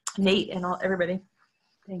Nate and everybody.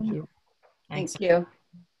 Thank you. Thanks. Thank you.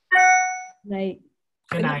 Night.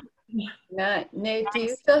 Good night. Night. Nate, do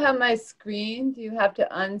you still have my screen? Do you have to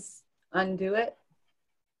undo it?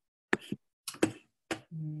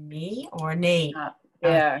 Me or Nate?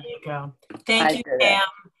 There. There you go. Thank you, Pam.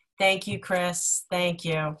 Thank you, Chris. Thank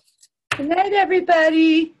you. Good night,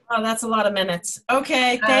 everybody. Oh, that's a lot of minutes.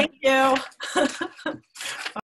 Okay, thank you.